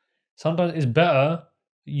 sometimes it's better,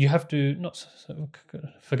 you have to, not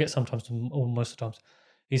forget sometimes, or most of the times.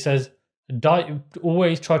 He says,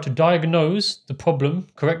 always try to diagnose the problem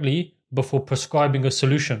correctly before prescribing a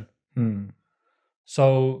solution.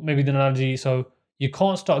 So maybe the analogy, so you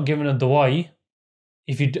can't start giving a dawai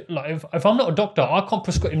if you like. If I'm not a doctor, I can't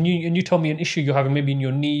prescribe. And you tell me an issue you're having, maybe in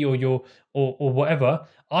your knee or or whatever.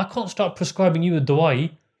 I can't start prescribing you a dawai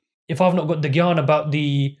if I've not got the gyan about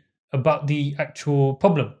the actual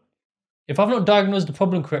problem. If I've not diagnosed the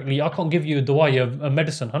problem correctly, I can't give you a dawai, a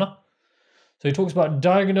medicine, huh? So he talks about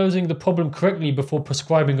diagnosing the problem correctly before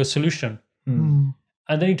prescribing a solution, and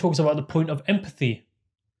then he talks about the point of empathy.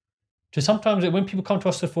 So sometimes when people come to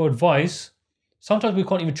us for advice, sometimes we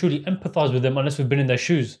can't even truly empathize with them unless we've been in their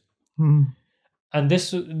shoes. And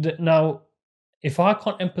now, if I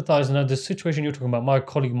can't empathize, now the situation you're talking about, my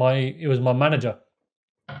colleague, it was my manager,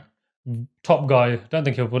 top guy. I don't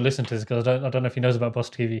think he'll listen to this because I don't know if he knows about Boss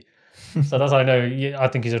TV. So that's how I know. Yeah, I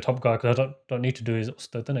think he's a top guy because I don't need to do his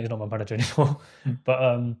stuff. He's not my manager anymore.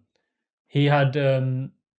 But he had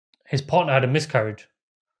his partner had a miscarriage.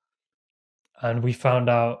 And we found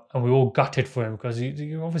out, and we were all gutted for him because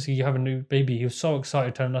obviously you have a new baby. He was so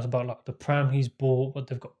excited telling us about like the pram he's bought, what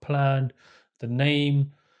they've got planned, the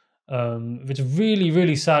name. It's a really,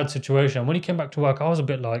 really sad situation. When he came back to work, I was a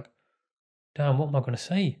bit like, damn, what am I going to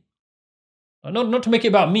say? Not to make it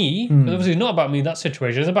about me, because obviously it's not about me, that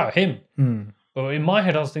situation. It's about him. But in my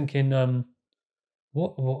head, I was thinking,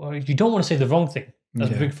 what you don't want to say the wrong thing.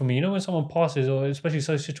 That's big for me. When someone passes, or especially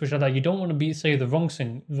such a situation like that, you don't want to say the wrong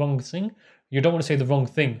thing. You don't want to say the wrong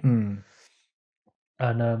thing.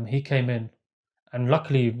 And he came in, and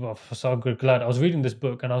luckily, I was so glad. I was reading this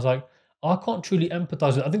book, and I was like, I can't truly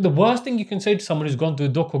empathize with it. I think the worst thing you can say to someone who's gone through a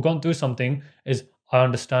dukkh or gone through something is, I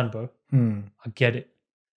understand, bro. I get it.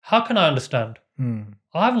 How can I understand?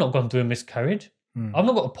 I've not gone through a miscarriage. I've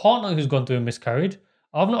not got a partner who's gone through a miscarriage.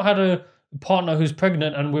 I've not had a partner who's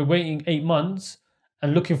pregnant and we're waiting 8 months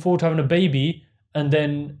and looking forward to having a baby, and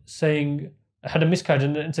then saying I had a miscarriage,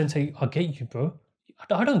 and then saying, I get you, bro.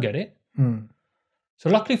 I don't get it. So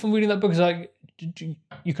luckily from reading that book, it's like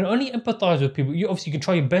you can only empathize with people. You can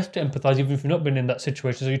try your best to empathize even if you've not been in that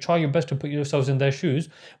situation. So you try your best to put yourselves in their shoes,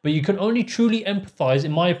 but you can only truly empathize,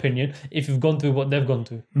 in my opinion, if you've gone through what they've gone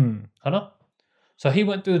through. Hannah? So he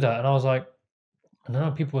went through that, and I was like, and I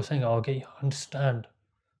know people were saying, I get you, I understand.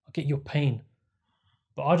 I get your pain.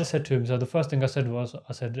 But I just said to him, so the first thing I said was,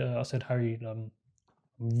 I said, Harry, I'm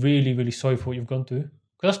really, really sorry for what you've gone through.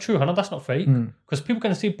 Because that's true, Hannah, that's not fake. Because people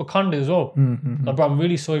can see Pakande as well. Like, bro, I'm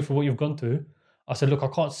really sorry for what you've gone through. I said, look, I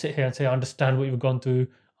can't sit here and say I understand what you've gone through.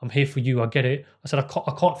 I'm here for you. I get it. I said,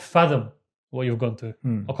 I can't fathom what you've gone through.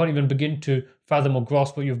 I can't even begin to fathom or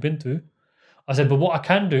grasp what you've been through. I said, but what I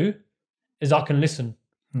can do is I can listen.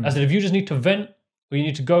 I said, if you just need to vent or you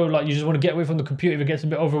need to go, like you just want to get away from the computer if it gets a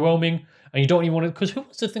bit overwhelming and you don't even want to, because who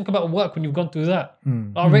wants to think about work when you've gone through that?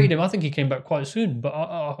 I rated him. I think he came back quite soon, but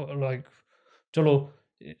like, Jolo.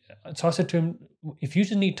 So I said to him, if you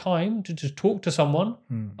just need time to just talk to someone,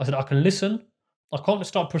 I said, I can listen. I can't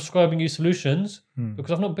start prescribing you solutions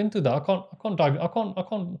because I've not been through that.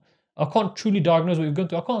 I can't truly diagnose what you've gone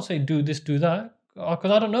through. I can't say do this, do that,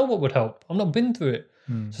 because I don't know what would help. I've not been through it.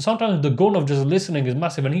 So sometimes the gun of just listening is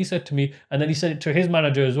massive. And he said to me, and then he said it to his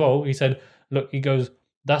manager as well. He said, look, he goes,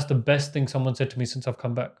 that's the best thing someone said to me since I've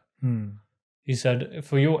come back. He said,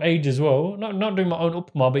 for your age as well, not doing my own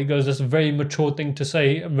upma, but he goes, that's a very mature thing to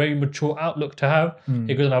say, a very mature outlook to have.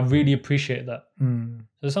 He goes, and I really appreciate that.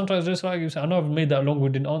 So sometimes, just like you said, I know I've made that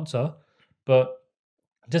long-winded answer, but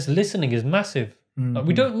just listening is massive. Like,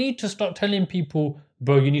 we don't need to start telling people,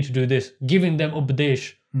 bro, you need to do this, giving them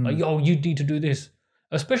upadesh, like, yo, you need to do this.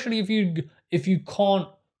 Especially if you can't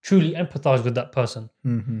truly empathize with that person.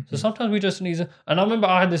 So sometimes we just need to, and I remember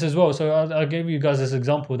I had this as well. So I gave you guys this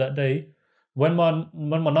example that day. When my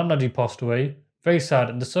Nanaji passed away, very sad,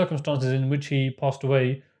 and the circumstances in which he passed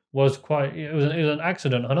away was it was an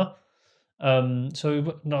accident, Hannah.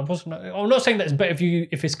 So no, I'm not saying that it's better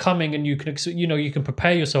if it's coming and you can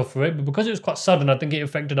prepare yourself for it, but because it was quite sudden, I think it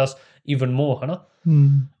affected us even more, Hannah.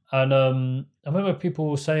 And I remember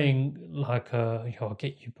people saying like, yo, I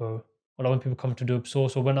get you, bro. Or like when people come to do a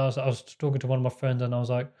source, or when I was talking to one of my friends and I was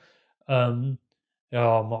like, my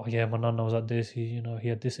nana was like this. He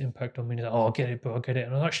had this impact on me. He's like, oh, I get it, bro. I get it.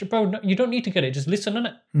 And I was like, shit, bro, no, you don't need to get it. Just listen,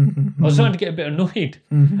 innit? I was starting to get a bit annoyed.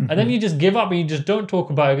 And then you just give up and you just don't talk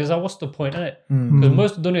about it because what's the point, innit? Because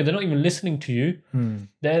most of the dunya, they're not even listening to you.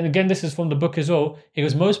 Then again, this is from the book as well. He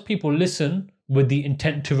goes, most people listen with the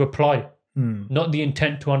intent to reply, not the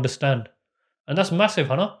intent to understand. And that's massive,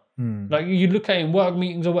 Hannah. Like you look at it in work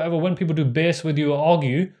meetings or whatever, when people do base with you or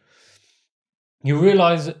argue, you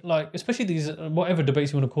realize, like, especially these whatever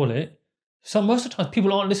debates you want to call it, most of the time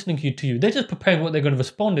people aren't listening to you. They're just preparing what they're going to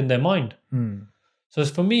respond in their mind. So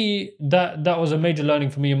for me, that was a major learning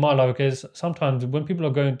for me in my life, because sometimes when people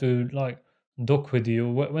are going through like dukh with you,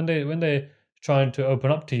 when they're trying to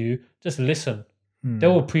open up to you, just listen.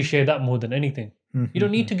 They'll appreciate that more than anything. You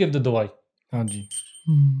don't need to give the du'a. Hanji.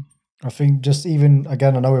 I think just even,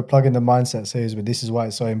 again, I know we're plugging the mindset says, but this is why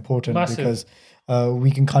it's so important. Massive. Because we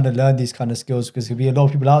can kind of learn these kind of skills, because there'll be a lot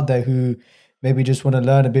of people out there who maybe just want to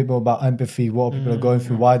learn a bit more about empathy, what people are going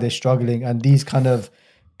through, why they're struggling. And these kind of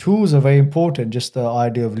tools are very important, just the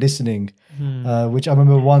idea of listening, which I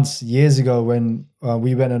remember once years ago when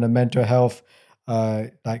we went on a mental health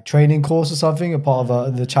like training course or something, a part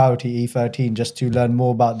of the charity E13, just to learn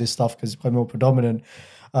more about this stuff because it's quite more predominant.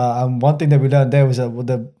 And one thing that we learned there was that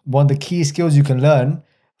one of the key skills you can learn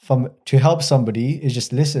to help somebody is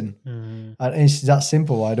just listen. And it's that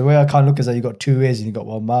simple, right? The way I kind of look is that you got two ears and you got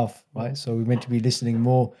one mouth, right? So we're meant to be listening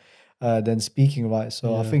more than speaking, right?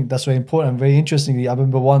 So I think that's very important. And very interestingly, I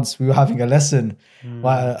remember once we were having a lesson,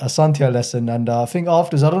 right, a Santhya lesson, and I think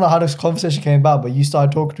afterwards, I don't know how this conversation came about, but you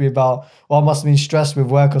started talking to me about, I must have been stressed with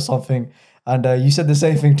work or something. And you said the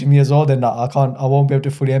same thing to me as well. Then I won't be able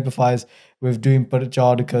to fully empathize with doing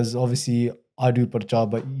Parachar, because obviously I do Parachar,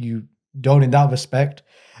 but you don't in that respect.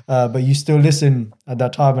 But you still listen at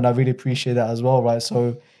that time, and I really appreciate that as well, right?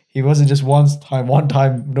 So he wasn't just one time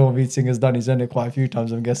Navneet Singh has done. He's done it quite a few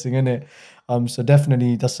times, I'm guessing, innit? So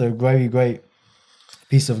definitely that's a very great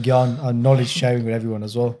piece of gyan and knowledge sharing with everyone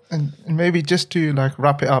as well. And maybe just to like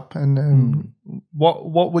wrap it up, and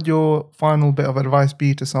what would your final bit of advice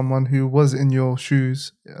be to someone who was in your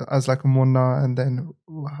shoes as like a munna, and then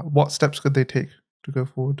what steps could they take to go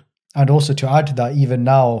forward? And also to add to that, even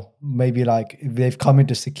now, maybe like if they've come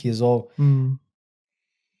into Sikhi as well.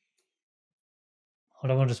 I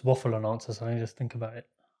don't want to just waffle on answers. I need to just think about it.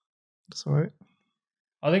 That's all right.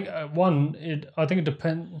 I think I think it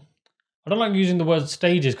depends. I don't like using the word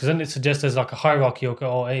stages, because then it suggests there's like a hierarchy,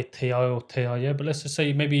 yeah. But let's just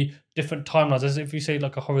say maybe different timelines. As if you say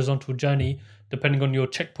like a horizontal journey, depending on your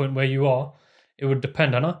checkpoint where you are, it would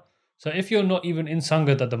depend, Anna. So if you're not even in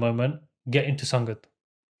Sangat at the moment, get into Sangat.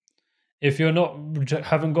 If you're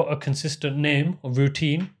haven't got a consistent name or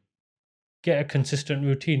routine, get a consistent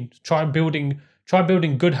routine. Try building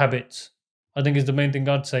good habits, I think is the main thing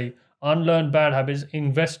I'd say. Unlearn bad habits,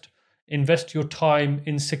 invest invest your time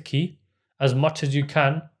in Sikhi as much as you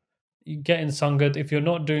can. You get in Sangat. If you're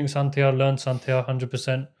not doing Santhya, learn Santhya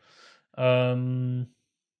 100%.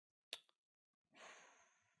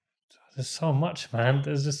 There's so much, man.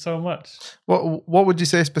 There's just so much. What would you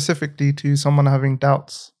say specifically to someone having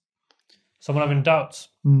doubts? Someone having doubts.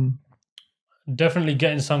 Definitely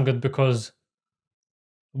get in Sangat, because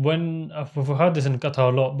when I've heard this in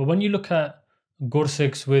Katha a lot, but when you look at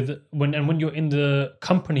Gursikhs when you're in the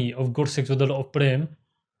company of Gursikhs with a lot of prem,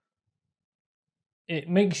 it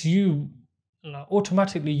makes you like,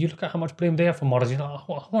 automatically you look at how much prem they have for Maharaj. You're like,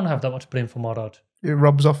 I want to have that much prem for Maharaj. It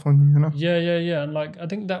rubs off on you, you know? Yeah. And like I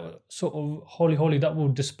think that sort of holy that will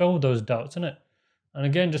dispel those doubts, isn't it? And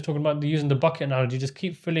again, just talking about using the bucket analogy, just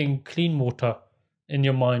keep filling clean water in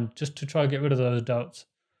your mind just to try to get rid of those doubts.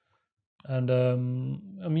 And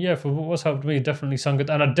for what's helped me, definitely Sangat.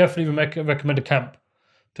 And I definitely recommend a camp.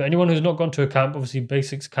 To anyone who's not gone to a camp, obviously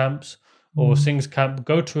basics camps or Singh's camp,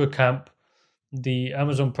 go to a camp. The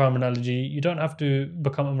Amazon Prime analogy, you don't have to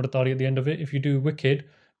become Amritari at the end of it. If you do, wicked.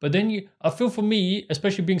 But then I feel for me,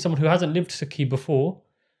 especially being someone who hasn't lived Sikhi before,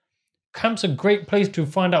 camp's a great place to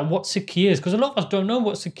find out what Sikhi is, because a lot of us don't know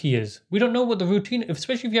what Sikhi is. We don't know what the routine,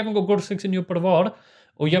 especially if you haven't got Gursikhs in your parivar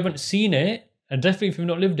or you haven't seen it, and definitely if you've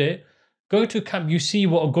not lived it, go to camp, you see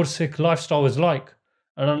what a Gursikh lifestyle is like.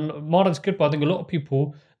 And on Maharaj's Kripa, I think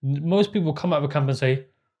most people come out of a camp and say,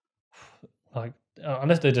 like,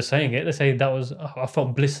 unless they're just saying it, they say I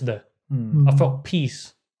felt bliss there. I felt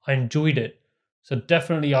peace. I enjoyed it. So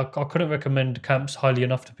definitely, I couldn't recommend camps highly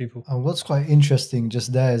enough to people. And what's quite interesting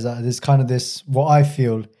just there is that there's kind of this, what I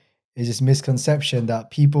feel is this misconception that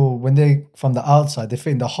people, when they from the outside, they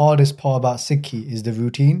think the hardest part about Sikhi is the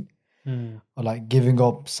routine, or like giving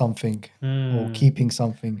up something or keeping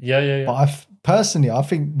something. Yeah. But personally, I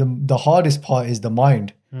think the hardest part is the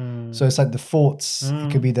mind. So it's like the thoughts,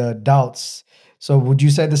 it could be the doubts. So would you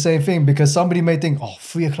say the same thing? Because somebody may think,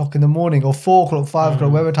 3 o'clock in the morning or 4 o'clock, 5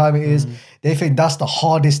 o'clock, whatever time it is, they think that's the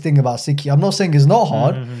hardest thing about Sikhi. I'm not saying it's not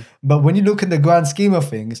hard, but when you look in the grand scheme of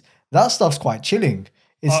things, that stuff's quite chilling.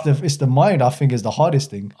 It's the mind, I think, is the hardest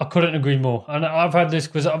thing. I couldn't agree more. And I've had this,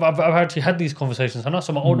 because I've actually had these conversations. I know,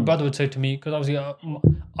 so my older brother would say to me, because obviously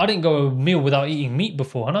I didn't go a meal without eating meat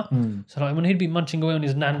before, So like when he'd be munching away on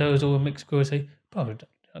his Nando's or a mixed grill, I'd say, bro,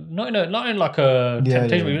 not in like a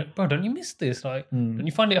temptation, but bro, don't you miss this? Like, don't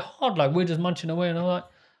you find it hard? Like, we're just munching away, and I'm like,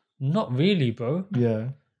 not really, bro. Yeah.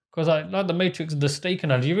 Because like the Matrix, the steak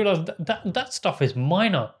analogy, you realize that stuff is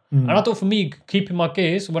minor. And I thought for me, keeping my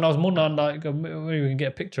case, when I was more than like, maybe we can get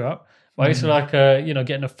a picture up. But I used to like,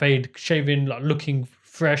 getting a fade, shaving, like looking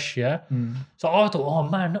fresh, yeah. So I thought, oh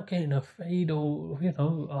man, not getting a fade or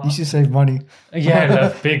You should save money.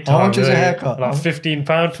 Yeah, big time. How much is a haircut? Like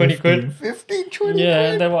 £15, 20 quid. 15, 20 Yeah,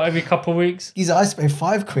 quid. then every couple of weeks. I used to pay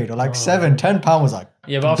 5 quid or like 7, 10 pound was like.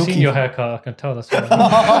 Yeah, but I've seen your haircut. I can tell that's why.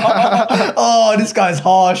 Oh, this guy's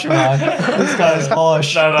harsh, man. This guy's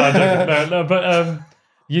harsh. No. But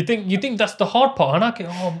you think that's the hard part,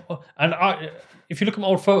 and if you look at my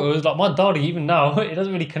old photos, like my daddy, even now, it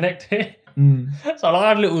doesn't really connect it. So I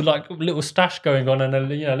had a little stash going on, and a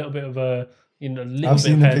little bit of a little I've bit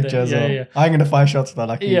seen of the hair picture there. as well. Yeah. I'm gonna find shots of that.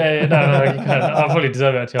 Like No, you can. I probably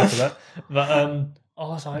deserve it actually after that. But I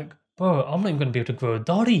was like, bro, I'm not even gonna be able to grow a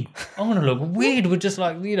daddy. I'm gonna look weird with just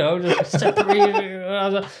like just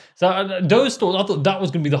separated. So those thoughts, I thought that was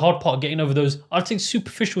gonna be the hard part, getting over those. I'd say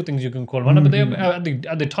superficial things you can call them, but they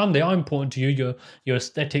at the time they are important to you. Your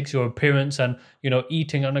aesthetics, your appearance, and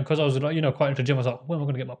eating. And because I was quite into the gym, I was like, where am I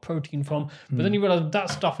gonna get my protein from? But then you realize that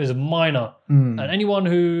stuff is minor, and anyone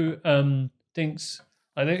who thinks.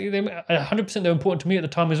 Like they 100% they're important to me at the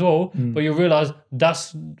time as well, but you realize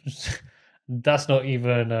that's not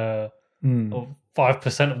even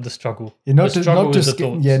 5% of the struggle. Not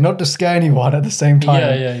to scare anyone at the same time.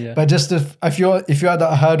 Yeah. But just if you're at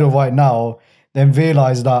that hurdle right now, then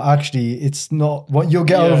realize that actually it's not what you'll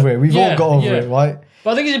get over it. We've all got over it, right?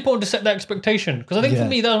 But I think it's important to set that expectation, because I think for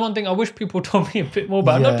me that was one thing I wish people told me a bit more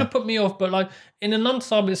about. Not to put me off, but like in Anand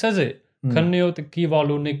Sahib it says it. This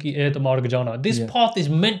path is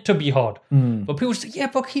meant to be hard. But people say,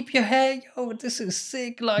 yeah, but keep your hair, this is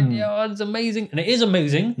sick, like it's amazing. And it is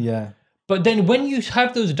amazing. Yeah. But then when you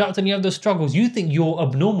have those doubts and you have those struggles, you think you're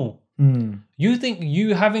abnormal. You think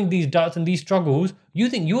you having these doubts and these struggles, you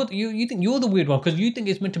think you're the weird one, because you think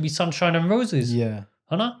it's meant to be sunshine and roses. Yeah.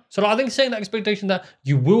 So I think setting that expectation that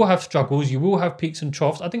you will have struggles, you will have peaks and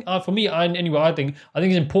troughs. I think for me, I think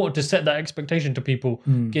it's important to set that expectation to people,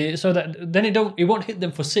 so that then it won't hit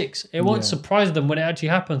them for 6. It won't surprise them when it actually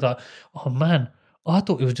happens. Like, oh man, I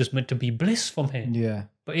thought it was just meant to be bliss from here. Yeah.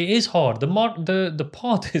 But it is hard. The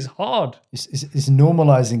path is hard. It's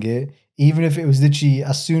normalizing it. Even if it was literally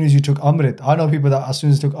as soon as you took Amrit. I know people that as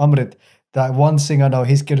soon as took Amrit, that one thing I know,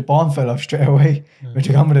 his kirpan fell off straight away. When he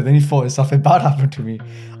took Amrit, then he thought something bad happened to me.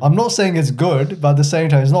 I'm not saying it's good, but at the same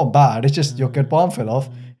time, it's not bad. It's just your kirpan fell off.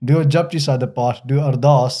 Do a japji side the part, do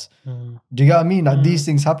ardas. Do you get what I mean? Like these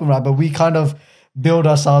things happen, right? But we kind of build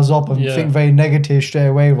ourselves up and think very negative straight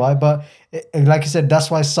away, right? But like I said,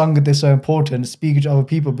 that's why Sangat is so important, speaking to other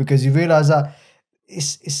people, because you realize that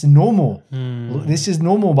it's normal. This is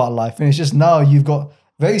normal about life. And it's just now you've got,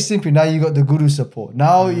 very simply, now you got the Guru support.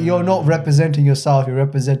 Now you're not representing yourself, you're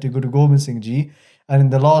representing Guru Gobind Singh Ji. And in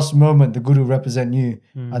the last moment, the Guru represent you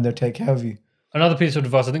and they'll take care of you. Another piece of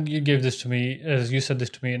advice, I think you gave this to me, as you said this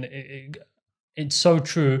to me, and it's so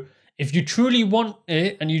true. If you truly want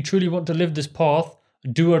it and you truly want to live this path,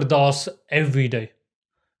 do ardas every day.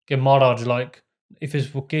 Get Maharaj, like, if it's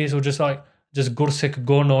for case or just like, just Gursikh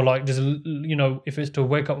Gun, or like, just, you know, if it's to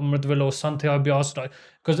wake up Amritville or Sante Abhyas, like,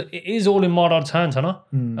 because it is all in Maharaj's hands,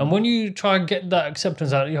 and when you try and get that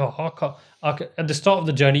acceptance out, at the start of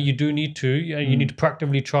the journey, you do need to, you need to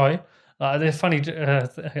proactively try. They're funny.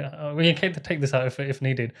 We can take this out if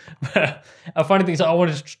needed. A funny thing is, I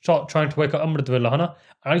wanted to start trying to wake up Amritville, and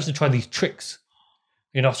I used to try these tricks.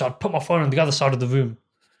 You know, so I'd put my phone on the other side of the room.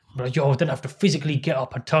 I'm like, then I have to physically get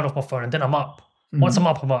up and turn off my phone, and then I'm up. Once I'm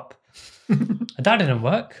up, I'm up. And that didn't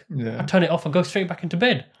work. I turn it off and go straight back into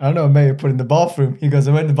bed. I know a mate put in the bathroom. He goes,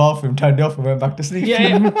 I went in the bathroom, turned it off, and went back to sleep.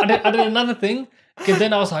 Yeah. I did another thing. Because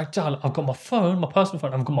then I was like, I've got my phone, my personal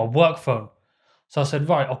phone, I've got my work phone. So I said,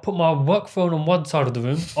 right, I'll put my work phone on one side of the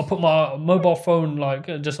room. I'll put my mobile phone like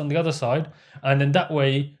just on the other side. And then that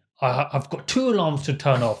way, I've got 2 alarms to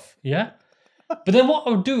turn off. Yeah? But then what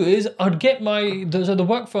I would do is I'd get so the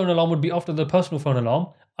work phone alarm would be after the personal phone alarm.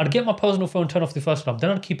 I'd get my personal phone, turn off the first alarm. Then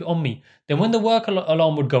I'd keep it on me. Then when the work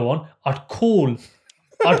alarm would go on, I'd call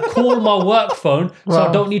my work phone so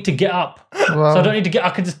I don't need to get up. So I don't need to I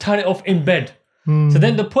can just turn it off in bed. So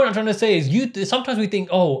then the point I'm trying to say is sometimes we think,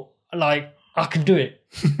 like, I can do it.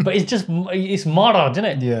 But it's Maharaj, isn't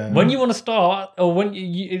it? Yeah. When you want to start, or when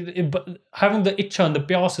having the itcha and the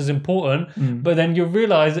pyas is important, but then you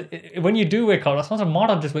realize when you do wake up, sometimes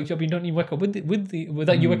Maharaj just wakes you up, you don't even wake up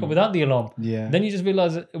you wake up without the alarm. Yeah. Then you just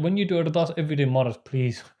realize that when you do ardas every day, Maharaj,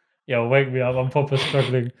 please, wake me up, I'm proper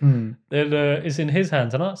struggling. Then it's in his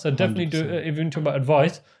hands, huh? So definitely 100%. Do, if you're talking about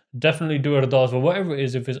advice, definitely do ardas, or whatever it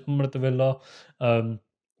is, if it's Amrit Villa,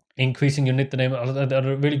 increasing your name.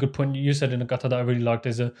 A really good point you said in a katha that I really liked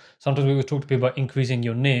is sometimes we always talk to people about increasing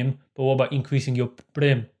your name, but what about increasing your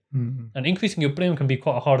prem? And increasing your prem can be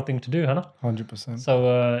quite a hard thing to do, huh? 100%.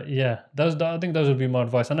 So I think those would be my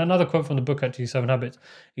advice. And another quote from the book, actually, 7 Habits,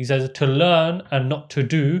 he says, to learn and not to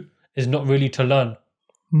do is not really to learn.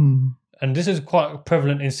 And this is quite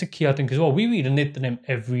prevalent in Sikhi, I think, as well. We read a Nityanem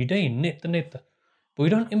every day, Nitya, but we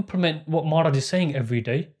don't implement what Maharaj is saying every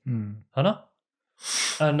day, huh?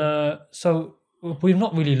 And so we've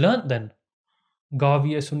not really learnt then.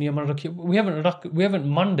 Gaviya Sunniya Marakhi. We haven't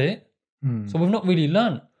manned it, so we've not really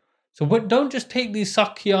learnt. So don't just take these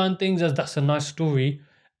Sakya and things as that's a nice story.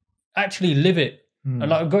 Actually live it. And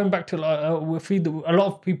like going back to a lot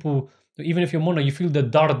of people, even if you're Munna, you feel the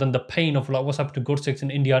dard and the pain of like what's happened to Gursikhs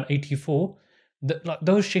in India in 84. Like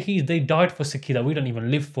those Shaheeds, they died for Sikhi that we don't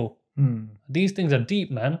even live for. These things are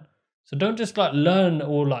deep, man. So don't just like learn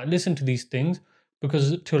or like listen to these things,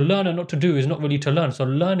 because to learn and not to do is not really to learn. So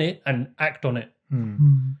learn it and act on it.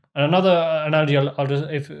 And another analogy, I'll just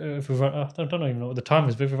if we run, I don't even know what the time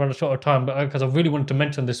is, but if we run a short of time, but because I really wanted to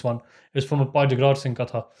mention this one, it's from a Bhai Jagraj Singh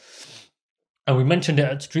Katha. And we mentioned it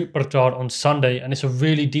at Street Prachar on Sunday, and it's a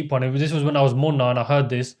really deep one. This was when I was Munna and I heard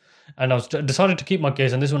this, and I was decided to keep my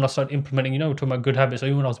gaze, and this is when I started implementing, we're talking about good habits. So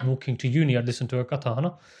even when I was walking to uni, I'd listen to a Katha,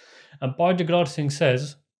 Hana. And Bhai Jagraj Singh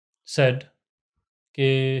said,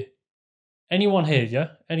 Ke anyone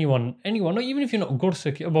here, anyone, not even if you're not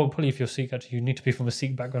Gursikh, well, probably if you're Sikh, actually, you need to be from a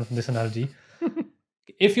Sikh background from this analogy.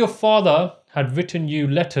 If your father had written you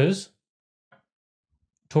letters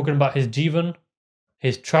talking about his jivan,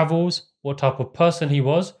 his travels, what type of person he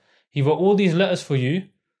wrote all these letters for you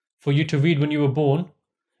to read when you were born,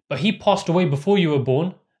 but he passed away before you were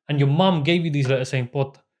born, and your mum gave you these letters saying,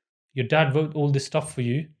 Pot, your dad wrote all this stuff for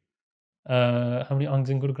you. How many angs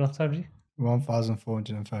in Guru Granth Sahib Ji?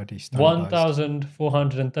 1,430.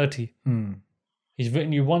 1,430. He's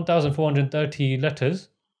written you 1,430 letters.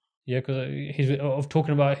 Because he's of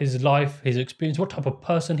talking about his life, his experience, what type of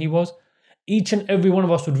person he was. Each and every one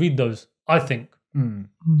of us would read those, I think.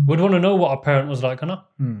 We'd want to know what our parent was like, huh?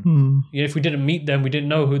 Yeah, if we didn't meet them, we didn't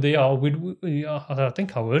know who they are. I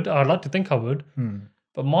think I would. I'd like to think I would.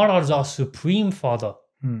 But Maharaj is our supreme father,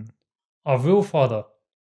 our real father,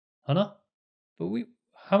 huh? But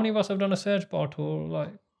how many of us have done a Sahaj Path or like,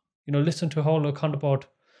 listen to a whole Akhand Path?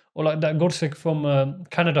 Or like that Gursikh from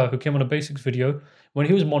Canada who came on a basics video. When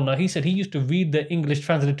he was Monna, he said he used to read the English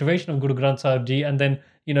transliteration of Guru Granth Sahib Ji, and then,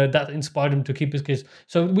 that inspired him to keep his case.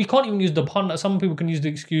 So we can't even use the pun. Some people can use the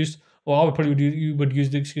excuse, or I would probably you would use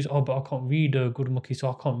the excuse, oh, but I can't read Guru Mukhi, so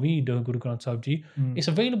I can't read Guru Granth Sahib Ji. It's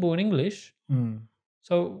available in English.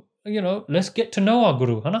 So, let's get to know our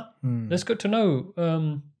Guru, huh? Let's get to know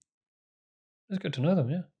them,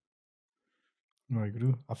 yeah. Right,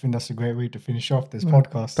 Guru. I think that's a great way to finish off this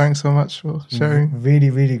podcast. Thanks so much for sharing. Really,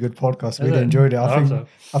 really good podcast. Really enjoyed it. I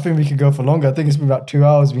think we could go for longer. I think it's been about 2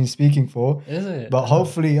 hours we've been speaking for. Is it? But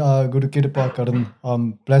hopefully, Guru Kirpa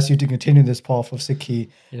Karan bless you to continue this path of Sikhi.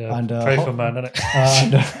 Yeah, and pray for man, innit?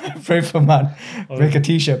 And pray for man. Break a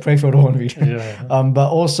t-shirt, pray for Rohanveer. Yeah. But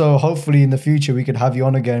also, hopefully, in the future, we could have you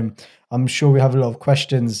on again. I'm sure we have a lot of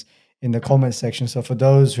questions in the comment section. So for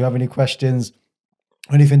those who have any questions,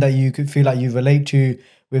 anything that you could feel like you relate to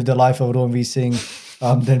with the life of Rohanveer Singh,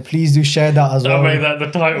 then please do share that as well. I made that the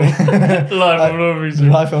title. Life of Rohanveer Singh.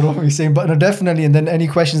 Life of Rohanveer Singh. But no, definitely. And then any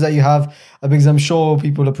questions that you have, because I'm sure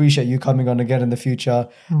people appreciate you coming on again in the future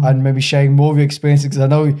and maybe sharing more of your experiences. Because I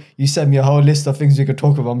know you sent me a whole list of things we could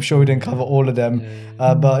talk about. I'm sure we didn't cover all of them.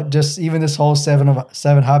 But just even this whole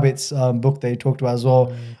seven habits book that you talked about as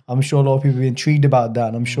well, I'm sure a lot of people will be intrigued about that.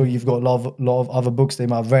 And I'm sure you've got a lot of other books they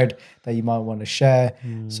might have read that you might want to share.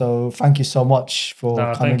 So thank you so much for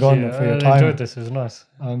coming on and for your time. I enjoyed this. It was nice.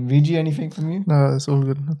 VG, anything from you? No, it's all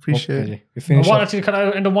good. Appreciate it. We finished. Can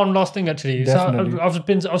I end on one last thing actually? Definitely.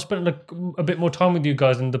 So I've spent a bit more time with you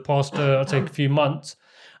guys in the past, I'd say a few months,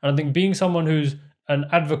 and I think being someone who's an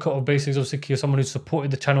advocate of Basics of Sikhi, or someone who's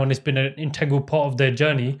supported the channel and it's been an integral part of their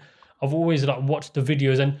journey, I've always watched the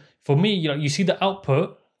videos, and for me, you see the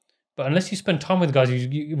output, but unless you spend time with guys,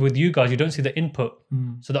 with you guys, you don't see the input.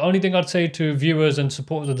 So the only thing I'd say to viewers and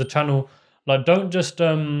supporters of the channel, don't just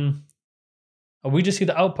we just see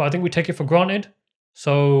the output. I think we take it for granted.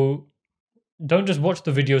 So don't just watch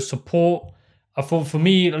the videos, support. I thought for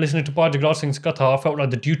me, listening to Bhaji Jagrat Singh's katha, I felt like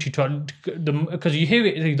the duty to, because you hear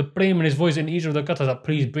it, the blame in his voice in each of the kathas, that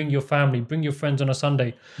please bring your family, bring your friends on a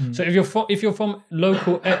Sunday. So if you're from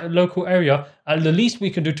local area, at the least we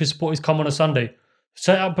can do to support is come on a Sunday.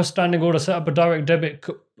 Set up a standing order, set up a direct debit,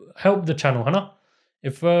 help the channel, Hannah.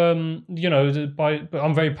 If I'm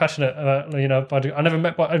very passionate about, I never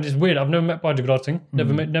met, it's weird, I've never met Bhaji Jagrat Singh,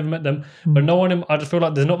 never met them, but no one, I just feel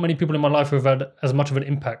like there's not many people in my life who have had as much of an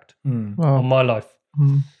impact on my life,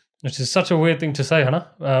 which is such a weird thing to say, Hannah,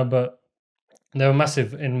 but they were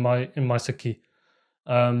massive in my Sikhi.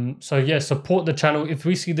 So yeah, support the channel. If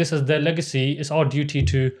we see this as their legacy, it's our duty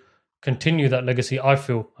to continue that legacy, I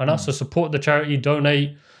feel, Hannah. So support the charity,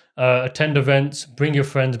 donate, attend events, bring your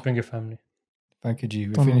friends, bring your family. Thank you, G.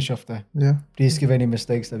 We finish off there. Yeah. Please give any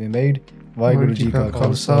mistakes that we made. Vaheguru Ji Ka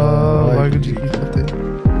Khalsa, Vaheguru Ji Ki Fateh.